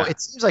 So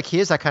it seems like he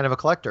is that kind of a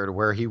collector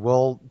where he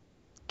will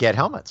get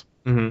helmets.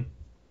 Mm-hmm.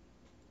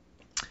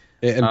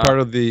 And part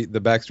of the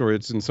backstory,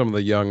 it's in some of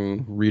the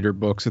young reader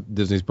books that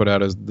Disney's put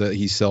out, is that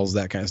he sells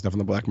that kind of stuff on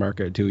the black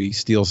market too. He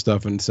steals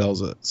stuff and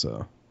sells it.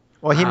 So.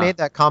 Well, he made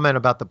that comment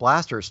about the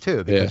blasters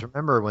too, because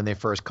remember when they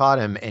first caught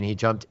him and he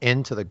jumped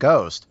into the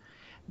Ghost,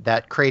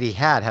 that crate he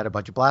had a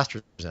bunch of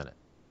blasters in it.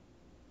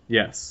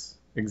 Yes,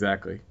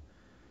 exactly.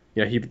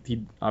 Yeah,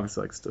 he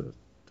obviously likes to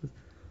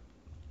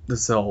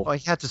sell. Well,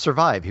 he had to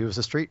survive. He was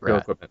a street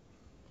rat. Equipment.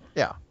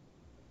 Yeah.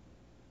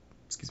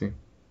 Excuse me.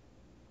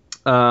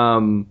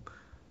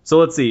 So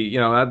let's see.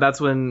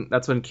 That's when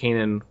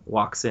Kanan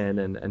walks in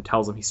and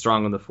tells him he's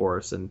strong on the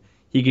Force, and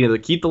he can either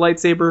keep the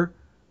lightsaber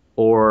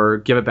or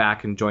give it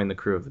back and join the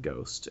crew of the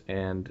Ghost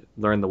and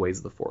learn the ways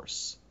of the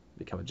Force,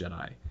 become a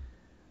Jedi.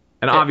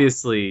 And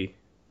obviously,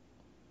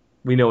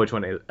 we know which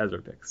one Ezra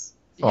picks.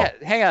 Yeah,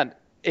 hang on.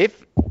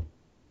 If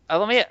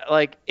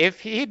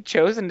he'd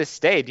chosen to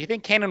stay, do you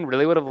think Kanan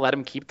really would have let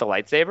him keep the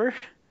lightsaber?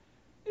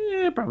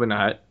 Probably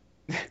not.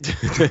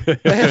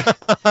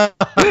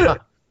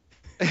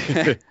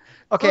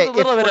 Okay, it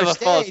was a little bit of a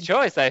stayed, false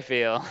choice, I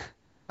feel.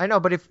 I know,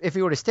 but if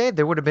he would have stayed,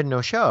 there would have been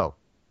no show.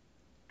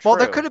 True. Well,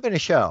 there could have been a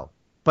show,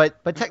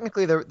 but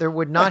technically there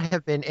would not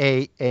have been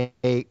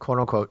a quote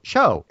unquote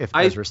show if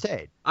Ezra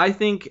stayed. I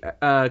think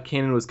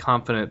Kanan was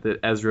confident that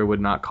Ezra would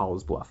not call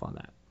his bluff on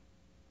that.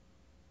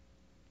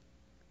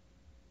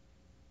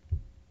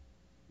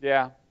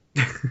 Yeah.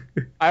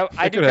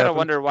 I do kind of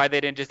wonder why they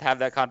didn't just have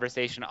that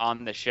conversation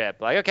on the ship.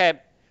 Like, okay,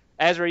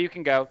 Ezra, you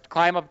can go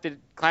climb up the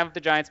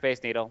giant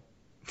Space Needle.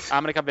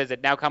 I'm gonna come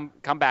visit. Now come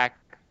back.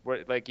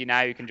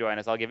 Now you can join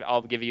us.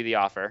 I'll give you the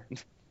offer.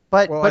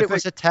 But it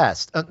was a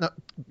test. No,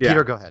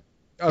 Peter, go ahead.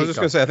 I was just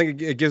gonna say, I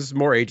think it gives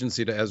more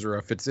agency to Ezra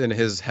if it's in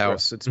his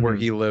house. It's where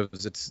he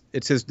lives.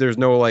 It's his. There's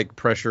no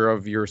pressure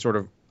of you're sort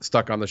of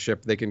stuck on the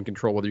ship. They can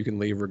control whether you can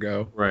leave or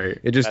go. Right.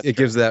 It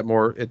gives that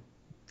more. It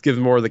gives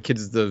more of the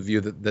kids the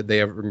view that they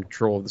have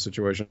control of the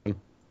situation.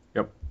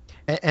 Yep.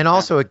 And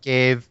also it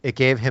gave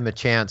him a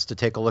chance to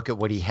take a look at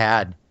what he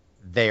had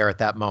there at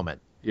that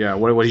moment. Yeah.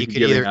 What he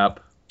giving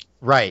up?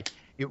 Right.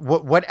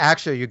 What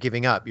actually are you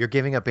giving up? You're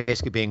giving up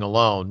basically being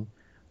alone,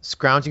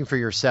 scrounging for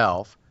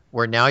yourself,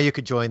 where now you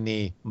could join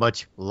the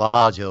much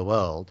larger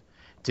world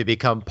to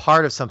become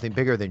part of something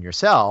bigger than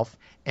yourself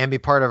and be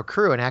part of a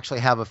crew and actually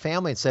have a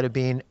family instead of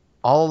being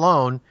all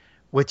alone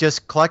with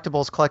just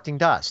collectibles collecting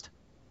dust.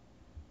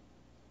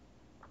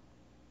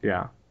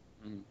 Yeah.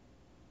 And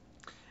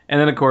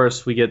then, of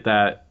course, we get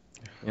that,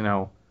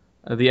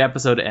 the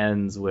episode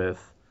ends with,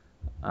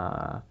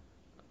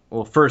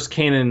 first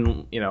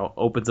Kanan,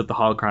 opens up the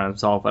holocron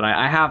himself, and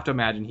I have to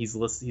imagine he's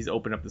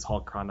opened up this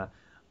holocron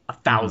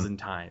 1,000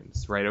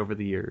 times right over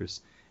the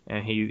years,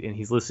 and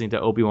he's listening to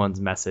Obi-Wan's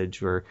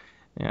message where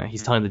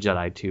he's telling the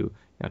Jedi to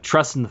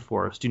trust in the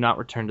Force, do not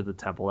return to the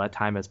temple. That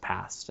time has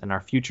passed, and our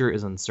future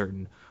is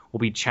uncertain. We'll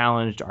be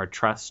challenged, our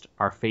trust,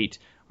 our fate,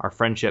 our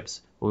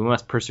friendships. We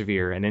must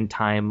persevere, and in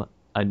time,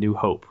 a new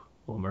hope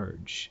will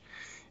emerge.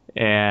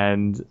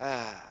 And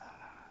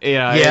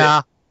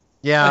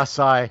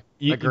sigh.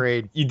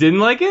 Agreed. You didn't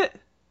like it?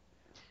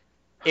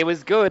 It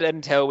was good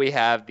until we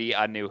have the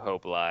A New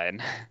Hope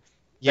line.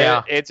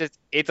 Yeah, it's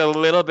a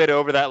little bit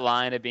over that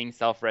line of being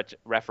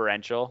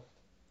self-referential.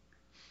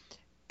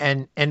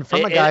 And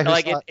from a guy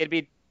who it'd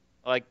be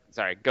like,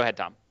 sorry, go ahead,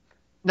 Tom.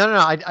 No,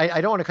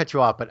 I don't want to cut you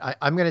off, but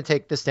I'm going to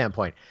take this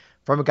standpoint.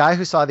 From a guy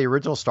who saw the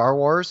original Star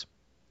Wars,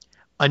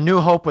 A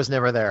New Hope was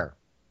never there.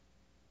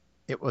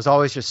 It was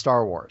always just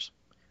Star Wars.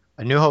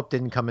 A New Hope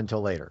didn't come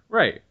until later.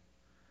 Right.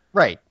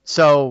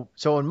 So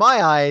in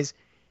my eyes,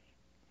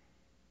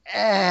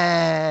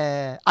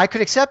 I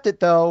could accept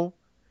it though,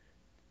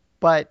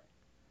 but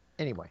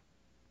anyway.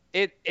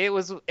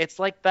 It's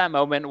like that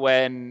moment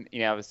when,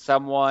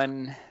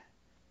 someone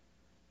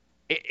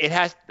it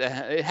has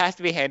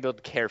to be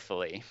handled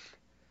carefully.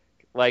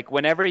 Like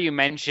whenever you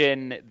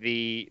mention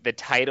the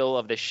title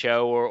of the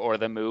show or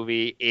the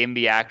movie in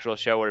the actual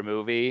show or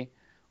movie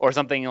or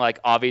something like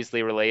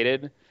obviously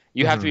related,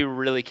 you have to be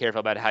really careful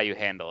about how you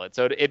handle it.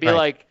 So it'd be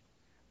like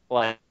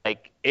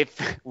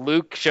if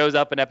Luke shows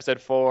up in episode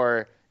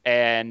 4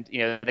 and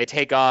they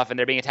take off and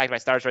they're being attacked by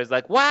Star Destroyers,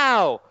 like,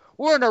 wow,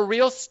 we're in a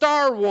real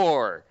Star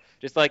War.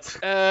 Just like,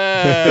 please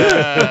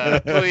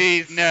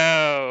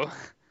no.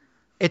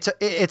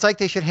 It's like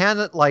they should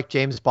handle it like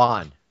James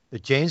Bond. The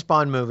James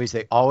Bond movies,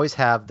 they always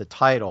have the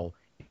title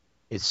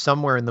is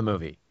somewhere in the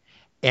movie.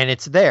 And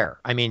it's there.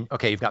 I mean,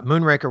 okay, you've got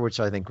Moonraker,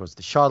 which I think was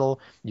the shuttle.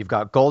 You've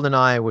got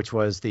GoldenEye, which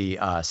was the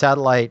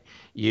satellite.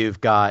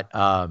 You've got,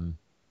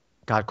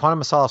 Quantum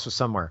of Solace was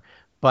somewhere.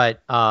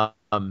 But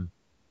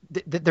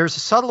there's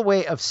a subtle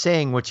way of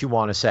saying what you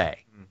want to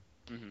say.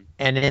 Mm-hmm.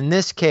 And in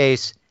this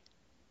case,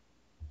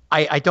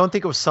 I don't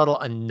think it was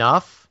subtle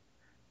enough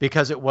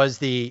because it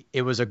was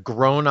a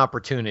grown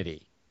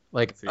opportunity.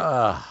 Like,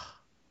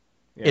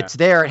 it's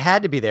there. It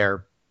had to be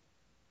there,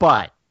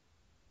 but.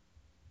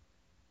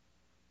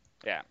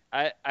 Yeah,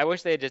 I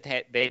wish they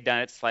had they'd done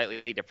it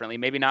slightly differently.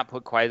 Maybe not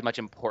put quite as much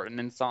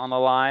importance on the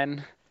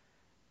line,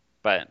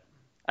 but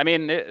I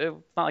mean, it's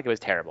not like it was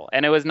terrible.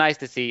 And it was nice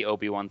to see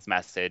Obi-Wan's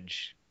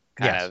message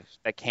kind of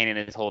that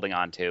Kanan is holding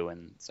on to,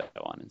 and so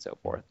on and so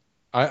forth.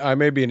 I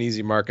may be an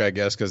easy mark, I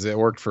guess, because it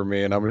worked for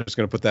me, and I'm just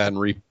going to put that in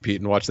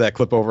repeat and watch that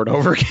clip over and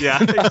over again.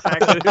 Yeah,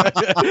 exactly.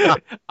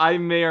 I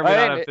may or may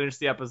not have finished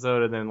the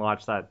episode and then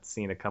watched that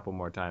scene a couple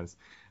more times.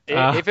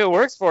 If it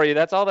works for you,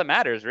 that's all that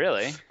matters,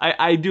 really.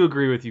 I do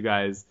agree with you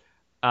guys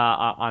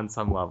on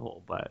some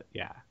level, but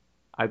yeah,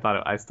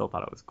 I still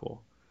thought it was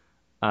cool.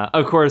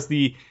 Of course,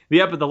 the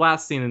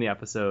last scene in the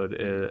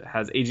episode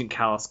has Agent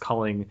Kallus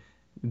calling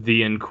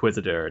the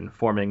Inquisitor,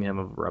 informing him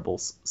of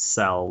Rebels'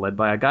 cell, led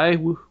by a guy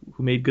who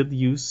made good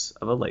use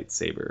of a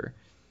lightsaber,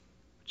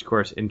 which of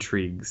course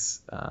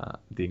intrigues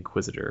the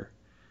Inquisitor.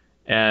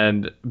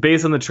 And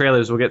based on the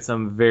trailers, we'll get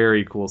some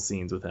very cool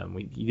scenes with him.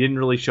 He didn't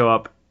really show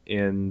up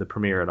in the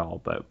premiere at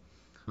all, but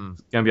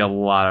it's gonna be a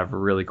lot of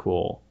really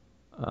cool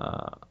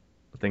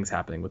things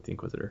happening with the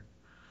Inquisitor.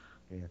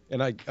 Yeah.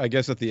 And I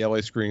guess at the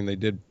LA screening they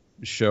did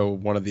show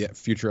one of the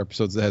future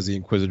episodes that has the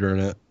Inquisitor in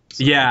it.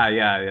 So.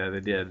 Yeah, they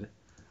did.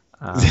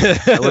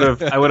 I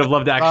would have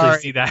loved to actually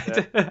see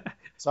that.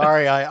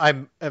 Sorry,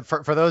 I'm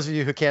for those of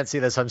you who can't see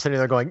this, I'm sitting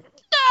there going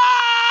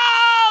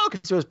no,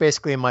 because it was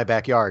basically in my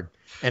backyard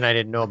and I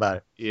didn't know about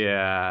it.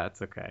 Yeah,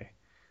 it's okay.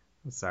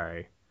 I'm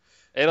sorry.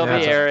 It'll be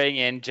airing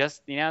in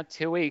just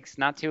 2 weeks,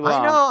 not too long.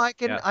 I know.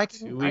 I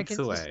can 2 weeks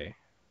away.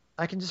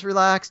 I can just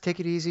relax, take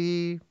it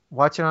easy,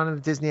 watch it on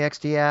the Disney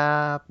XD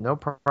app. No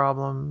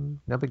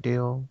problem. No big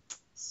deal.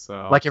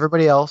 So like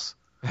everybody else.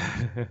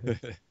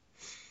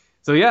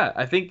 So yeah,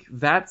 I think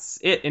that's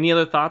it. Any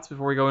other thoughts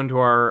before we go into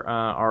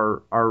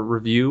our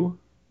review,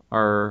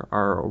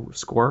 our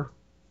score,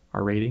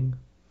 our rating?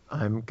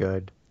 I'm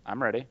good.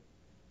 I'm ready.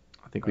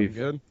 I think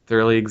we've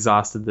thoroughly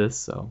exhausted this.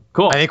 So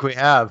cool. I think we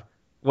have.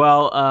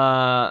 Well,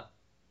 I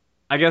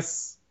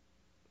guess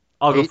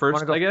I'll go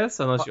first. I guess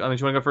unless you want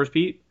to go first,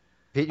 Pete.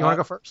 Pete, you want to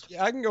go first?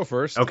 Yeah, I can go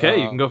first.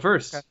 Okay, you can go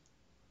first. Okay.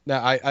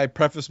 Now, I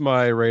preface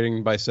my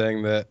rating by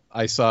saying that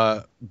I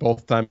saw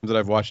both times that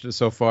I've watched it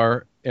so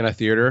far in a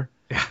theater.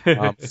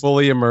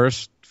 Fully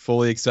immersed,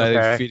 fully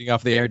excited, feeding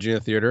off the energy in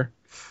the theater.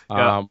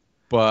 Yeah.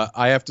 But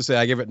I have to say,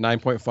 I give it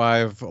 9.5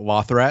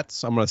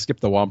 Lothrats. I'm going to skip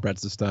the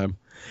Womprats this time.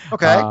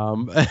 Okay.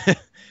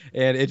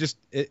 And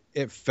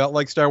it felt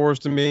like Star Wars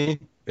to me.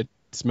 It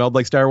smelled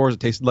like Star Wars. It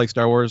tasted like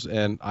Star Wars,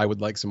 and I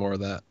would like some more of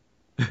that.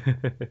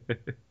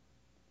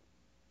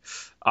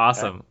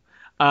 Awesome.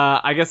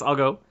 I guess I'll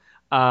go.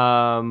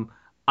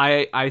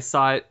 I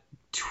saw it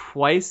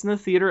twice in the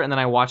theater, and then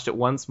I watched it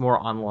once more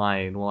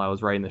online while I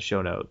was writing the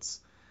show notes.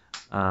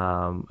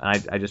 And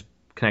I just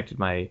connected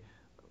my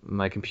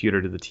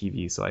computer to the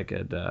TV so I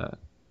could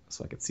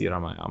see it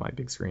on my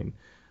big screen.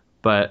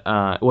 But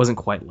it wasn't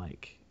quite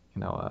like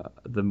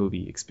the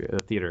movie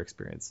experience, the theater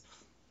experience.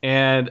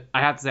 And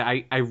I have to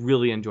say I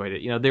really enjoyed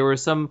it. There were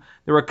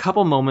a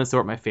couple moments that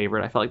weren't my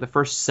favorite. I felt like the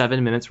first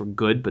 7 minutes were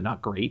good but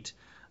not great.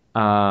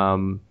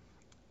 With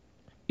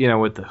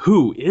the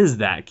who is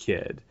that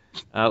kid?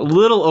 A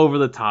little over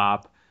the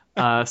top.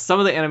 Some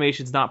of the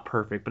animation's not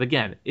perfect, but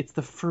again, it's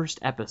the first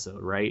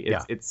episode, right?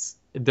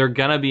 They're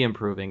gonna be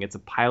improving. It's a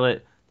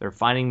pilot. They're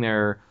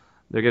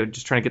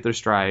just trying to get their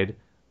stride.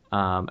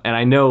 And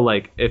I know,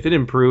 like, if it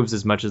improves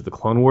as much as the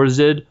Clone Wars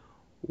did,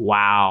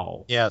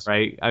 wow. Yes.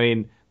 Right? I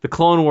mean, the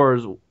Clone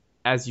Wars,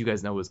 as you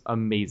guys know, was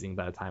amazing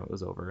by the time it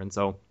was over. And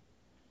so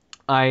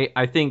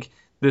I think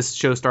this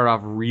show started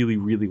off really,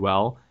 really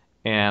well,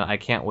 and I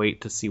can't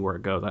wait to see where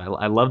it goes.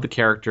 I love the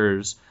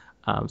characters.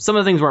 Some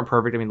of the things weren't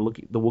perfect. I mean,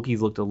 the Wookiees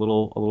looked a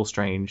little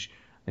strange,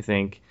 I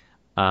think.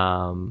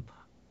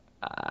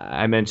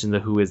 I mentioned the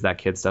Who Is That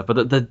Kid stuff,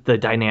 but the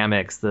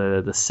dynamics,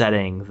 the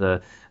setting,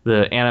 the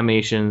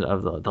animation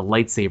of the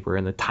lightsaber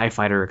and the TIE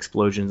fighter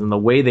explosions, and the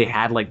way they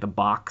had like the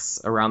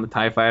box around the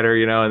TIE fighter,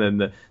 and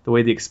then the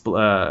way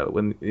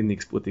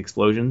with the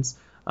explosions,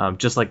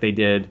 just like they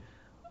did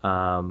in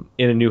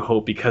A New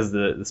Hope, because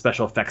the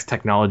special effects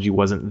technology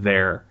wasn't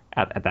there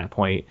at that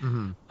point.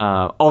 Mm-hmm.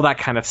 All that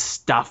kind of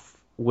stuff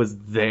was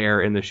there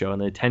in the show, and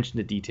the attention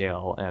to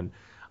detail, and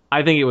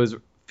I think it was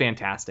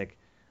fantastic.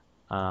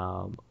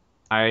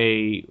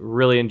 I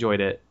really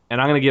enjoyed it,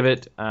 and I'm going to give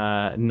it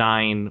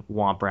 9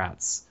 Womp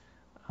Rats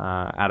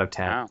out of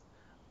 10. Wow.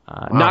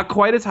 Not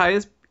quite as high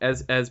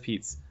as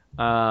Pete's,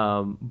 but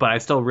I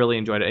still really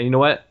enjoyed it. And you know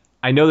what?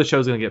 I know the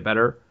show's going to get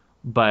better,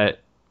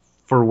 but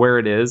for where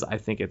it is, I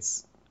think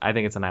it's a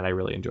night I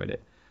really enjoyed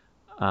it.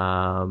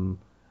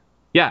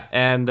 Yeah,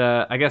 and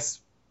I guess,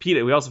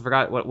 Pete, we also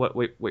forgot what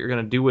you're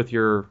going to do with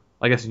your,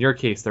 I guess in your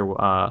case, they're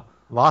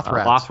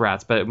Loth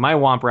Rats. But my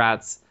Womp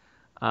Rats,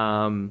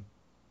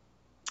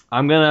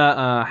 I'm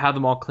gonna have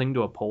them all cling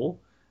to a pole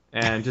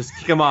and just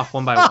kick them off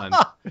one by one.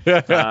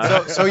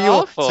 So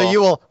you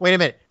will wait a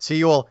minute. So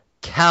you will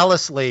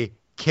callously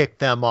kick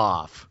them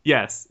off.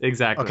 Yes,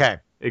 exactly. Okay.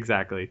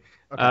 Exactly.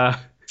 Okay. Are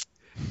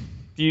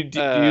you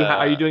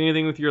doing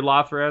anything with your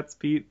Loth Rats,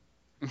 Pete?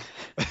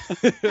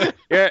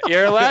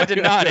 You're allowed to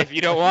not if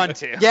you don't want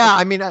to. Yeah,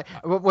 I mean,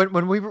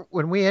 when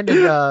we ended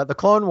the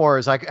Clone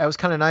Wars, I was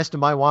kind of nice to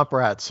my Womp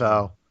Rats.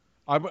 So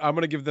I'm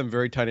going to give them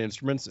very tiny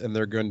instruments, and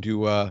they're going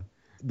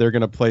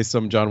to play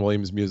some John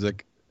Williams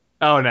music.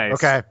 Oh, nice.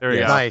 Okay. There we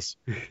go. Nice.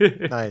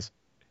 Nice.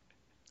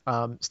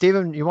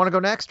 Steven, you want to go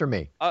next or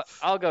me?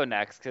 I'll go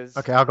next because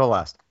Okay, I'll go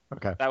last.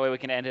 Okay. that way we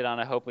can end it on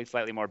a hopefully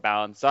slightly more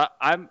balanced. So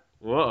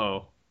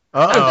Whoa.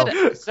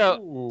 Uh-oh.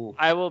 So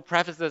I will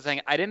preface this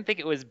saying I didn't think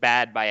it was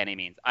bad by any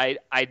means. I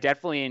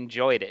definitely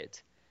enjoyed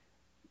it.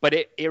 But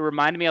it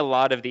reminded me a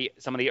lot of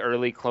some of the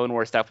early Clone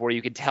Wars stuff where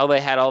you could tell they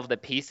had all of the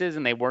pieces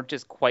and they weren't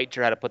just quite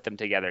sure how to put them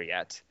together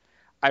yet.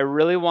 I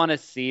really want to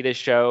see the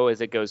show as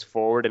it goes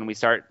forward and we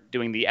start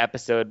doing the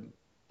episode,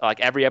 like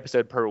every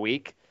episode per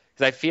week.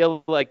 Because I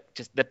feel like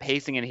just the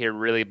pacing in here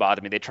really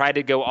bothered me. They tried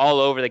to go all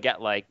over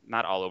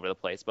not all over the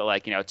place,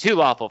 but to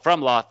Lawful,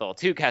 from Lothal,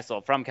 to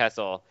Kessel, from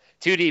Kessel,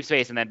 to Deep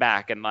Space, and then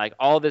back. And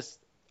all this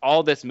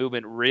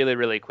movement really,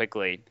 really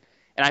quickly.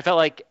 And I felt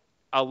like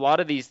a lot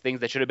of these things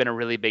that should have been a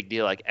really big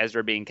deal, like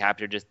Ezra being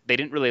captured, they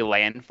didn't really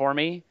land for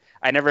me.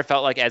 I never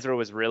felt like Ezra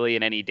was really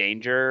in any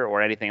danger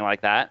or anything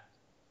like that.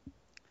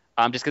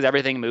 Just because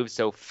everything moves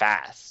so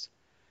fast.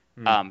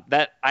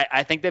 That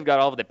I think they've got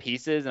all of the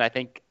pieces, and I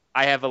think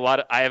I have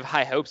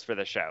high hopes for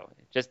the show.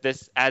 Just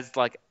this as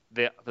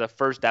the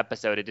first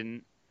episode,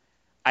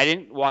 I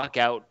didn't walk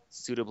out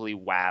suitably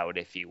wowed,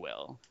 if you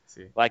will.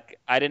 See.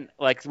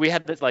 We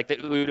had this the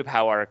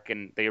Utapau arc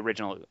and the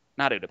original,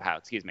 not Utapau,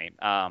 excuse me.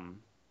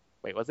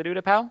 Wait, was it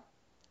Utapau?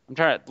 I'm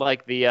trying to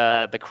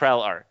the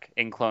Krell arc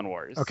in Clone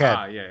Wars.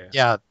 Okay.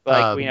 Yeah.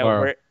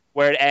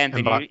 Where it ends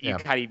and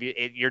yeah.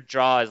 Your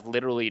jaw is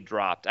literally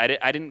dropped. I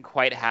didn't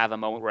quite have a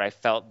moment where I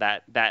felt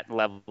that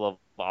level of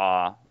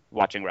awe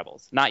watching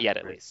Rebels. Not yet,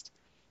 at least.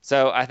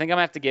 So I think I'm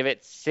gonna have to give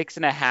it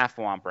 6.5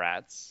 Womp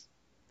Rats.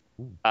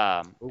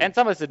 And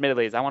some of this,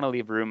 admittedly, is I want to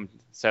leave room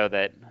so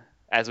that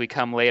as we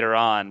come later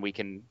on, we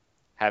can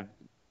have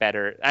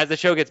better. As the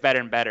show gets better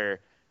and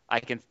better, I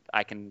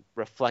can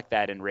reflect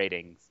that in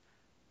ratings.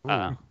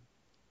 So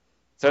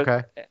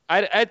Okay.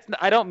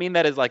 I don't mean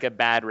that as a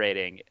bad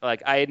rating.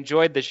 I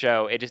enjoyed the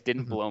show, it just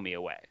didn't blow me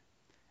away,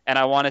 and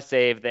I want to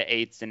save the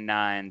 8s and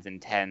 9s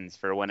and 10s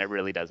for when it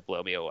really does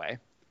blow me away.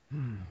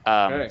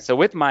 Okay. So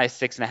with my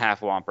 6.5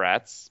 Womp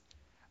Rats,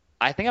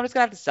 I think I'm just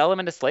gonna have to sell them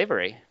into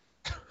slavery.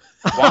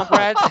 Womp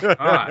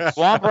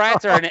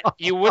Rats are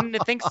you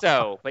wouldn't think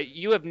so, but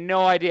you have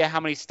no idea how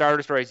many Star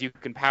Destroyers you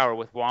can power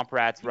with Womp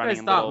Rats running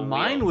in little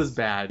mine wheels. was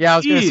bad. Yeah, I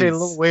was going to say Jeez.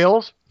 little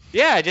wheels.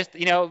 Yeah, just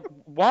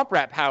Womp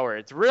Rat power.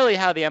 It's really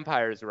how the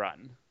Empires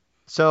run.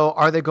 So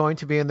are they going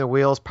to be in the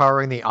wheels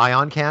powering the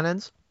ion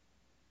cannons?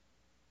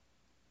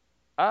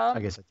 I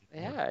guess.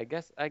 Yeah,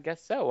 I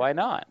guess so. Why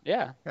not?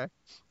 Yeah. Okay.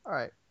 All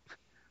right.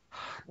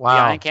 The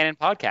Wow. Iron Cannon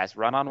podcast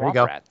run on There you Womp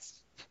go.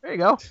 Rats. There you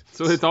go.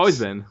 So it's always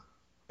been.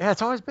 Yeah,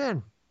 it's always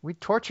been. We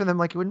torture them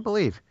like you wouldn't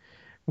believe.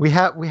 We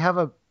have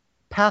a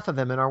path of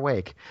them in our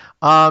wake.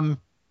 I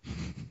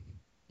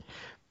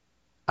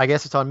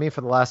guess it's on me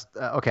for the last.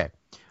 Okay.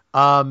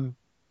 I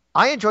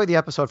enjoyed the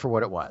episode for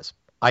what it was.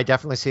 I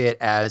definitely see it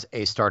as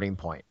a starting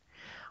point.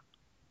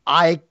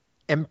 I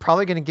am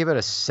probably going to give it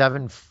a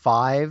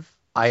 7.5.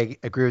 I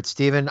agree with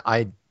Steven.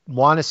 I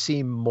want to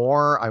see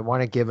more. I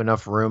want to give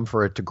enough room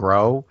for it to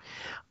grow.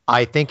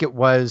 I think it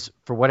was,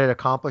 for what it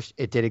accomplished,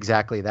 it did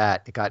exactly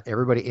that. It got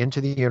everybody into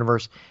the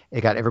universe.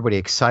 It got everybody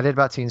excited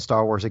about seeing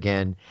Star Wars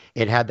again.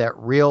 It had that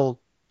real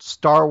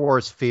Star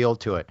Wars feel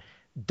to it.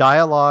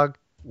 Dialogue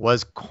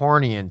was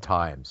corny in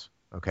times,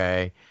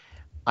 okay?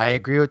 I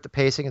agree with the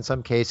pacing in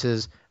some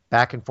cases.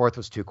 Back and forth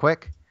was too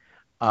quick.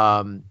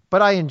 But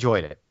I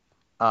enjoyed it.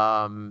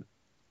 I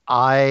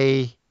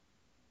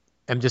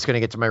am just going to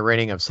get to my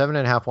rating of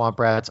 7.5 Womp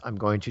Rats. I'm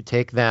going to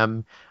take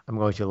them. I'm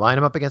going to line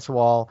them up against the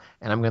wall,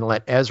 and I'm going to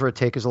let Ezra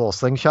take his little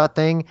slingshot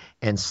thing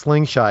and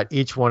slingshot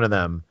each one of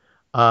them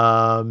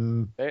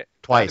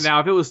twice.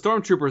 Now, if it was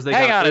Stormtroopers,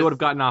 they would have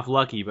gotten off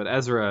lucky, but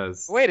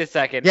Ezra's... Wait a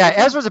second. Yeah,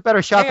 Ezra's a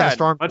better shot than a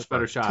Stormtrooper. Much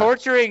better shot.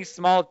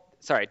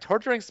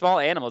 Torturing small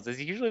animals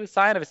is usually the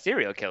sign of a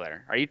serial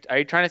killer. Are you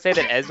trying to say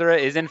that Ezra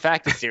is in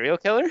fact a serial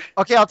killer?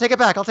 Okay, I'll take it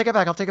back. I think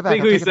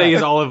what he's saying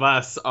is all of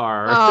us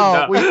are.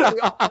 No, we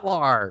all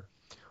are.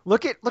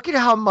 Look at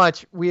how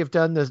much we have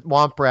done this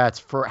Womp Rats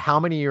for how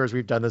many years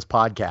we've done this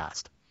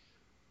podcast.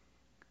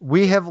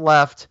 We have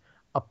left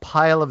a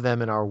pile of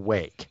them in our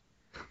wake.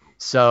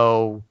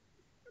 So,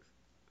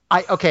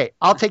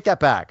 I'll take that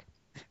back.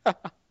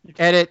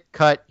 Edit,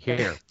 cut,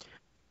 here.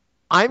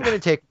 I'm going to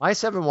take my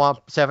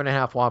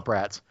 7.5 Womp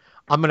Rats.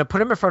 I'm going to put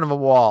them in front of a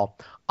wall.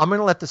 I'm going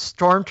to let the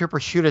Stormtrooper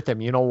shoot at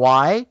them. You know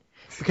why?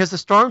 Because the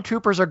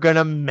Stormtroopers are going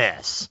to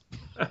miss.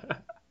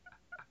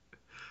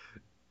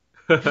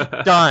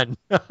 Done.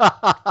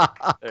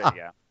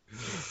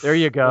 There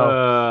you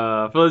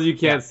go. For those of you who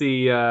can't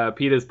see,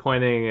 Pete is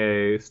pointing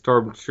a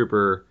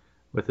Stormtrooper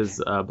with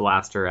his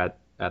blaster at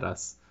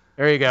us.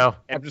 There you go.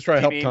 I'm just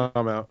trying to help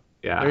Tom out.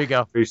 Yeah. There you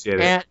go. Appreciate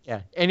it.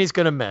 And he's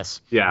going to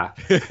miss. Yeah.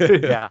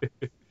 Yeah.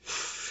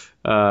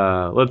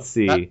 Let's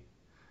see.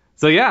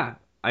 So yeah,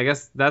 I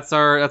guess that's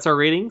our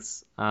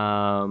ratings.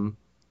 Not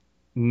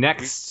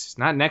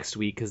next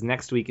week, because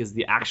next week is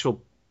the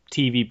actual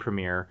TV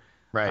premiere.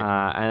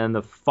 Right. And then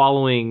the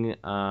following,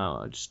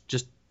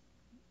 just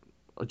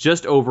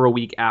over a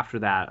week after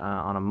that,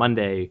 on a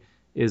Monday,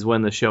 is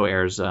when the show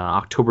airs,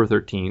 October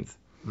 13th.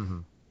 Mm-hmm.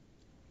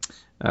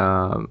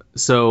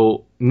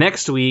 So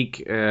next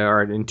week,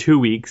 or in 2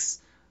 weeks,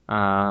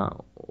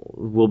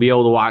 we'll be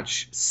able to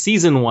watch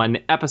Season 1,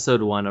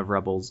 Episode 1 of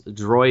Rebels,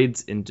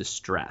 Droids in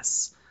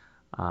Distress.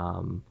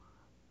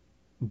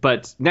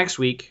 But next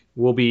week,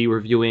 we'll be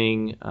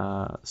reviewing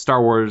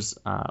Star Wars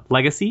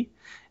Legacy.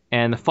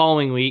 And the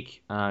following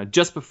week,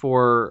 just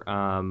before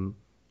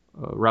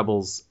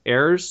Rebels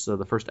airs, so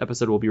the first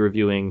episode, we'll be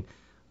reviewing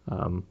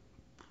A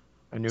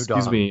New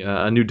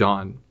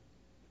Dawn.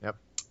 Yep.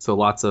 So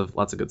lots of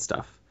good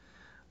stuff.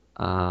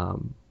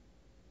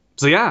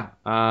 So yeah,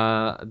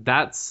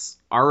 that's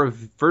our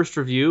first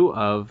review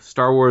of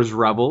Star Wars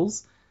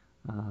Rebels.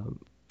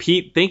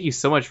 Pete, thank you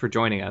so much for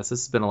joining us.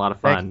 This has been a lot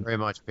of fun. Thank you very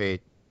much, Pete.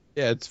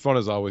 Yeah, it's fun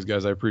as always,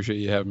 guys. I apprappreciate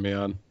you having me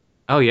on.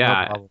 Oh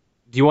yeah. No,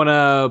 do you want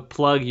to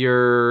plug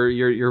your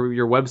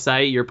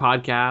website, your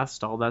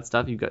podcast, all that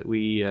stuff?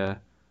 We love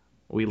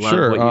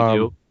what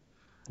you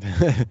do.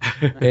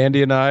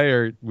 Andy and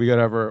I we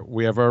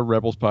have our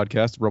Rebels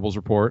podcast, Rebels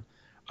Report.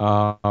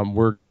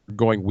 We're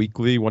going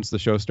weekly once the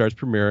show starts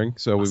premiering,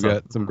 so we've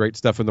got some great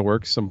stuff in the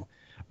works, some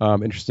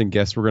interesting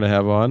guests we're going to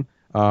have on.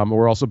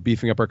 We're also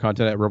beefing up our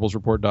content at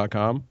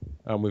rebelsreport.com.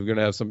 We're going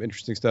to have some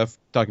interesting stuff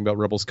talking about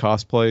Rebels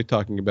cosplay,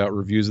 talking about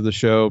reviews of the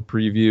show,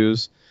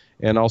 previews,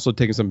 and also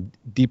taking some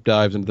deep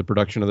dives into the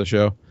production of the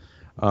show.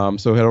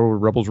 So head over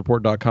to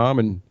rebelsreport.com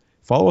and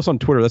follow us on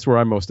Twitter. That's where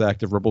I'm most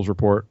active, Rebels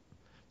Report.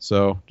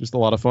 So just a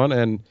lot of fun.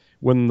 And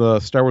when the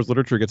Star Wars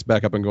literature gets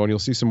back up and going, you'll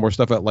see some more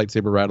stuff at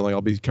Lightsaber Rattling.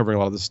 I'll be covering a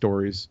lot of the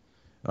stories.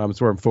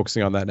 It's where I'm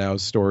focusing on that now,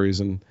 is stories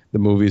and the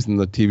movies and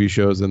the TV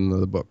shows and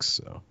the books.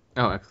 So.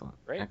 Oh, excellent.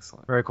 Great.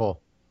 Excellent. Very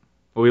cool.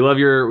 Well, we love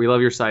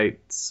your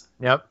sites.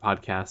 Yep.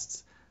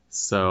 Podcasts.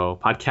 So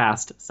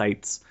podcast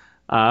sites.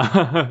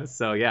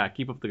 So yeah,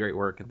 keep up the great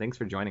work, and thanks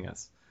for joining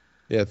us.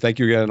 Yeah, thank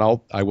you again. And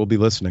I will be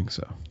listening.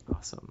 So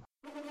awesome.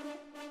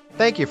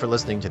 Thank you for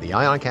listening to the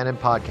Ion Cannon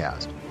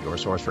Podcast, your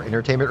source for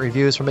entertainment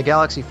reviews from a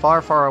galaxy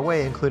far, far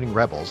away, including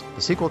Rebels,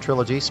 the sequel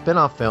trilogy,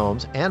 spin-off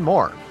films, and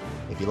more.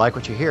 If you like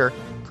what you hear,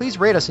 please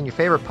rate us in your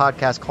favorite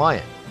podcast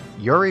client.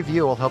 Your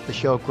review will help the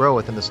show grow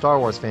within the Star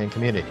Wars fan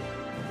community.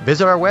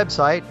 Visit our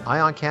website,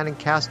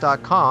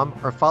 ioncanoncast.com,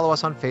 or follow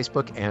us on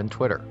Facebook and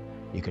Twitter.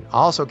 You can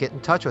also get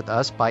in touch with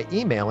us by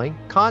emailing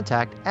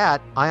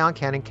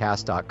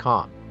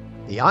contact@ioncanoncast.com.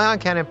 The Ion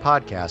Cannon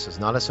Podcast is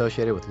not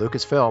associated with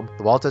Lucasfilm,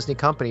 the Walt Disney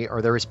Company,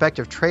 or their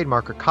respective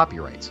trademark or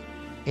copyrights.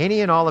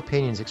 Any and all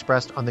opinions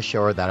expressed on the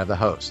show are that of the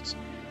hosts.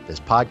 This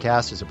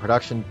podcast is a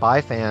production by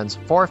fans,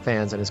 for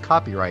fans, and is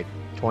copyright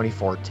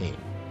 2014.